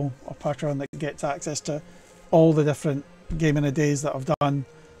level of Patreon that gets access to all the different GameInADays that I've done.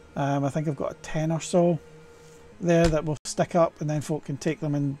 I think I've got 10 or so there that will stick up, and then folk can take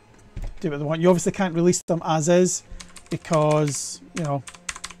them and do what they want. You obviously can't release them as is because, you know,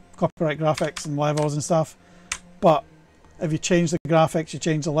 copyright graphics and levels and stuff, but if you change the graphics, you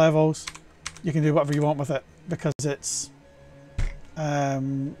change the levels, you can do whatever you want with it, because it's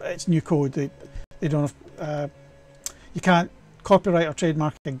new code. They don't have, you can't copyright or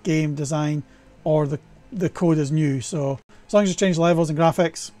trademark a game design, or the code is new. So as long as you change the levels and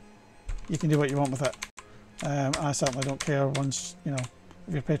graphics, you can do what you want with it. I certainly don't care. Once, you know,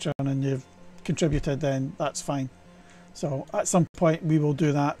 if you're Patreon and you've contributed, then that's fine. So at some point we will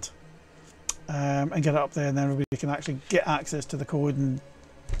do that and get it up there, and then everybody can actually get access to the code and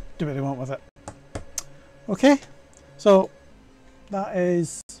do what they want with it. Okay, so that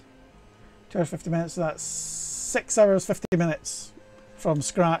is 2 hours 50 minutes. So that's 6 hours 50 minutes from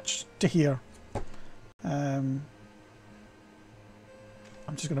scratch to here. I'm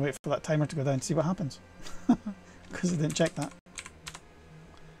just going to wait for that timer to go down to see what happens, because I didn't check that.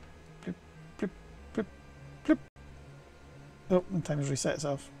 Bloop, bloop, bloop, bloop. Oh, the timer's reset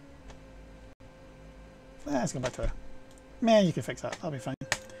itself. Let's go back to it. Man, you can fix that. That'll be fine.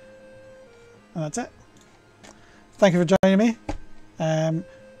 And that's it. Thank you for joining me. I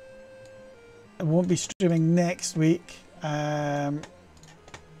won't be streaming next week. I'm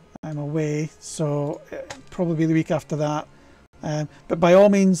away, so probably be the week after that. But by all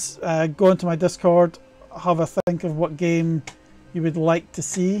means, go into my Discord, have a think of what game you would like to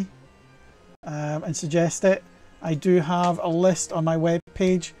see, and suggest it. I do have a list on my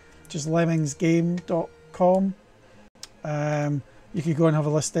webpage, which is lemmingsgame.com. You could go and have a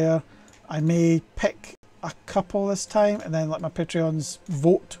list there. I may pick a couple this time and then let my Patreons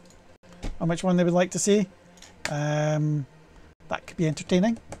vote on which one they would like to see. That could be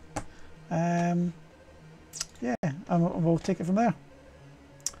entertaining. Yeah, and we'll take it from there.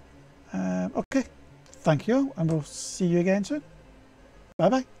 Okay, thank you, and we'll see you again soon. Bye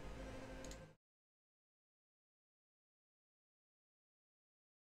bye.